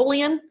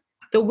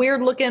 the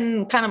weird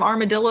looking kind of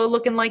armadillo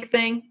looking like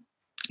thing.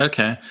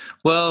 Okay.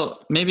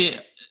 Well, maybe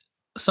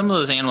some of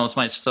those animals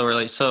might still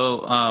relate. So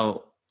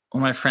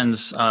one of my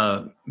friends,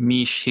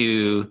 Mish,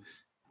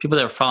 people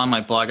that are following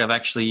my blog, I've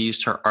actually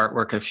used her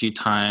artwork a few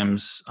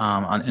times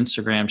on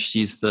Instagram.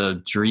 She's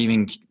the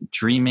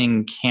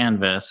Dreaming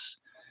Canvas.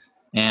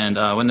 And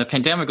when the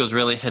pandemic was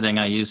really hitting,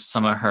 I used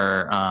some of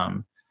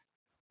her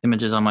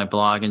images on my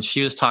blog, and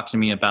she was talking to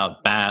me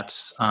about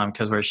bats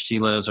because where she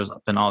lives, there's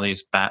been all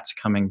these bats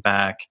coming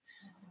back.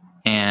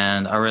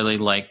 And I really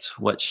liked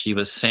what she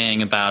was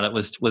saying about it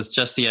was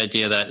just the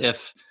idea that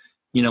if,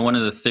 one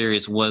of the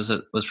theories was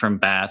from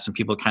bats and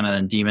people kind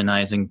of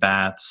demonizing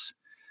bats,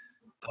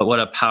 but what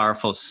a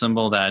powerful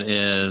symbol that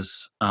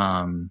is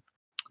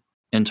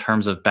in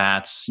terms of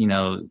bats,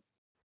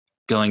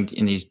 going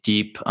in these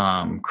deep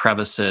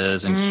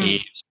crevices and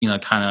caves,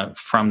 kind of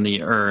from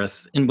the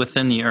earth and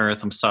within the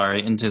earth,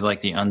 into like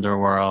the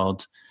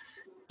underworld,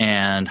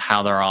 and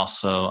how they're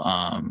also,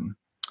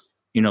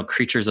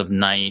 creatures of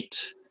night,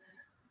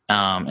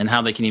 and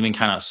how they can even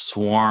kind of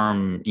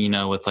swarm,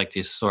 with like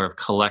these sort of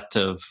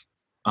collective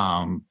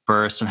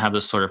bursts and have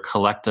this sort of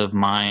collective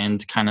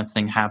mind kind of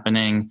thing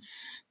happening.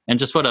 And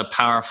just what a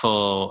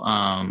powerful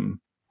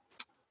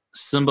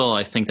symbol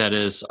I think that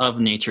is of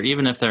nature,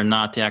 even if they're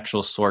not the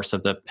actual source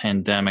of the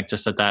pandemic.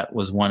 Just that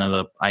was one of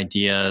the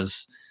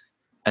ideas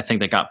I think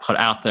that got put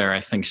out there.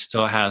 I think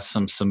still has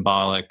some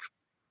symbolic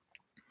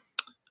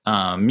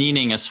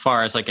meaning as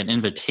far as like an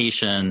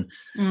invitation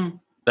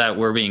that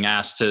we're being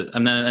asked to.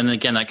 And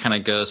again, that kind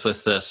of goes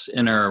with this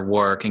inner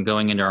work and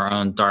going into our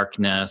own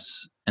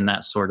darkness and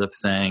that sort of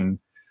thing,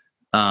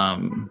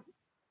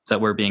 that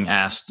we're being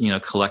asked,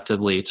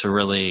 collectively to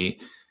really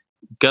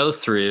go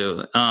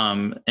through.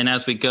 And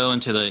as we go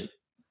into the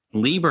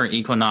Libra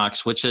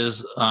equinox, which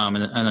is in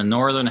the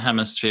northern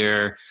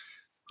hemisphere,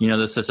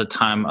 this is a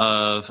time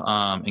of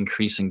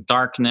increasing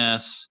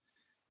darkness,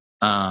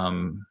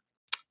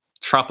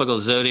 tropical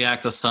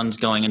zodiac, the sun's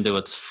going into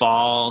its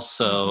fall,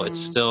 so it's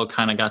still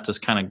kind of got this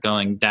kind of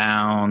going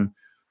down,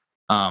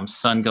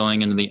 sun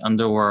going into the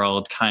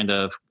underworld kind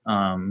of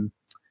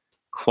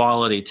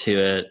quality to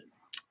it.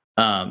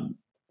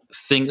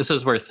 This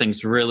is where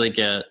things really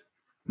get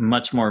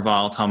much more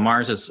volatile.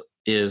 Mars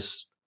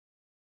is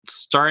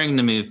starting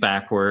to move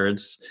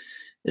backwards.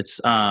 It's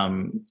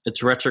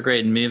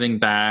retrograde and moving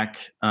back.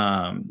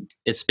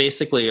 It's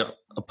basically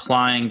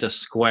applying to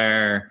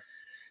square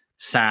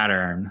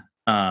Saturn.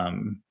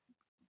 And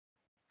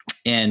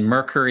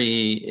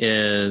Mercury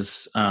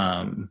is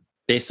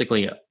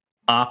basically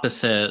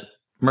opposite.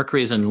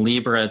 Mercury is in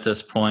Libra at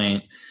this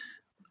point,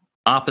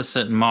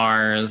 opposite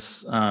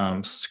Mars,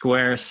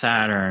 square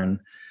Saturn,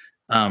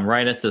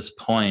 right at this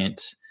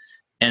point.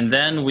 And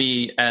then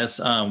as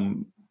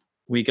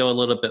we go a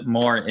little bit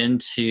more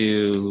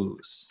into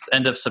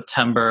end of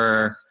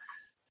September,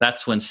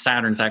 that's when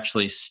Saturn's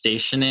actually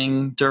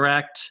stationing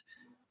direct,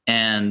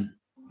 and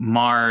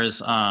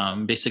Mars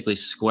basically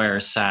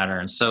squares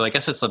Saturn. So I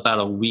guess it's about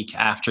a week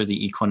after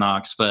the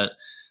equinox, but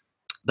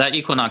that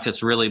equinox,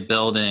 it's really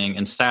building,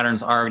 and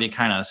Saturn's already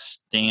kind of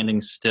standing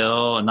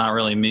still and not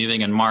really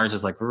moving, and Mars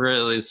is like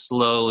really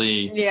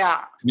slowly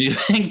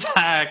moving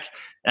back,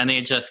 and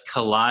they just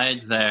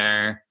collide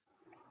there.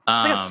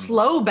 It's like a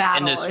slow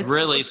battle. And it's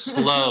really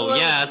slow.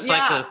 It's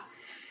like this.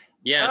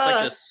 Yeah, it's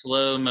like this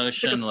slow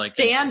motion, like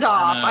a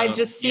standoff. I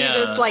just see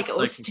this like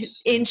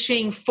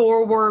inching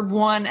forward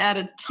one at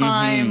a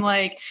time,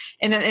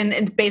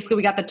 and basically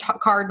we got the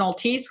cardinal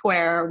T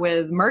square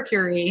with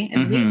Mercury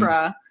and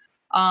Libra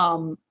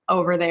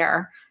over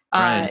there.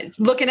 Right.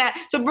 Looking at,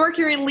 so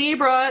Mercury in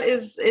Libra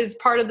is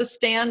part of the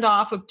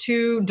standoff of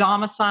two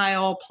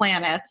domicile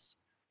planets.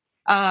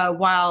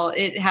 While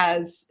it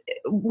has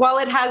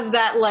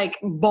that like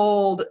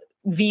bold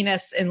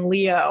Venus in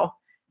Leo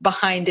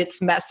behind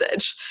its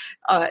message,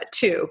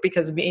 too,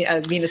 because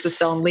Venus is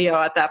still in Leo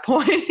at that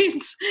point.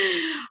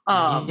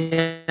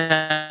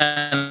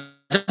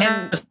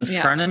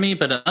 In front of me,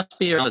 but it must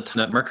be around the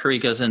time that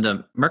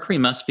Mercury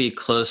must be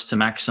close to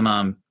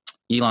maximum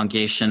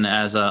elongation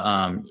as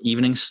a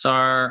evening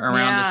star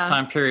around this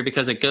time period,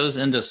 because it goes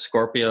into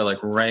Scorpio like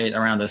right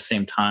around the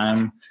same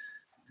time,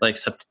 like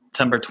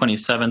September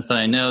 27th. And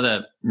I know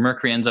that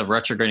Mercury ends up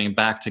retrograding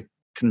back to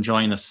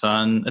conjoin the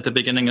sun at the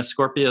beginning of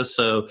Scorpio.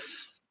 So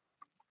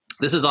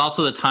this is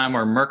also the time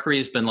where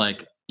Mercury's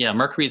like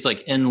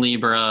in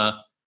Libra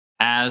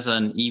as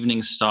an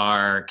evening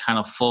star, kind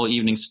of full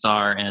evening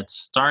star, and it's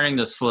starting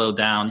to slow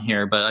down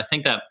here. But I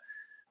think that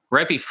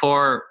right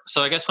before,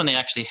 so I guess when they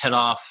actually hit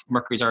off,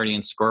 Mercury's already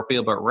in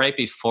Scorpio, but right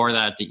before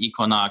that, the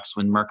equinox,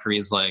 when Mercury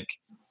is like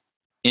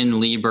in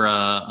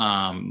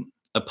Libra,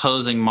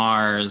 opposing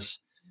Mars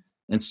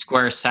and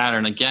square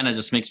Saturn, again, it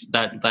just makes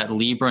that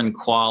Libran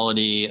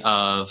quality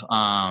of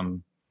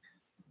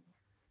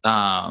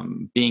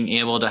being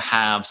able to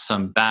have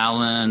some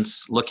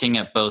balance, looking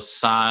at both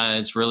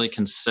sides, really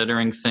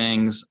considering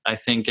things. I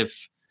think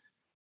if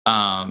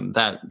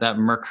that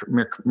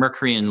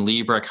Mercury in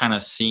Libra, kind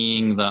of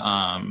seeing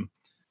the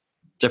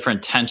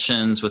different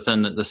tensions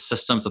within the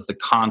systems of the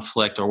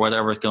conflict or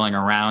whatever's going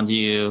around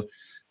you,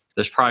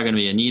 there's probably going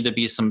to be a need to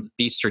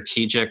be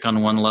strategic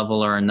on one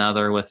level or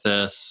another with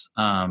this.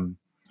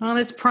 Well,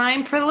 it's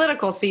prime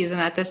political season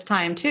at this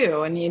time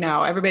too, and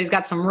everybody's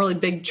got some really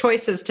big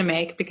choices to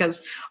make,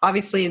 because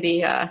obviously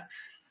the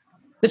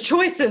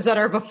choices that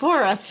are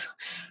before us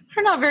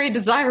are not very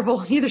desirable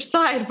on either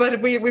side. But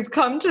we've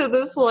come to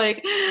this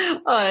like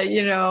I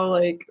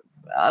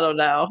don't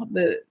know,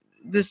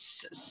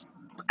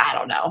 I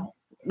don't know.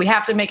 We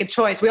have to make a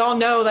choice. We all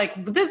know like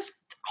this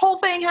whole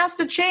thing has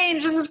to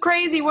change. This is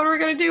crazy. What are we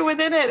going to do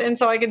within it? And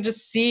so I can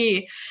just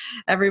see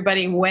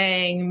everybody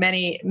weighing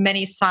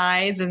many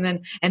sides, and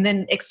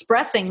then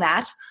expressing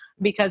that,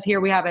 because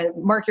here we have a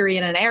Mercury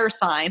in an air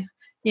sign,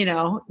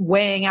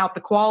 weighing out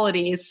the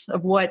qualities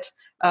of what,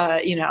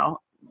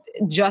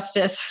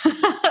 justice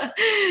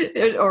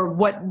or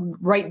what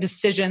right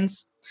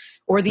decisions,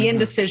 or the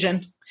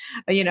indecision,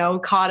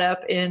 caught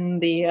up in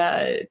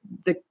the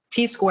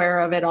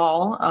T-square of it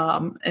all,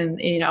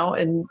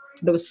 and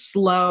those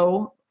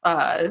slow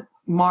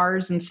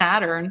Mars and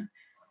Saturn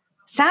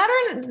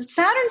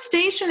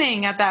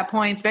stationing at that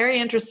point is very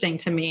interesting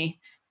to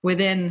me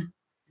within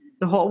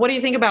the whole. What do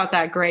you think about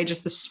that, Gray?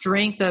 Just the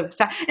strength of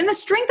and the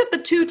strength of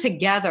the two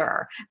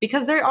together,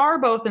 because they are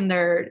both in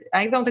their.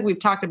 I don't think we've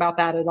talked about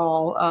that at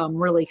all.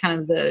 Really, kind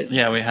of the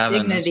we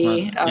haven't.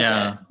 Dignity of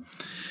it.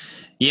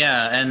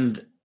 Yeah,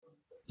 and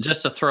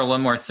just to throw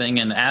one more thing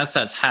in, as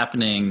that's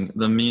happening,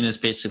 the moon is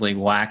basically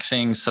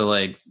waxing. So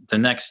like the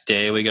next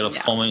day we get a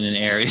full moon in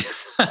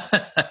Aries.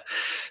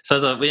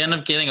 So we end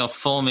up getting a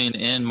full moon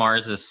in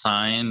Mars's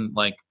sign,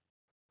 like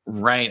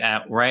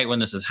right when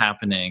this is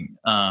happening.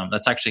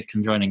 That's actually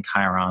conjoining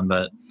Chiron.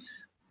 But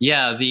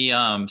yeah,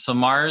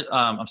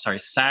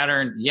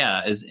 Saturn,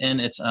 is in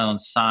its own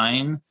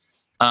sign,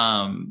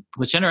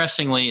 which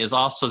interestingly is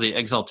also the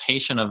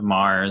exaltation of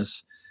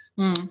Mars.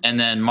 And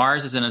then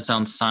Mars is in its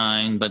own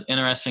sign, but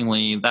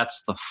interestingly,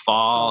 that's the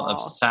fall of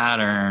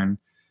Saturn.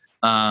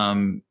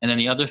 And then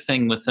the other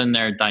thing within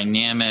their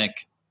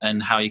dynamic,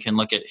 and how you can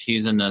look at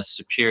who's in the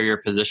superior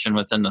position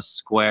within the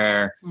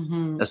square,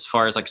 as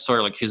far as like sort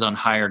of like who's on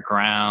higher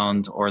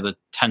ground, or the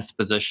 10th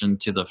position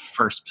to the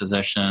first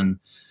position,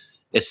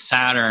 is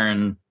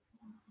Saturn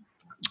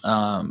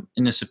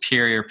in the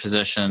superior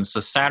position. So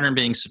Saturn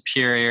being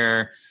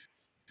superior,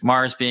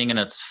 Mars being in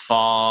its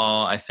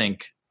fall, I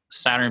think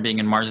Saturn being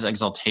in Mars'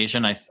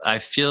 exaltation, I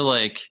feel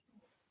like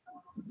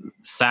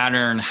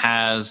Saturn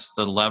has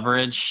the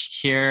leverage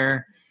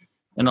here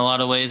in a lot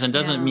of ways, and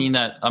doesn't mean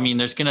that. I mean,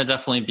 there's going to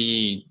definitely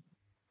be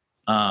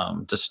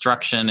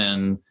destruction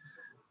and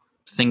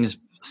things,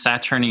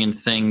 Saturnian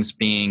things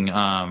being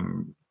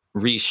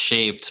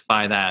reshaped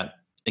by that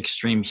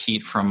extreme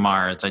heat from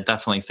Mars. I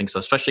definitely think so,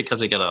 especially because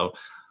we get a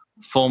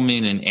full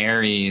moon in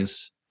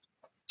Aries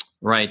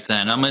right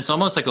then. It's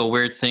almost like a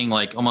weird thing,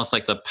 like almost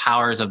like the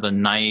powers of the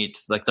night.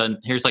 Like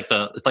it's like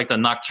the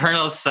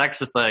nocturnal sex,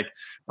 just like,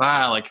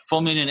 wow, like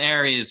full moon in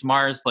Aries,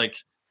 Mars, like,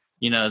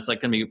 it's like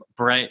going to be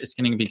bright. It's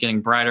going to be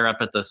getting brighter up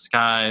at the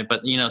sky.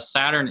 But,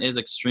 Saturn is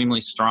extremely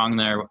strong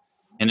there,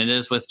 and it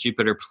is with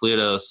Jupiter,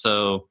 Pluto.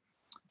 So,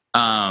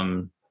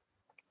 I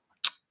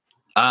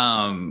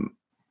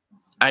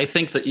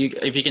think that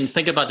if you can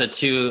think about the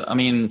two, I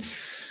mean,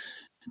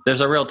 there's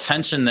a real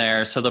tension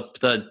there. So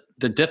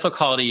the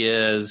difficulty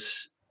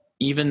is,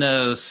 even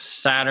though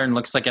Saturn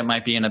looks like it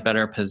might be in a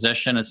better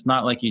position, it's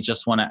not like you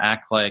just want to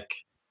act like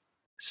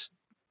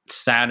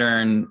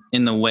Saturn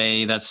in the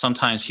way that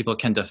sometimes people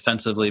can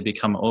defensively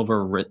become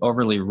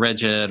overly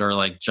rigid, or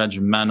like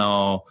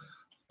judgmental,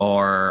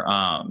 or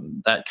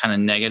that kind of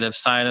negative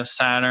side of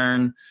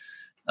Saturn.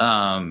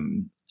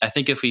 I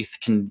think if we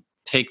can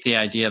take the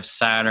idea of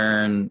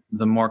Saturn,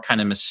 the more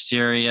kind of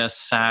mysterious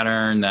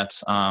Saturn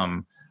that's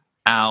out,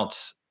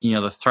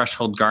 the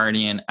threshold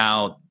guardian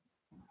out,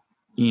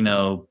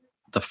 the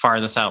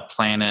farthest out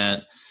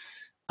planet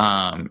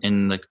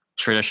in the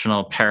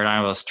traditional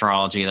paradigm of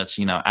astrology, that's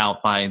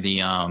out by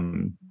the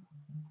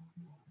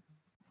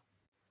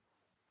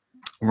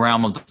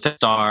realm of the fixed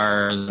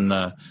stars and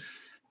the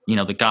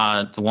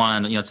god, the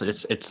one,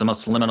 it's the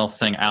most liminal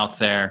thing out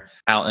there,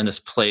 out in this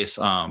place,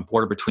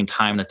 border between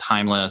time and the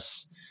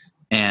timeless,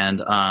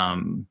 and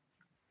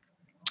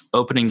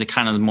opening to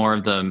kind of more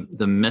of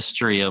the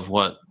mystery of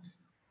what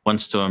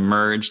wants to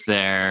emerge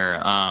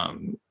there.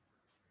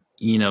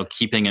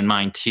 Keeping in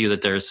mind too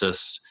that there's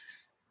this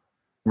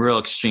real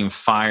extreme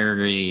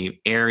fiery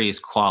Aries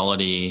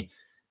quality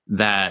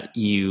that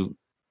might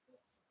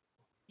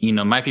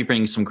be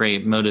bringing some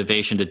great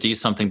motivation to do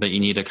something, but you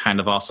need to kind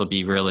of also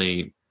be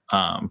really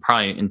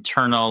probably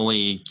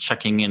internally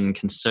checking in,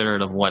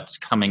 considerate of what's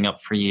coming up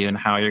for you and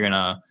how you're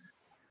going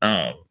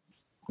to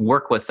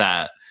work with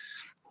that.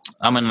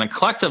 On a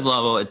collective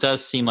level, it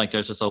does seem like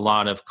there's just a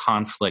lot of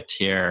conflict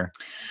here.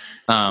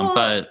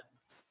 But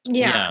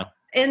yeah.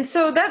 And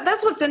so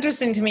that's what's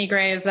interesting to me,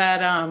 Gray, is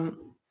that,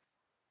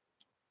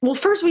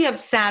 first we have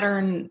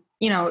Saturn,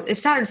 if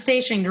Saturn's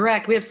stationing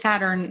direct, we have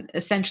Saturn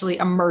essentially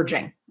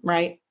emerging,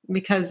 right?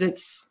 Because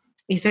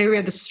so we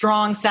have the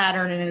strong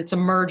Saturn and it's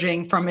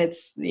emerging from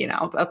its,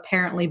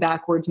 apparently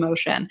backwards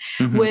motion,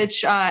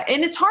 which,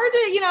 and it's hard to,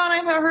 and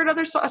I've heard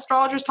other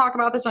astrologers talk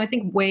about this. And I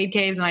think Wade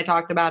Caves and I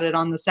talked about it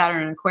on the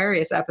Saturn and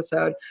Aquarius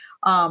episode.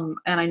 And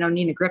I know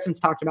Nina Griffin's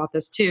talked about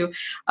this too,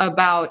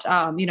 about,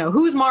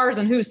 who's Mars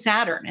and who's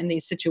Saturn in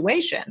these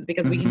situations,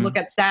 because we can look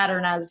at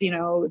Saturn as,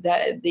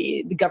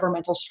 the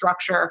governmental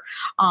structure,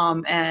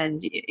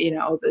 and,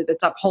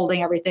 that's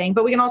upholding everything.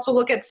 But we can also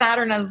look at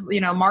Saturn as,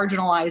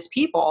 marginalized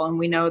people. And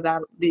we know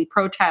that the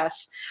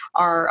protests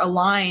are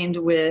aligned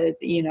with,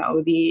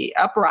 the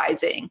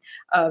uprising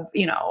of,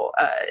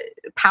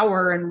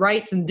 power and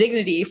rights and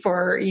dignity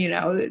for,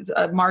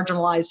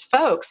 marginalized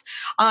folks.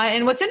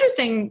 And what's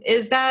interesting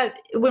is that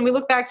when we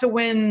look back to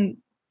when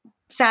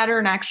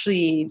Saturn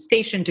actually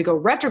stationed to go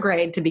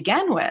retrograde to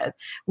begin with,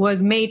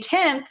 was May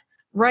 10th,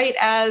 right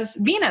as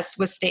Venus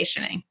was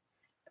stationing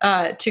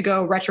to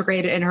go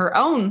retrograde in her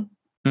own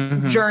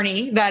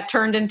journey that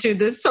turned into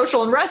the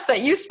social unrest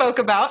that you spoke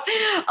about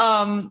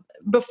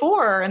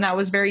before. And that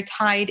was very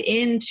tied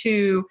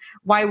into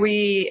why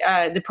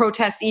the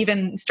protests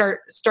even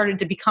started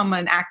to become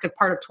an active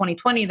part of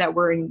 2020 that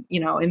we're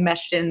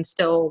enmeshed in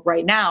still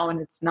right now. And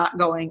it's not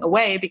going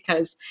away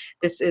because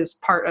this is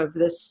part of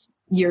this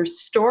year's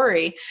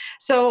story.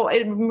 So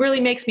it really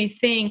makes me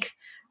think,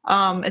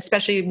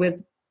 especially with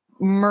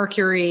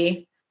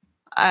Mercury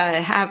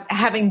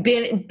having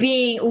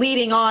been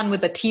leading on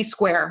with a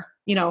T-square,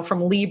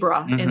 from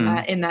Libra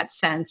in that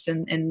sense,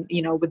 and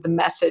with the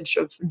message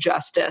of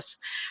justice,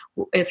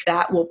 if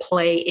that will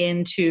play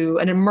into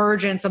an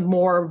emergence of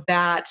more of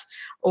that,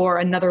 or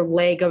another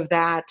leg of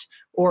that,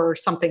 or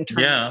something.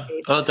 Yeah.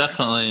 Oh,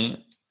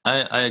 definitely.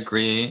 I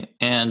agree.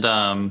 And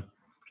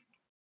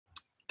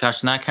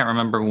gosh, now I can't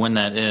remember when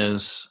that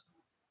is.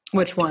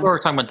 Which one? We were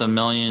talking about they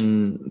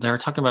were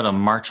talking about a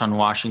march on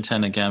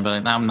Washington again, but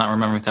now I'm not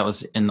remembering if that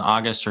was in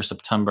August or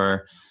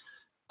September.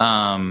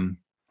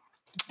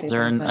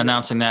 They're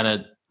announcing that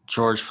at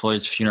George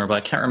Floyd's funeral, but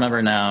I can't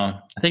remember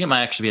now. I think it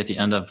might actually be at the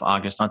end of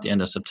August, not the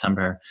end of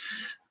September.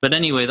 But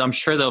anyway, I'm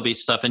sure there'll be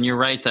stuff. And you're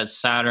right that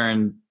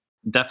Saturn,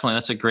 definitely,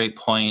 that's a great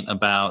point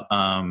about,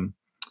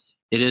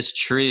 it is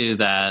true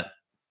that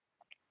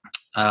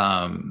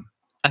I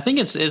think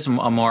it is a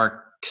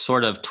more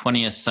sort of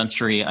 20th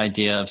century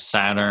idea of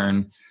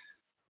Saturn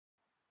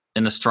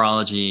in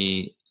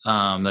astrology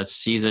that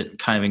sees it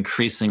kind of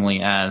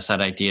increasingly as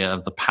that idea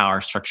of the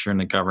power structure in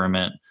the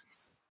government.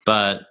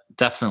 But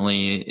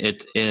definitely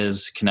it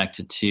is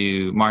connected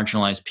to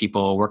marginalized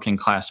people, working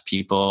class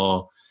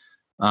people,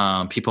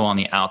 people on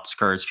the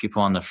outskirts,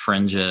 people on the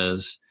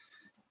fringes.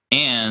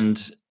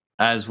 And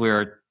as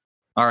we're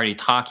already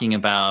talking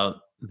about,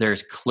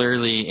 there's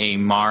clearly a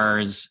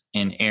Mars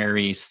and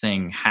Aries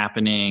thing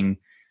happening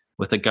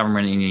with the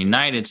government in the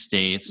United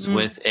States,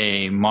 with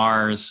a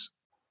Mars,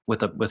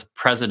 with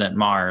President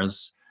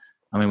Mars.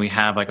 I mean, we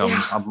have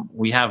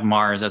we have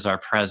Mars as our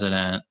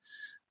president.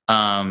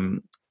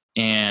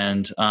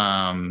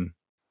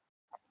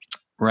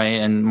 Right,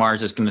 and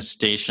Mars is going to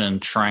station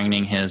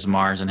trining his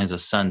Mars and his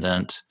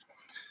ascendant,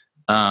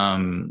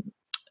 and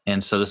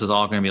so this is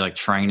all going to be like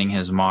trining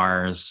his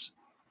Mars,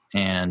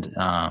 and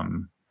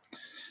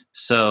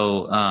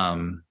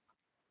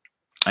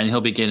and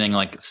he'll be getting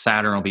like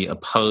Saturn will be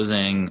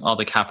opposing all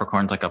the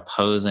Capricorns, like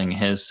opposing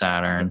his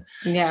Saturn.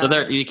 Yeah. So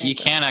there you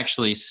can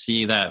actually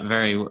see that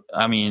very.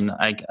 I mean,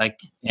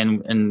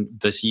 in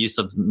this use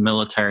of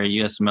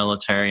U.S.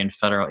 military and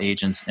federal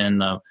agents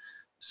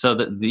so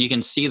that you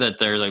can see that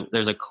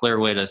there's a clear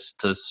way to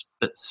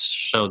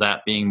show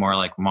that being more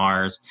like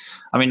Mars.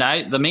 I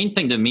mean, the main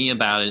thing to me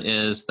about it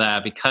is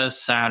that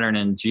because Saturn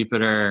and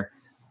Jupiter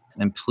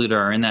and Pluto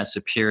are in that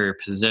superior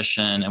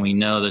position, and we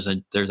know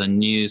there's a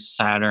new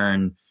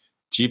Saturn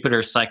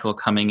Jupiter cycle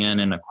coming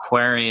in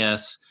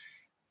Aquarius.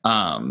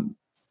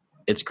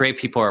 It's great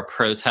people are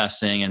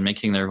protesting and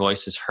making their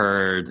voices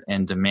heard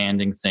and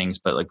demanding things,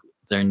 but like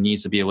there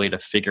needs to be a way to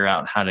figure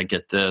out how to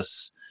get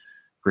this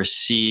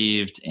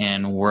received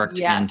and worked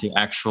into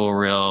actual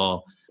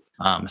real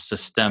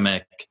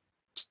systemic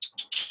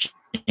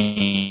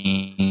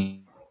change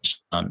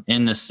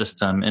in the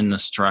system, in the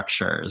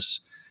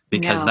structures,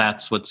 because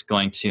that's what's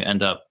going to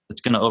end up,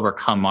 it's going to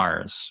overcome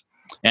Mars.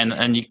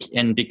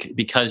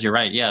 Because you're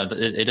right,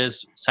 it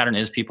is, Saturn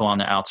is people on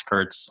the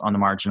outskirts, on the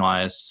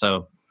marginalized,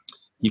 so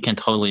you can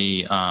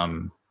totally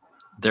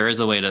there is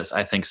a way to,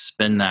 I think,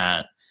 spin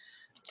that.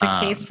 It's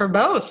a case for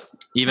both,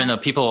 even though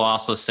people will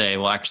also say,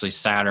 well, actually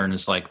Saturn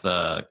is like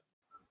the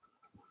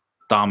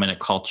dominant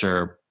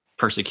culture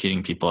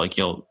persecuting people. Like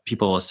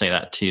people will say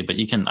that too, but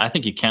I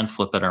think you can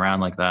flip it around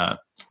like that.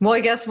 Well, I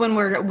guess when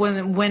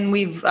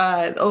we've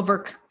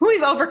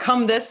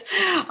overcome this,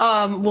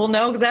 we'll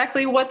know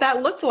exactly what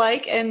that looked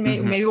like, and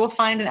maybe we'll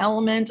find an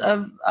element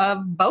of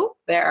both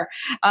there.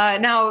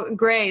 Now,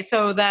 Gray,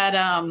 so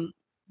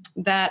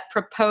that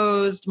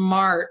proposed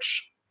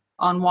march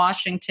on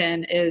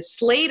Washington is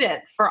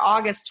slated for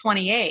August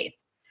 28th.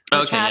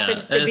 Which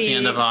happens to be the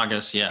end of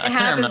August. Yeah, I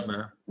can't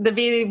remember. To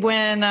be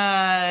when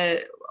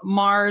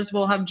Mars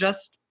will have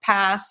just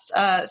passed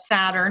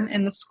Saturn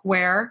in the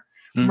square.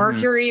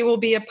 Mercury will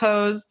be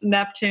opposed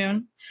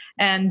Neptune,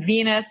 and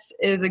Venus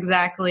is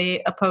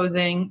exactly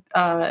opposing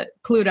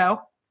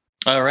Pluto.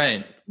 Oh,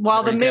 right.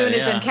 While the moon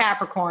is in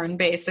Capricorn,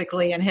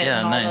 basically, and hitting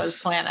all those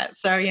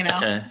planets. So,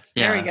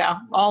 there we go.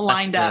 All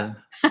lined up.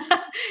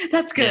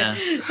 That's good. Yeah.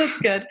 That's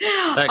good.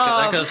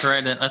 That goes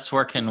right in. That's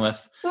working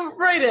with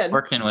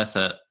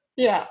it.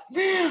 Yeah.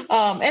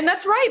 And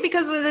that's right,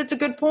 because it's a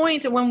good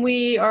point. When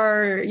we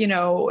are,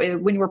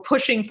 when we're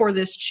pushing for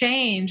this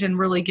change and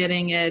really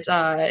getting it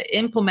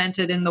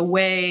implemented in the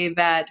way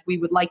that we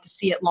would like to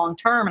see it long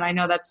term. And I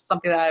know that's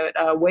something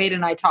that Wade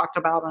and I talked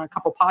about on a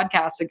couple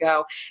podcasts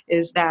ago,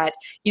 is that,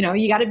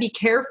 you got to be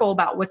careful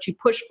about what you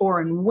push for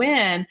and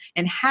when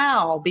and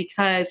how,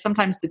 because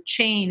sometimes the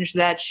change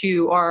that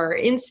you are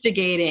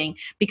instigating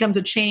becomes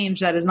a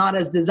change that is not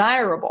as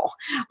desirable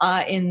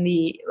in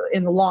the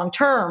long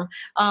term.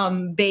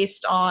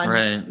 Based on,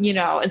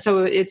 and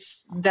so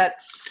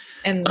that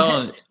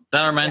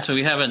reminds me,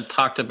 we haven't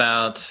talked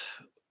about,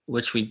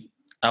 which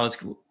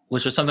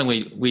was something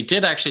we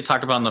did actually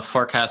talk about in the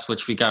forecast,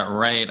 which we got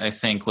right, I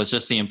think, was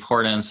just the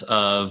importance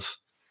of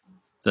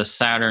the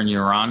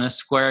Saturn-Uranus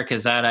square,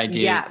 because that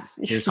idea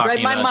you're talking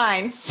about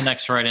mind.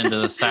 Connects right into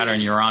the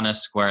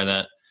Saturn-Uranus square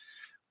that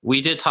we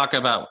did talk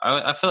about.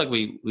 I feel like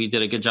we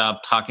did a good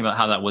job talking about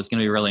how that was going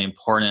to be really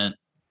important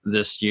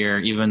this year,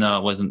 even though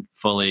it wasn't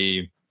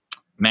fully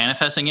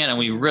manifesting it, and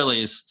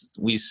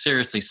we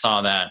seriously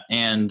saw that,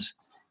 and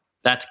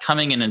that's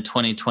coming in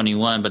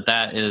 2021. But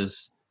that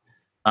is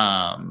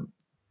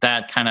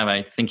that kind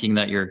of thinking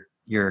that you're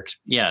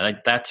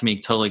like that to me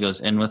totally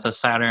goes in with a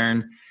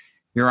Saturn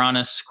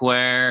Uranus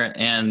square.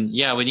 And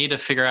we need to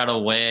figure out a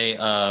way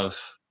of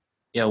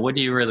what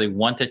do you really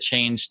want the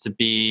change to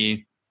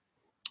be,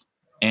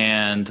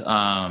 and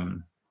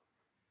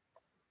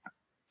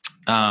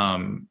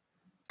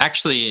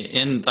actually,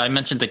 I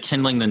mentioned the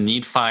Kindling the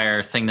Need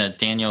Fire thing that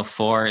Daniel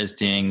Four is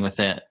doing with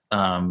it.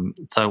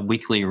 It's a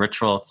weekly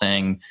ritual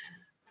thing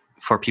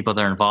for people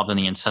that are involved in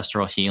the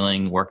ancestral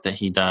healing work that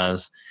he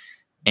does.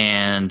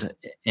 And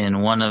in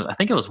I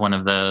think it was one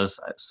of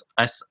those,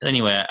 I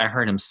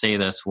heard him say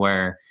this,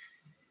 where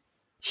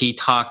he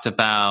talked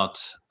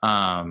about,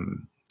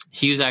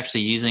 he was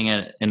actually using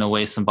it in a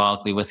way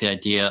symbolically with the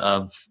idea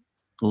of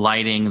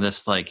lighting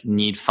this like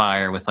need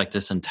fire with like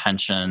this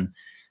intention.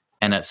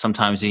 And that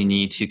sometimes you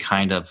need to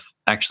kind of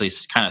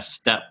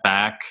step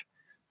back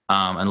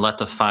and let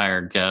the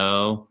fire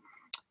go.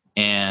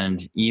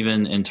 And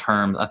even in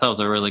terms, I thought it was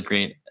a really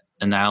great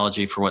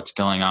analogy for what's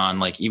going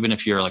on. Like, even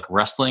if you're like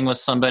wrestling with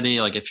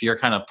somebody, like if you're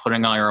kind of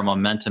putting all your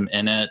momentum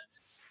in it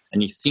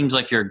and it seems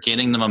like you're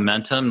getting the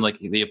momentum, like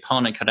the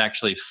opponent could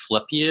actually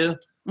flip you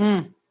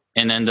and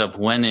end up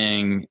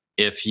winning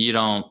if you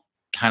don't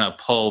kind of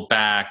pull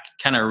back,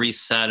 kind of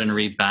reset and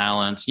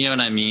rebalance. You know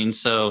what I mean?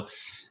 So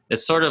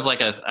it's sort of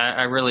like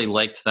I really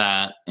liked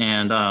that.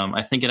 And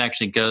I think it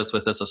actually goes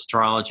with this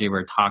astrology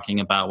we're talking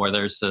about, where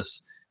there's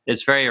this,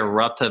 it's very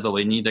eruptive, but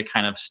we need to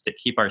kind of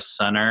keep our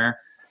center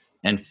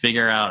and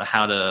figure out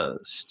how to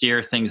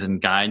steer things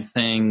and guide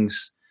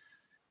things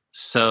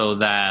so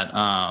that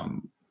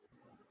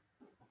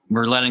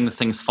we're letting the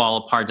things fall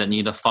apart that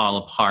need to fall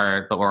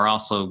apart, but we're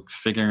also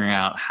figuring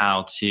out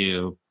how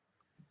to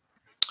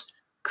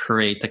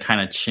create the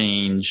kind of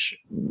change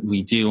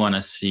we do want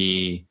to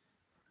see.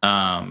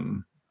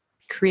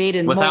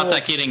 Created without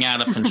that getting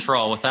out of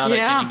control, it getting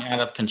out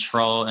of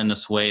control in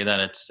this way that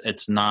it's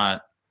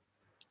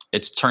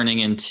turning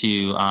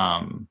into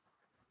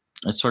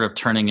it's sort of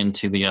turning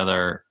into the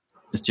other,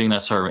 it's doing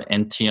that sort of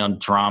Enteon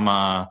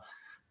drama.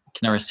 I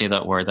can never say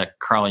that word that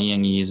Carl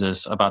Jung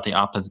uses about the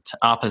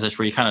opposition,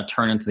 where you kind of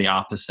turn into the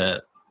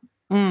opposite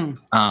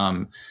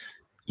Um,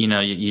 you know,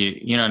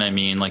 you know what I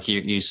mean? Like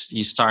you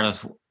start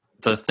as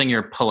the thing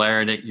you're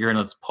in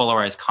a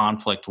polarized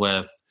conflict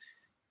with,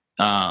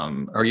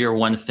 or you're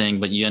one thing,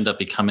 but you end up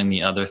becoming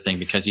the other thing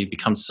because you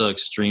become so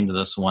extreme to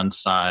this one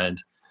side.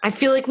 I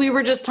feel like we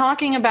were just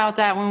talking about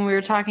that when we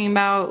were talking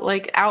about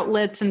like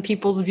outlets and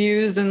people's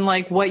views and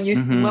like what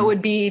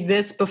would be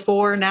this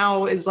before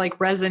now is like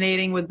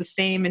resonating with the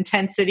same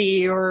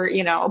intensity or,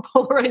 you know,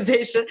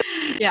 polarization.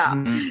 Yeah.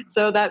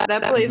 So that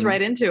plays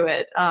right into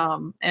it.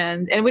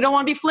 And we don't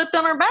want to be flipped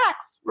on our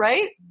backs,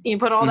 right? You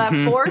put all that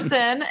force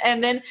in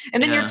and then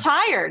you're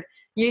tired.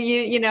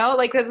 You know,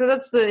 like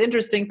that's the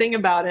interesting thing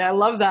about it. I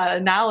love that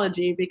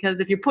analogy because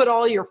if you put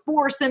all your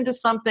force into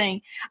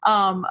something,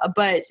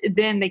 but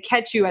then they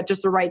catch you at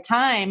just the right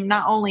time,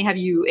 not only have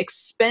you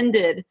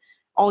expended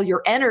all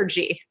your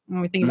energy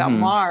when we think about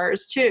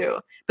Mars too,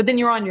 but then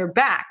you're on your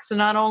back. So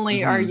not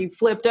only are you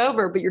flipped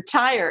over, but you're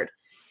tired.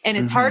 And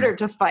it's harder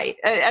to fight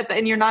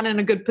and you're not in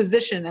a good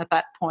position at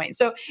that point.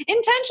 So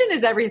intention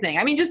is everything.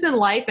 I mean, just in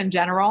life in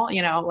general,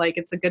 you know, like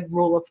it's a good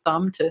rule of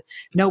thumb to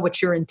know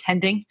what you're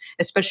intending,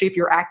 especially if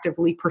you're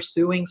actively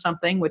pursuing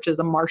something, which is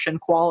a Martian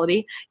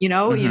quality,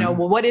 well,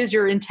 what is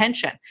your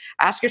intention?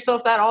 Ask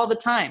yourself that all the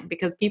time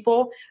because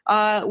people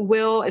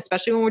will,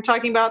 especially when we're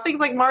talking about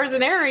things like Mars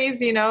and Aries,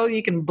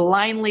 you can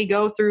blindly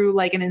go through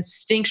like an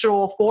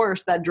instinctual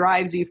force that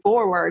drives you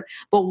forward.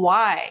 But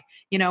why?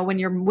 When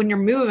you're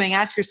moving,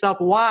 ask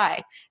yourself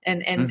why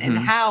and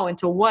how and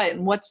to what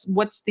and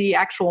what's the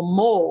actual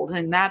mold.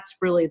 And that's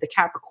really the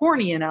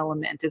Capricornian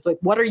element is like,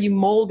 what are you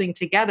molding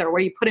together? Where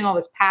are you putting all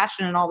this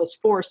passion and all this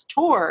force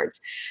towards?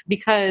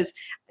 Because,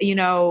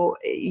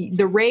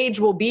 the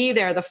rage will be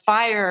there, the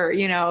fire,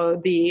 it'll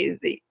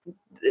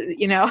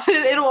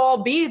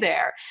all be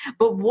there.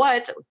 But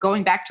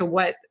going back to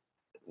what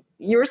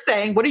you were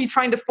saying, what are you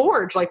trying to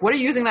forge? Like, what are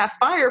you using that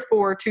fire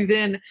for to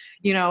then,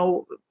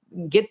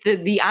 get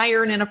the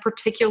iron in a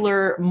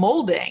particular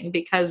molding,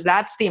 because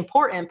that's the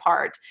important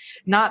part,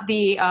 not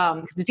the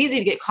because it's easy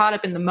to get caught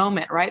up in the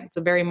moment, right? It's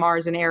a very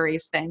Mars and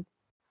Aries thing.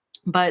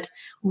 But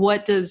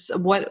what is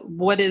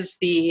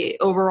the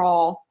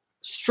overall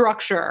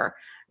structure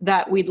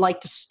that we'd like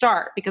to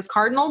start? Because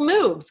Cardinal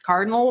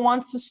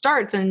wants to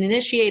start. It's an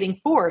initiating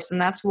force, and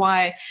that's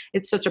why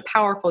it's such a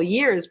powerful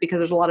year, is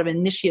because there's a lot of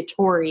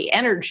initiatory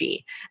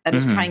energy that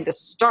is trying to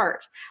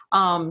start.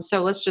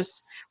 So let's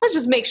just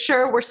make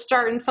sure we're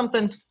starting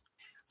something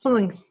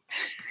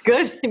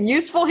good and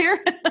useful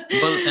here.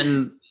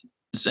 Well,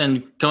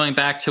 and going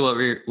back to what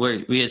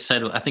we had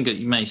said, I think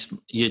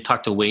you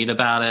talked to Wade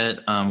about it,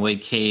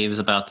 Wade Caves,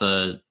 about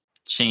the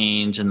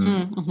change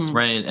and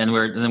right, and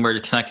we're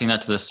connecting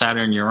that to the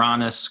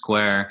Saturn-Uranus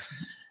square.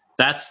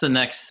 That's the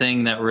next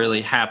thing that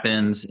really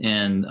happens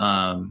in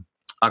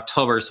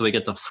October. So we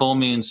get the full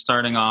moon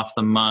starting off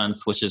the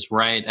month, which is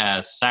right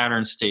as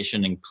Saturn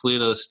stationing,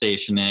 Pluto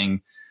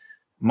stationing.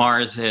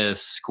 Mars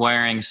is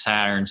squaring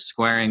Saturn,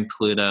 squaring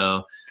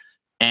Pluto,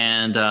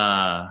 and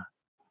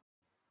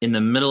in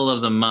the middle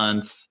of the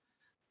month,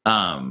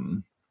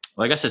 well,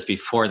 I guess it's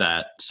before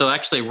that. So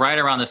actually, right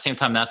around the same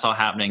time that's all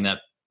happening, that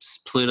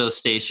Pluto's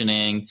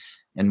stationing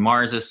and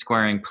Mars is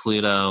squaring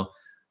Pluto.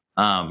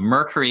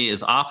 Mercury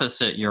is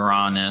opposite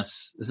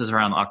Uranus. This is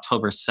around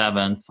October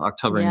 7th,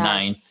 October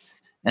 9th.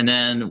 And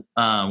then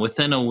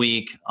within a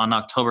week, on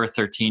October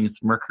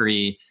 13th,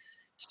 Mercury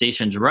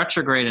stations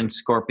retrograde in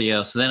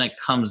Scorpio. So then it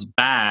comes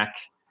back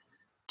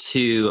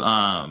to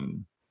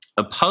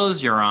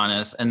oppose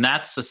Uranus. And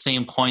that's the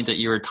same point that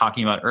you were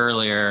talking about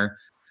earlier.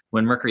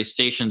 When Mercury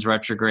stations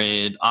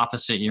retrograde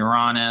opposite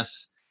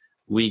Uranus,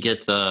 we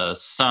get the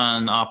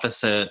sun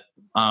opposite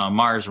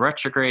Mars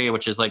retrograde,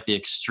 which is like the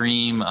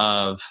extreme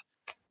of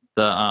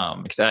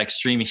the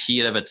extreme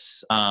heat of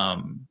its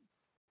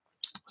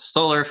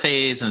solar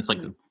phase. And it's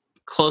like the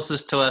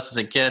closest to us as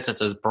it gets.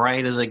 It's as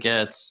bright as it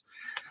gets.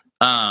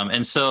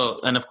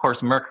 And of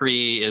course,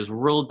 Mercury is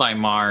ruled by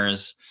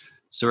Mars.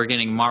 So we're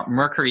getting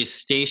Mercury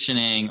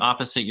stationing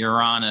opposite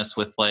Uranus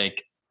with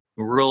like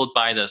ruled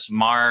by this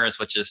Mars,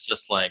 which is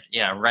just like,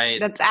 right.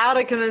 That's out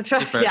of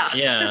control.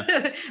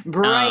 Yeah.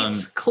 Bright,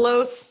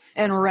 close,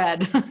 and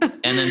red.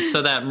 And then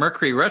so that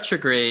Mercury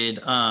retrograde,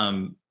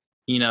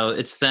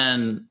 it's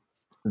then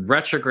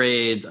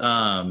retrograde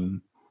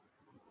the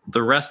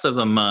rest of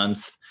the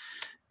month.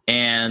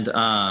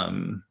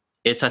 And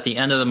it's at the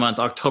end of the month,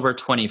 October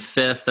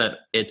 25th, that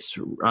it's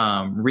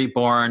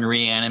reborn,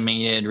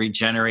 reanimated,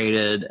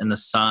 regenerated in the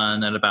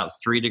sun at about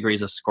 3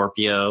 degrees of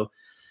Scorpio.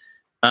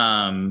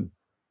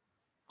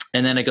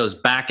 And then it goes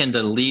back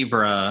into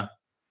Libra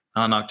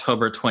on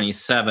October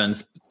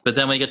 27th. But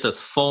then we get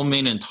this full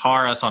moon in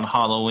Taurus on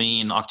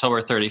Halloween,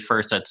 October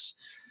 31st, that's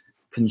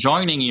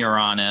conjoining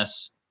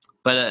Uranus.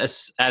 But at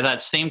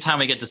that same time,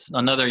 we get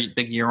another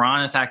big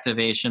Uranus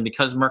activation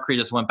because Mercury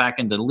just went back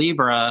into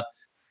Libra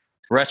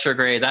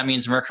retrograde. That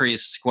means Mercury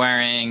is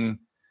squaring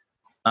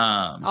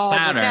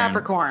Saturn. The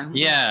Capricorn.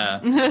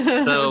 Yeah.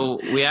 So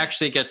we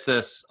actually get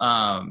this.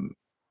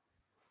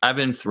 I've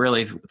been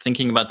really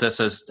thinking about this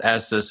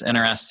as this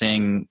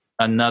interesting,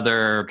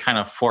 another kind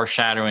of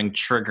foreshadowing,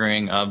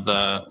 triggering of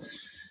the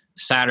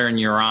Saturn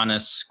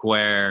Uranus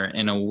square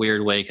in a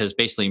weird way, because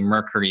basically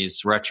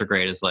Mercury's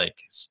retrograde is like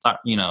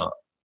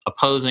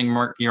opposing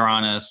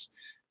Uranus,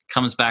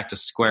 comes back to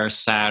square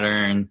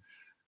Saturn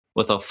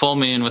with a full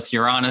moon with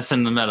Uranus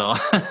in the middle.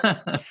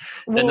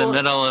 In the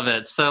middle of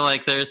it. So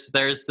like there's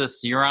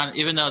this Uranus,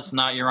 even though it's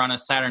not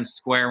Uranus Saturn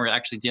square, we're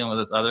actually dealing with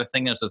this other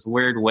thing. There's this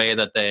weird way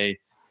that they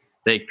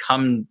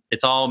come,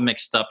 it's all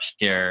mixed up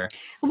here.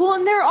 Well,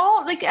 and they're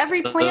all like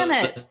every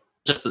planet.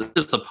 Just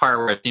a part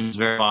where it seems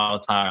very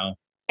volatile.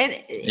 And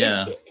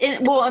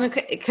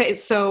okay,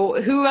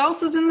 so who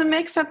else is in the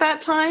mix at that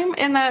time,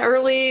 in that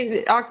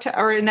early October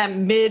or in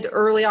that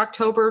early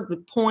October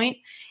point,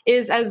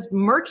 is as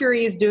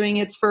Mercury is doing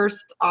its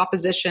first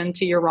opposition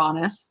to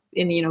Uranus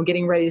in,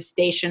 getting ready to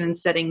station and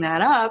setting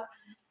that up.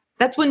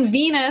 That's when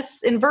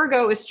Venus in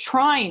Virgo is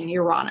trine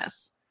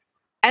Uranus,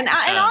 and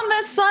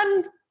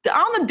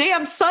on the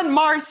damn Sun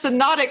Mars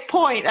synodic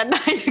point at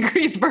 9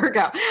 degrees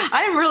Virgo.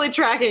 I am really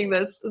tracking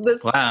this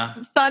wow.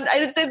 Sun.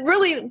 It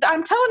really,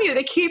 I'm telling you,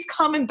 they keep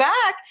coming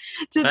back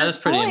to this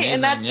point,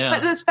 amazing, and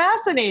that's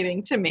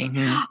fascinating to me.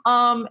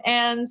 Mm-hmm.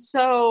 And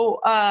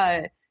so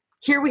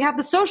here we have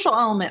the social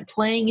element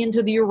playing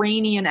into the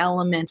Uranian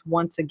element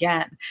once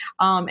again.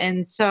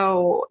 And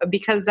so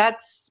because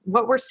that's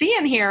what we're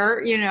seeing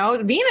here,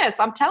 Venus,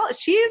 I'm telling,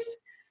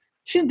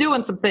 she's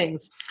doing some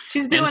things.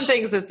 She's doing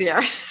things this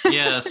year.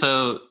 Yeah,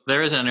 so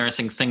there is an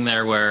interesting thing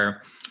there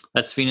where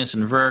that's Venus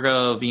in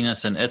Virgo,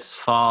 Venus in its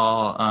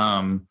fall.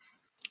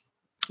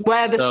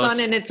 Where the sun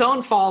in its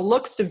own fall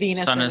looks to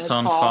Venus in its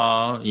own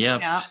fall.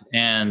 Yep. Yeah.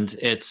 And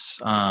it's,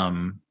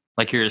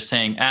 like you were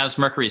saying, as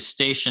Mercury's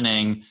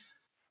stationing,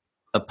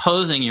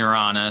 opposing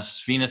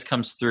Uranus, Venus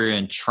comes through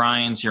and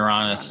trines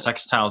Uranus,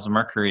 sextiles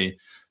Mercury.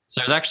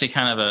 So there's actually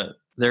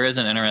there is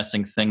an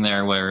interesting thing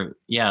there where,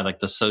 like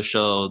the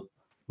social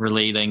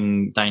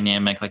relating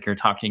dynamic like you're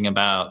talking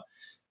about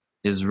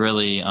is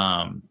really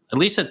at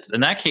least it's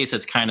in that case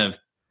it's kind of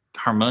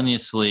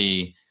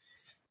harmoniously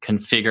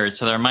configured,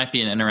 so there might be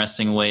an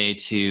interesting way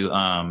to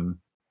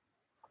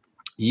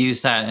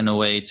use that in a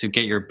way to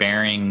get your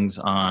bearings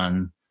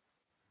on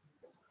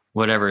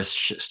whatever is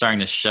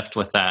starting to shift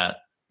with that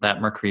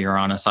Mercury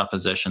Uranus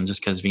opposition,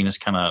 just because Venus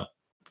kind of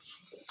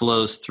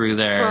flows through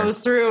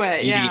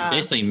it,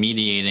 basically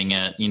mediating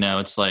it.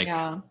 It's like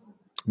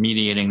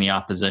mediating the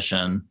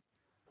opposition.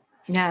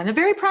 Yeah, in a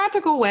very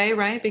practical way,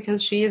 right?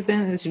 Because she is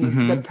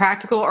the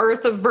practical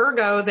Earth of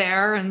Virgo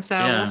there, and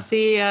so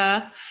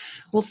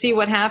we'll see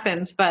what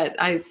happens. But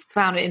I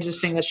found it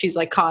interesting that she's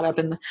like caught up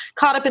in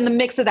the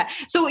mix of that.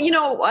 So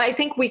I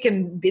think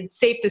it's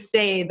safe to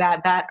say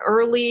that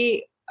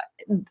early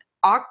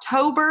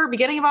October,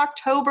 beginning of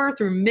October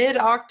through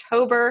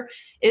mid-October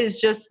is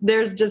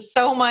there's just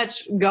so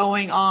much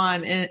going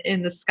on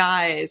in the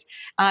skies,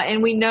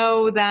 and we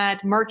know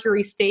that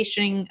Mercury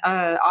stationing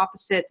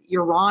opposite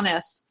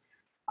Uranus.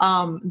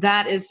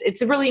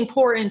 It's really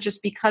important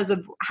just because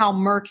of how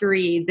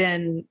Mercury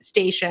then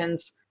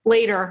stations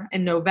later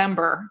in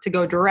November to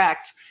go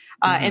direct,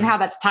 and how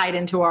that's tied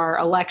into our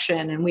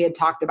election. And we had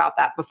talked about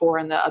that before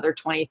in the other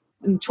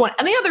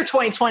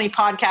 2020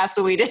 podcast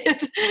that we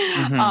did,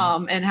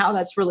 and how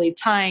that's really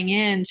tying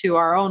into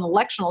our own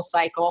electional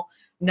cycle,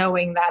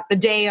 knowing that the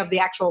day of the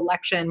actual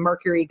election,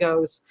 Mercury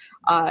goes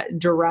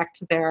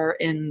direct there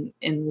in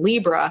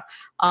Libra.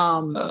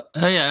 I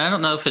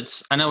don't know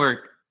if I know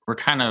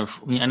I know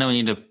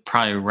we need to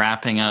probably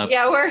wrapping up.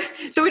 Yeah,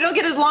 so we don't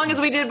get as long as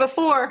we did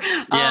before.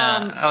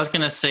 Yeah, I was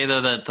going to say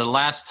though that the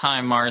last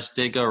time Mars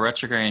did go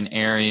retrograde in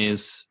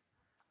Aries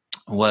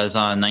was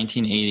on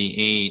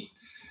 1988.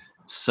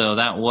 So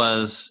that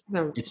was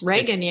the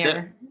Reagan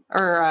year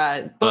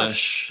or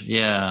Bush.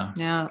 Yeah.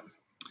 Yeah.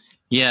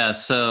 Yeah.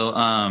 So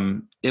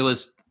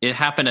it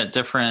happened at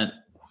different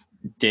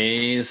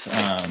days.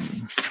 I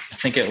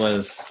think it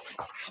was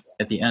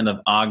at the end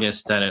of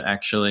August that it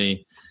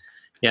actually.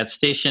 Yeah, it's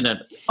stationed at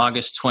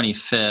August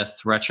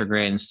 25th,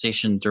 retrograde, and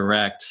stationed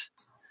direct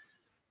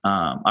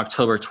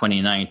October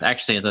 29th,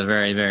 actually at the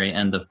very, very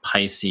end of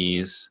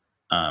Pisces,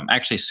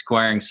 actually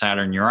squaring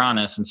Saturn,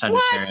 Uranus, and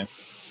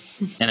Sagittarius.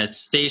 What? And it's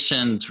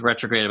stationed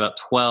retrograde about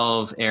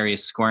 12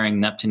 Aries,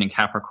 squaring Neptune and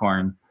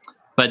Capricorn.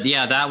 But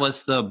yeah, that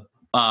was the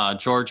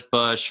George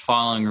Bush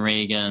following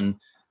Reagan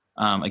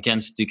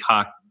against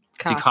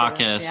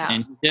Dukakis,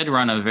 and he did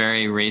run a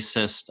very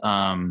racist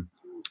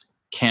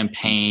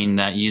campaign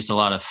that used a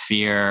lot of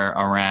fear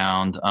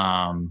around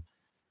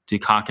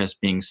Dukakis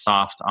being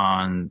soft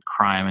on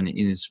crime, and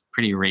these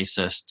pretty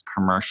racist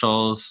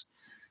commercials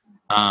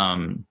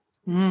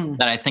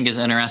that I think is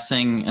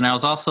interesting. And I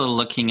was also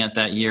looking at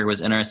that year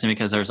was interesting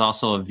because there's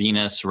also a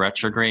Venus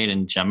retrograde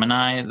in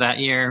Gemini that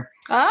year.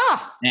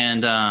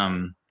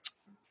 And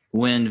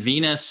when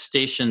Venus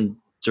stationed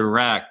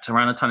direct,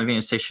 around the time of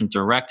Venus stationed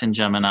direct in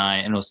Gemini,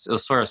 and it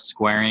was sort of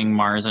squaring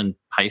Mars and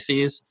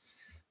Pisces,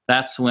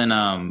 that's when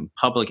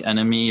Public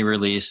Enemy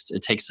released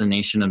It Takes a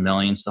Nation of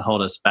Millions to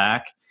Hold Us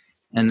Back.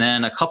 And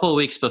then a couple of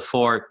weeks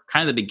before,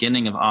 kind of the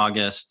beginning of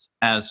August,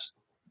 as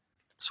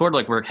sort of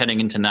like we're heading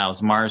into now,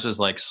 as Mars is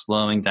like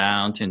slowing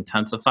down to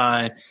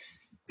intensify,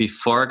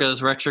 before it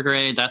goes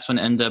retrograde. That's when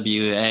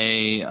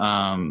NWA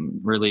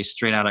released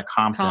Straight Outta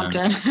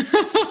Compton.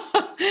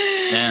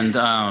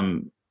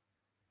 And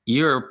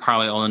you were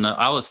probably old enough.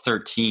 I was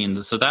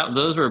 13, so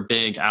those were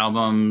big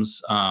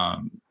albums. I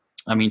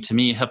mean, to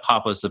me, hip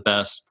hop was the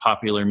best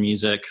popular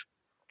music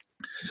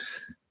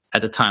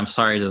at the time.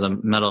 Sorry to the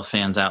metal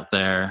fans out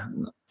there.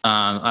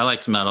 I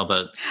liked metal,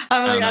 but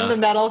I'm the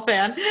metal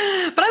fan,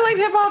 but I liked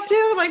hip hop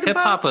too. Like hip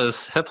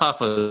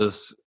hop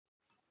was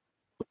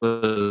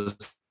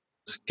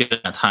good in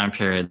that time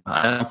period.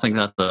 I don't think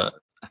I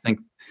think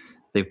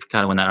they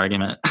kind of win that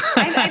argument.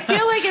 I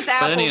feel like it's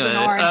apples and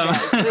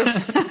oranges.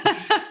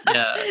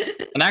 Yeah,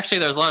 and actually,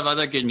 there's a lot of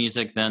other good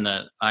music then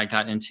that I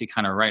got into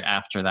kind of right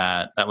after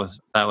that. That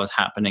was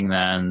happening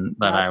then.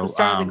 But the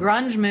start of the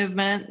grunge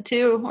movement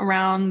too,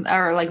 around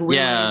or like really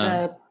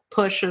the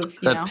push of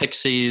the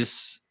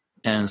Pixies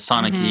and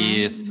Sonic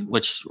Youth,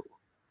 which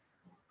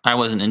I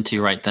wasn't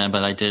into right then,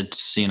 but I did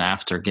soon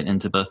after get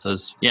into both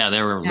those. Yeah,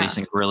 they were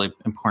releasing really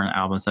important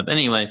albums. But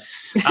anyway,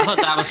 I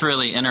thought that was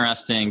really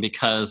interesting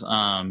because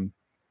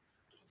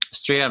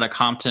Straight Outta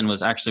Compton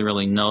was actually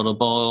really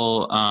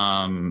notable,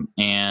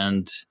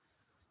 and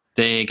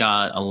they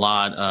got a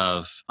lot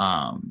of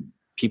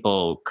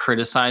people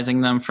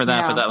criticizing them for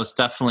that. But that was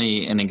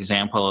definitely an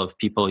example of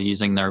people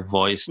using their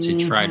voice to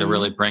try to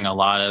really bring a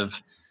lot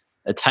of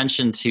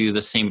attention to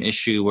the same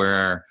issue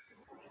we're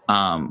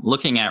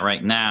looking at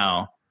right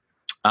now.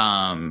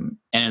 And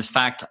in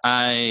fact,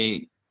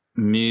 I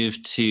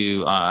moved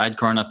to I'd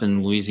grown up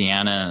in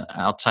Louisiana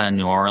outside of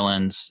New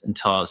Orleans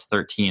until I was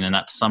 13, and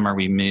that summer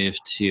we moved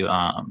to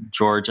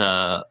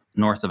Georgia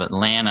north of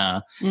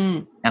Atlanta,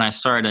 and I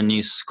started a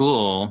new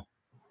school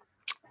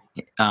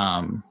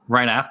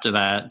right after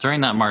that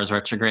during that Mars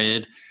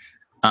retrograde,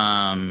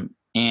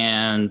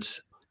 and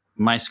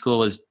my school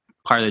was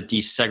part of the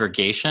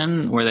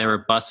desegregation where they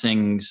were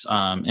busing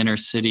inner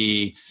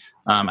city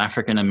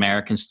African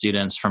American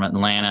students from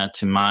Atlanta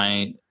to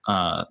my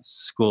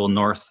school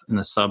north in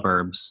the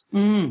suburbs,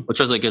 which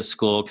was a good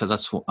school because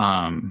that's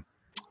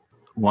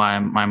why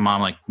my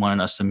mom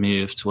wanted us to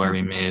move to where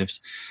we moved.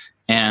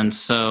 And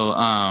so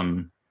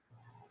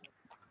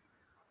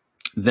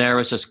there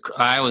was just,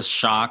 I was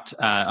shocked.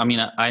 I mean,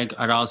 I'd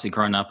obviously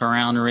grown up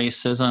around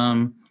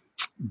racism,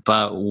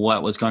 but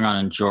what was going on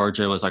in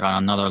Georgia was on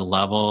another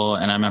level.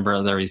 And I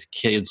remember there were these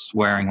kids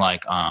wearing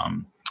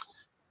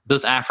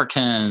those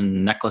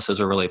African necklaces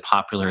were really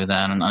popular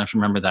then. And I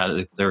remember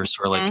that there was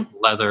sort of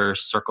leather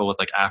circle with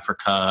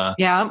Africa.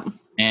 Yeah.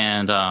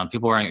 And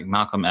people wearing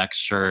Malcolm X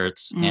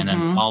shirts. And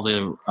then all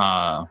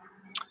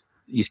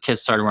these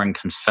kids started wearing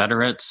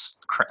Confederate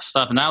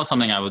stuff. And that was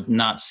something I would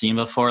not seen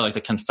before.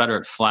 The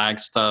Confederate flag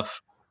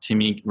stuff to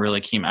me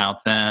really came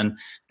out then.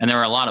 And there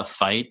were a lot of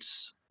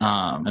fights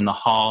in the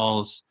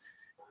halls.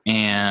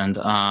 And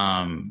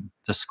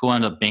the school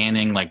ended up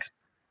banning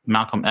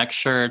Malcolm X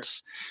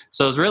shirts.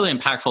 So it was really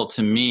impactful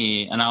to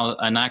me. And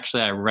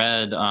I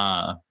read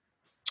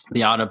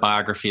the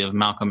autobiography of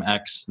Malcolm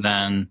X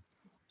then,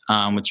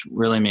 which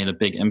really made a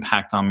big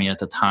impact on me at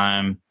the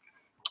time.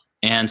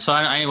 And so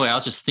anyway, I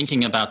was just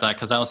thinking about that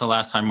because that was the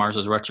last time Mars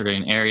was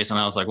retrograde in Aries. And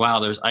I was like, wow,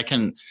 my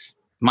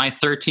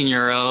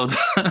 13-year-old,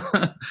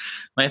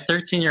 my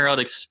 13-year-old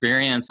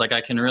experience,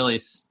 I can really,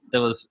 it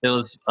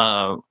was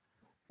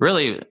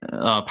really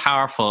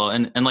powerful.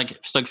 And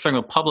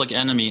from Public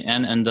Enemy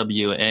and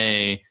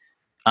NWA,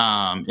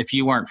 if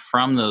you weren't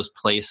from those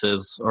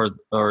places or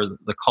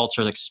the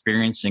cultures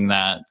experiencing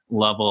that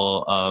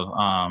level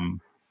of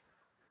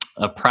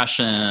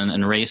oppression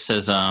and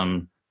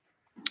racism,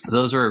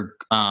 those were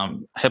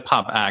hip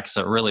hop acts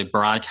that really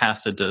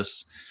broadcasted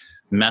this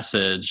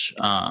message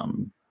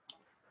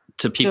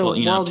to people,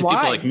 to people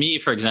like me,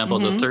 for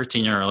example, as a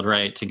 13-year-old,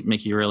 right, to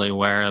make you really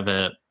aware of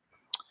it.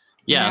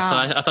 Yeah,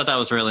 so I thought that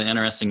was really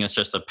interesting. It's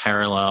just a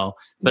parallel,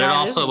 but it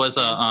also was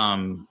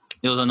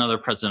it was another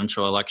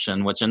presidential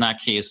election, which in that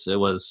case it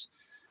was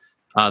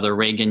the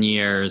Reagan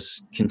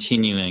years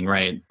continuing,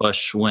 right?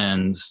 Bush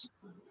wins,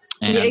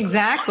 and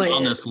exactly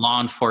on this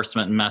law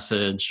enforcement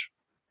message.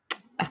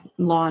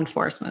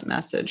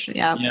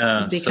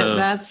 Yeah, because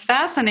that's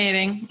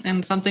fascinating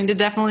and something to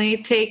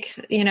definitely take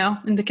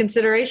into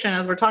consideration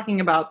as we're talking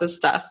about this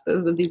stuff,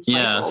 these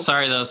cycles.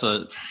 Sorry, that was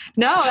a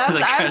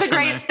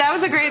that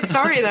was a great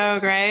story though,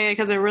 Gray,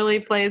 because it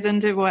really plays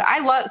into what I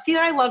love.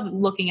 I love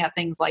looking at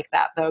things like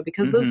that though,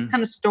 because those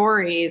kind of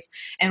stories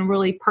and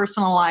really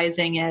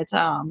personalizing it,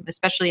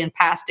 especially in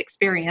past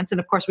experience, and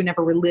of course we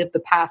never relive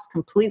the past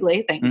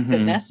completely, thank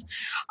goodness,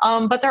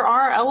 but there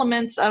are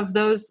elements of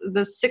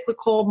the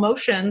cyclical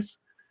motions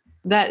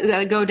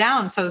that go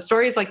down. So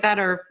stories like that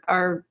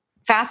are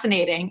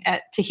fascinating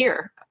to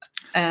hear.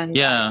 And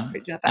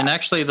and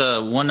actually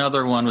the one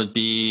other one would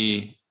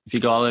be if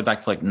you go all the way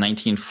back to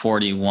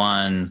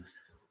 1941,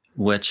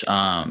 which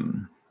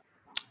something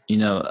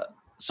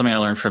I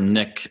learned from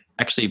Nick.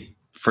 Actually,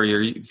 for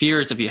your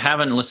viewers, if you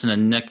haven't listened to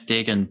Nick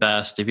Dagan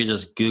Best, if you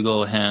just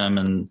Google him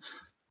and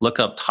look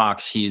up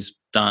talks he's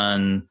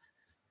done.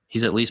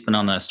 He's at least been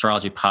on the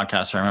astrology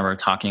podcast. I remember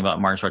talking about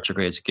Mars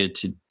retrograde. It's good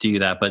to do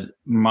that. But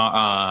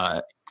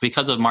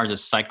because of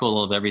Mars's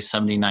cycle of every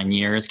 79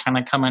 years kind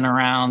of coming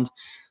around,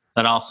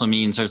 that also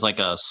means there's like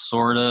a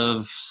sort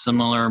of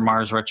similar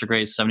Mars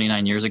retrograde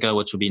 79 years ago,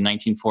 which would be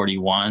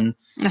 1941.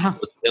 Uh-huh.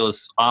 It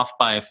was off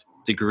by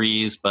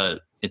degrees,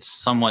 but it's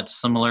somewhat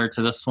similar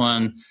to this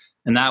one.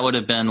 And that would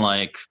have been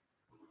like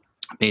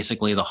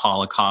basically the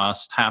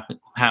Holocaust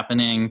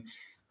happening.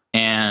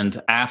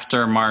 And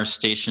after Mars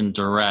Station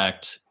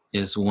Direct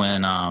is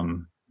when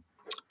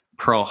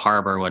Pearl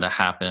Harbor would have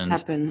happened.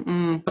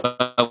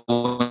 But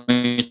when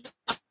we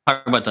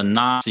talk about the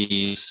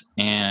Nazis,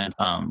 and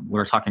we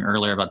were talking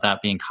earlier about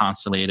that being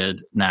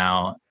constellated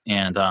now,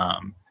 and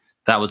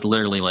that was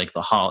literally like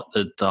the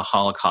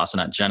Holocaust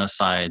and that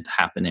genocide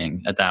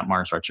happening at that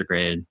Mars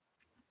retrograde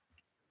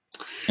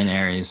in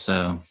Aries.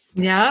 So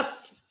yep,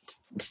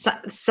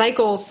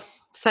 cycles.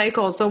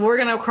 So we're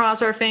gonna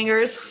cross our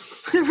fingers.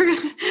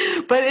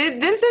 But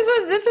this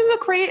is a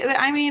crazy.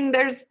 I mean,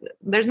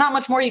 there's not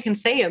much more you can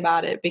say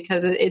about it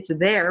because it's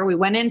there. We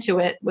went into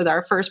it with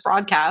our first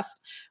broadcast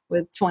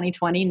with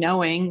 2020,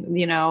 knowing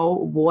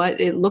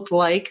what it looked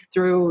like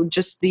through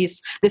just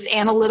this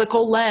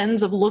analytical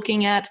lens of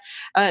looking at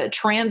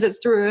transits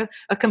through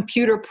a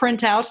computer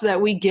printout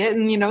that we get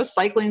and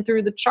cycling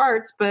through the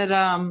charts. But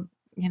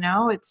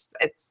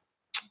it's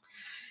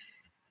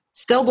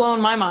still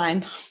blowing my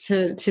mind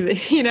to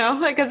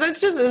because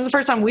it's the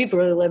first time we've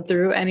really lived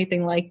through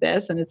anything like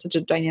this, and it's such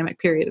a dynamic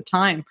period of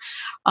time.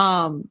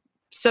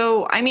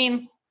 So I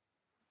mean,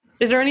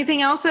 is there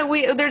anything else that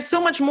there's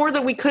so much more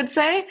that we could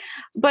say,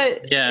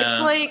 but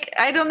it's like,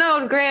 I don't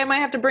know, Gray, I might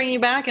have to bring you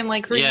back in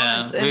like 3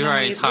 months. We've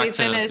already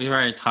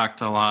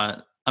talked a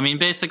lot. I mean,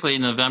 basically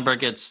November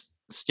gets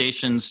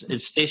stations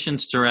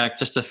direct,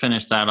 just to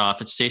finish that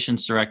off. It's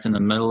stations direct in the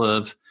middle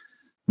of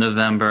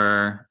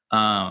November.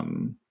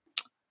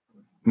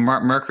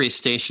 Mercury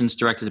stations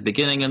direct at the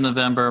beginning of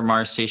November,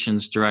 Mars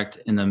stations direct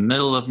in the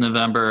middle of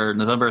November,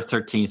 November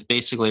 13th,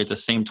 basically at the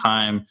same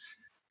time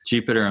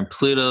Jupiter and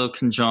Pluto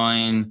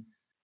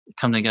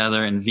come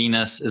together, and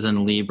Venus is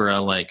in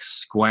Libra, like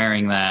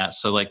squaring that.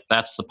 So like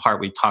that's the part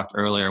we talked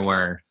earlier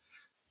where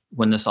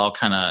when this all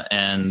kind of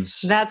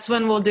ends. That's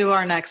when we'll do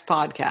our next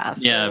podcast.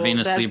 Yeah,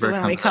 Venus Libra.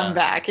 That's when we come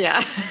back.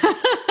 Yeah.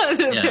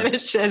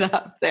 Finish it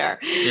up there.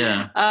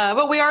 Yeah.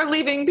 But we are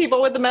leaving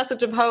people with the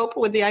message of hope,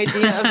 with the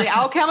idea of the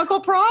alchemical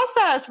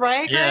process,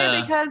 right?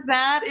 Yeah. Because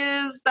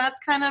that's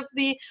kind of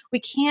we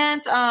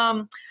can't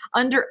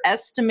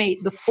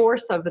underestimate the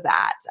force of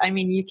that. I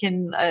mean, you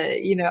can,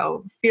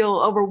 feel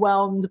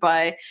overwhelmed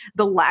by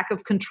the lack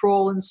of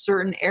control in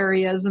certain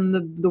areas and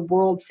the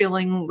world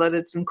feeling that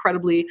it's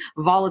incredibly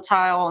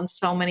volatile on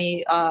so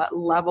many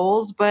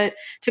levels. But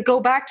to go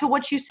back to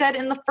what you said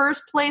in the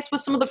first place,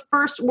 with some of the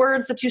first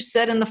words that you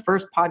said in the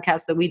first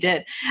podcast that we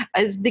did,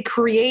 is the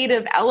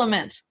creative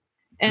element.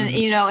 And,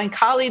 and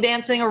Kali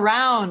dancing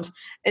around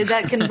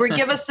that can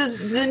give us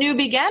the new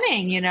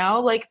beginning,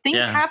 like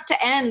things have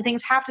to end,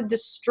 things have to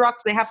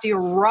destruct, they have to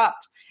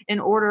erupt in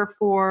order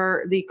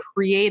for the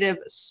creative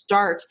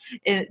start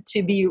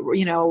to be,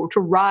 to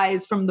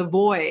rise from the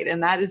void.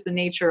 And that is the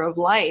nature of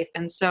life.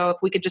 And so if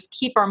we could just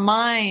keep our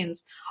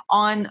minds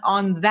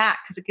on that,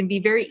 because it can be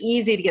very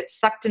easy to get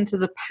sucked into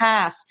the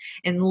past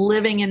and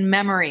living in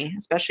memory,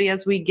 especially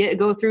as we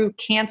go through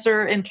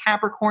Cancer and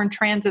Capricorn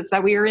transits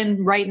that we are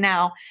in right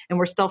now, and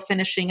we're still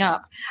finishing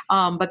up.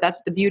 But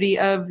that's the beauty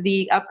of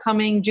the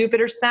upcoming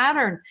Jupiter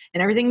Saturn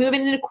and everything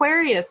moving in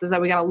Aquarius, is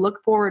that we got to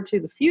look forward to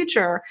the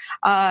future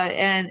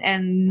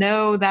and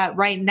know that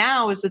right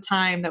now is the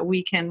time that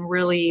we can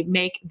really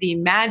make the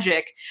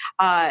magic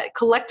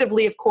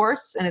collectively, of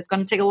course. And it's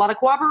going to take a lot of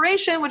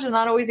cooperation, which is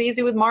not always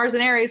easy with Mars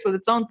and Aries with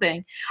its own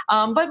thing.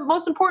 But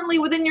most importantly,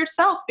 within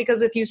yourself,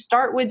 because if you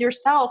start with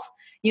yourself,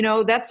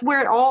 that's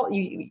where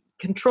you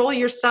control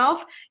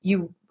yourself,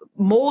 you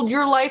mold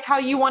your life how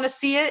you want to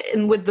see it,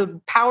 and with the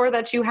power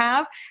that you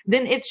have,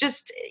 then it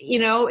just,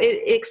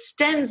 it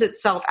extends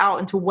itself out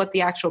into what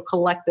the actual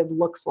collective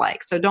looks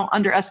like. So don't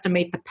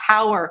underestimate the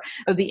power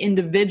of the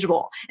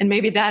individual. And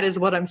maybe that is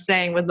what I'm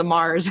saying with the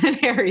Mars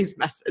and Aries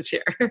message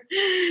here.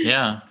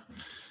 Yeah.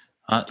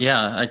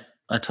 I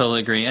totally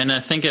agree. And I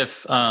think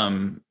if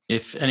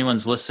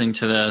anyone's listening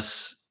to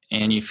this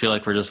and you feel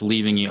like we're just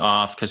leaving you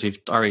off because we've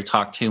already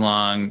talked too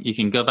long, you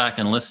can go back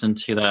and listen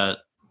to that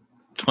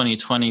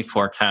 2020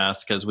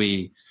 forecast, because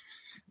we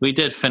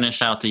did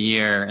finish out the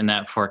year in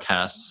that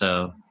forecast.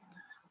 So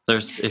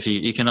there's, if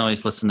you can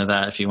always listen to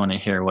that if you want to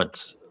hear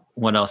what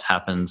else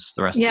happens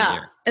the rest of the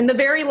year. In the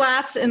very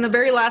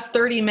last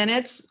 30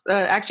 minutes,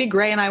 actually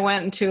Gray and I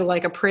went into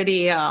like a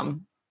pretty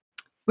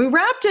we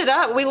wrapped it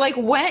up. We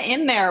went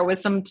in there with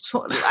some,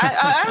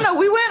 I don't know.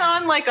 We went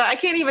on I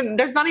can't even,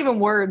 there's not even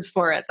words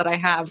for it that I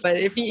have, but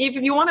if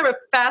you want to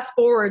fast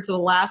forward to the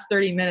last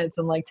 30 minutes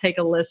and take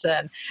a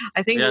listen,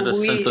 I think to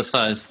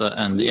synthesize the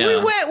end.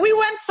 Yeah. We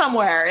went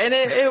somewhere, and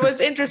it was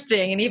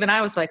interesting. And even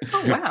I was like,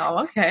 oh,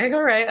 wow. Okay.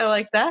 All right. I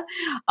like that.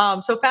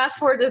 So fast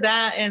forward to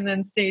that, and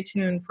then stay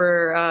tuned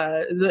for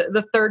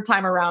the third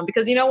time around,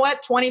 because you know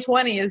what?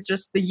 2020 is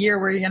just the year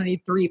where you're going to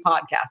need 3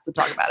 podcasts to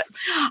talk about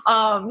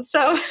it.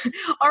 So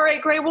All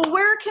right, great. Well,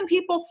 where can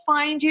people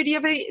find you? Do you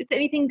have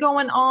anything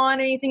going on?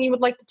 Anything you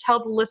would like to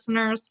tell the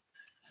listeners?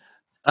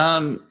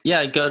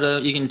 Yeah,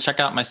 you can check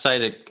out my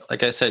site at,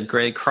 like I said,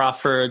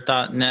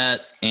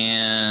 graycrawford.net.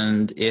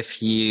 And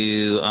if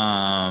you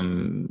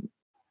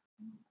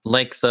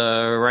like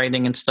the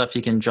writing and stuff,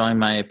 you can join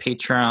my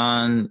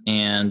Patreon.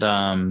 And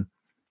on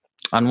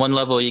one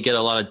level, you get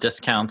a lot of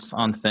discounts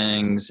on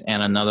things.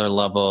 And another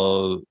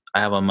level, I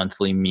have a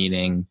monthly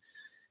meeting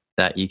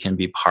that you can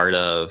be part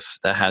of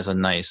that has a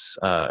nice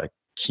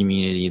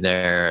community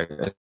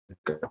there,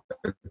 a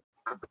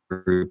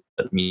group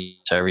that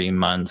meets every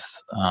month.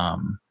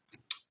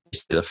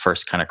 The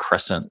first kind of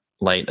crescent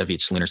light of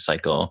each lunar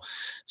cycle.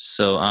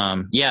 So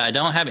yeah, I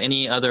don't have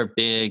any other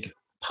big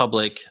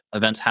public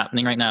events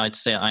happening right now. I'd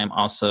say I am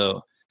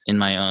also in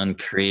my own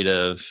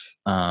creative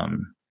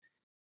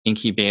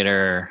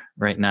incubator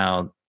right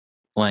now,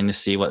 wanting to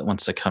see what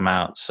wants to come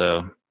out.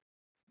 So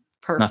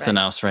Perfect. Nothing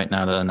else right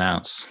now to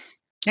announce.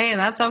 Hey,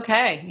 that's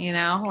okay.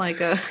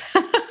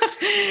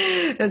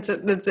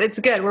 It's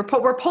good.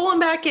 We're pulling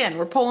back in.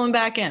 We're pulling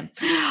back in.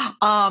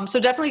 So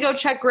definitely go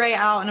check Gray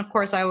out. And of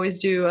course, I always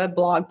do a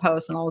blog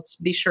post, and I'll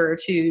be sure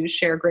to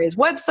share Gray's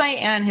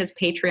website and his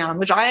Patreon,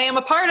 which I am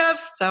a part of.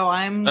 So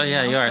I'm. Oh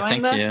yeah, you are.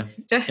 Thank you.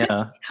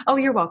 Yeah. Oh,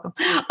 you're welcome.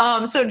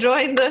 So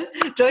join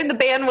the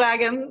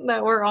bandwagon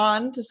that we're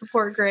on to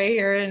support Gray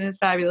here in his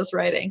fabulous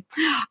writing.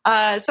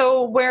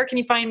 So where can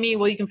you find me?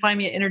 Well, you can find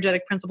me at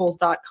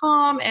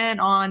energeticprinciples.com and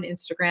on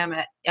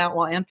Instagram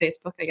and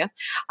Facebook, I guess,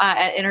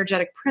 at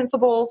Energetic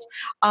Principles.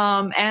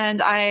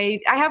 And I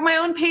have my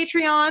own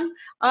Patreon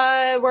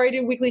where I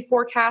do weekly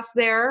forecasts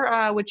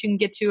there, which you can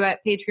get to at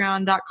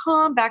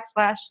patreon.com/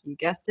 you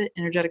guessed it,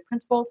 Energetic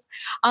Principles.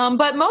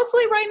 But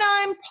mostly right now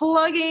I'm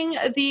plugging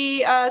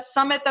the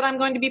summit that I'm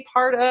going to be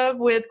part of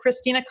with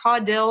Christina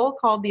Caudill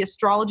called The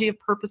Astrology of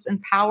Purpose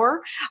and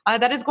Power.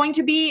 That is going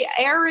to be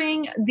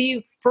airing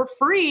for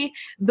free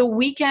the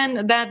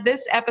weekend that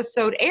this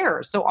episode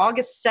airs. So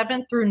August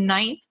 7th through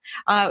 9th.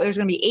 There's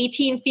going to be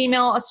 18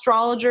 female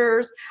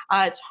astrologers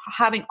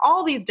having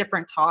all these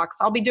different talks.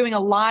 I'll be doing a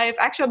live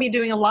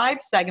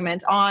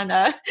segment on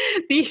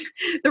the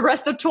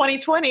rest of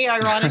 2020,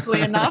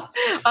 ironically enough.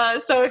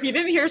 So if you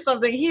didn't hear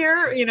something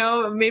here,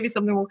 maybe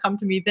something will come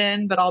to me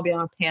then, but I'll be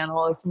on a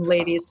panel of some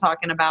ladies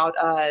talking about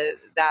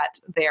that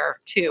there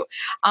too.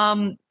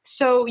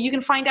 So you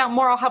can find out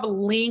more. I'll have a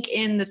link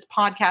in this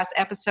podcast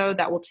episode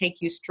that will take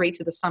you straight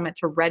to the summit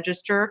to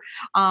register.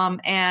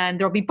 And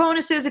there'll be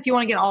bonuses if you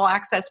want to get all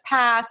access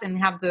pass and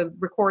have the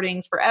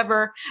recordings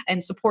forever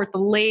and support the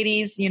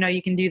ladies.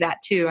 You can do that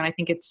too. And I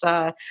think it's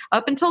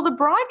up until the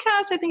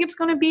broadcast, I think it's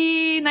going to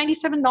be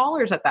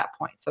 $97 at that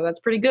point. So that's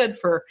pretty good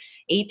for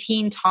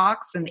 18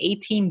 talks and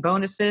 18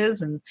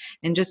 bonuses and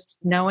just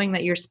knowing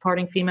that you're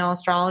supporting female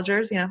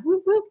astrologers,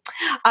 whoop, whoop.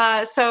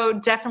 So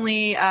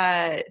definitely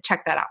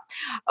check that out.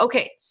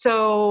 Okay,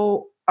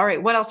 so, all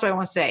right, what else do I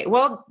want to say?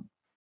 Well,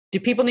 do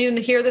people need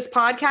to hear this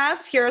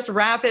podcast, hear us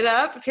wrap it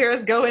up, hear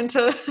us go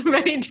into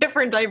many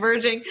different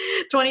diverging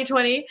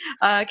 2020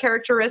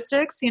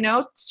 characteristics?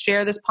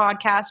 Share this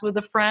podcast with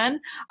a friend,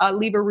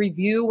 leave a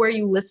review where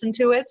you listen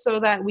to it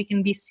so that we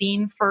can be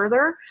seen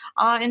further,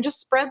 and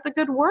just spread the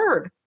good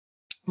word.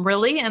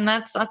 Really, and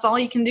that's all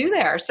you can do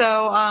there.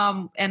 So,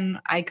 and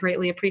I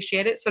greatly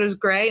appreciate it. So does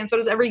Gray, and so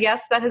does every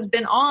guest that has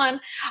been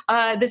on.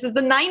 This is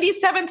the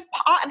 97th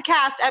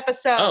podcast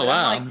episode. Oh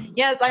wow! I'm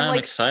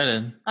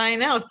excited. I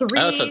know 3.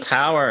 Oh, it's a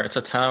tower. It's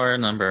a tower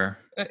number.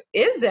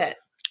 Is it?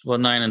 Well,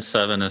 9 and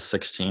 7 is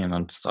 16.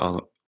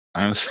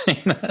 I'm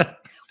saying that.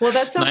 Well,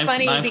 that's so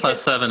funny. 9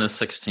 plus 7 is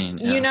 16.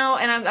 Yeah.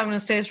 And I'm going to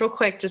say this real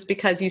quick, just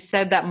because you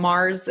said that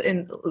Mars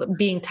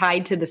being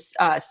tied to this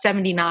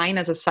 79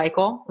 as a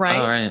cycle, right?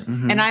 Oh, right.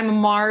 Mm-hmm. And I'm a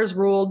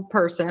Mars-ruled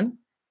person.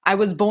 I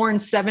was born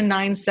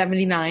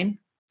 7/9/79.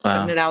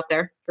 Wow. Putting it out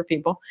there for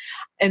people.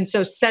 And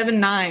so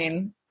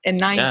 7/9 and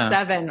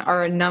 9/7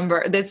 are a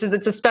number. It's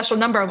a special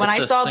number. When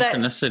I saw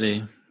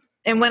synchronicity.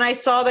 And when I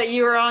saw that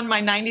you were on my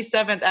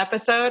 97th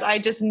episode, I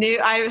just knew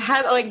I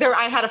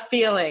had a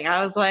feeling.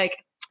 I was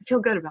like, I feel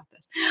good about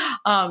this.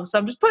 So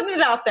I'm just putting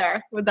it out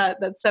there with that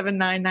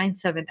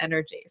 7997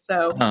 energy.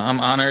 So I'm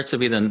honored to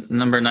be the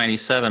number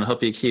 97.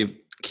 Hope you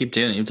keep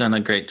doing it. You've done a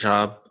great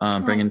job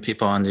bringing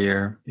people onto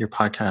your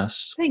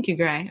podcast. Thank you,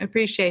 Gray. I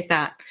appreciate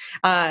that.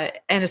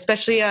 And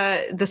especially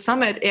the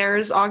summit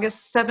airs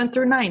August 7th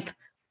through 9th.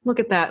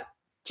 Look at that.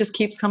 Just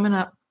keeps coming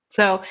up.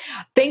 So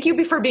thank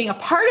you for being a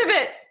part of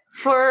it.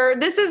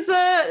 Is this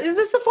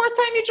the 4th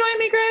time you joined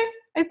me, Gray?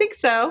 I think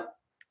so.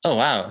 Oh,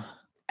 wow.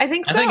 I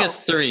think so. I think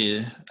it's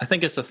 3. I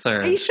think it's a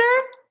 3rd. Are you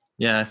sure?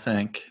 Yeah, I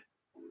think.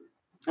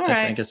 All right.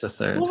 I think it's a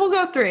 3rd. Well, we'll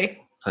go 3.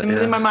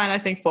 In my mind, I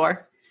think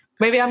 4.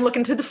 Maybe I'm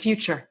looking to the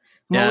future.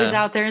 I'm always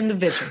out there in the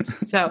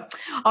visions. So,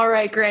 all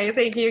right, Gray.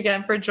 Thank you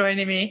again for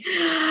joining me.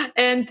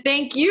 And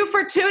thank you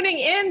for tuning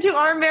in to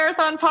our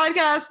marathon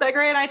podcast that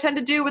Gray and I tend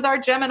to do with our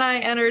Gemini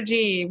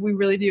energy. We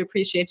really do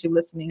appreciate you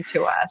listening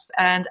to us.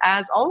 And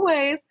as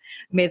always,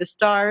 may the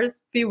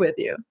stars be with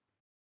you.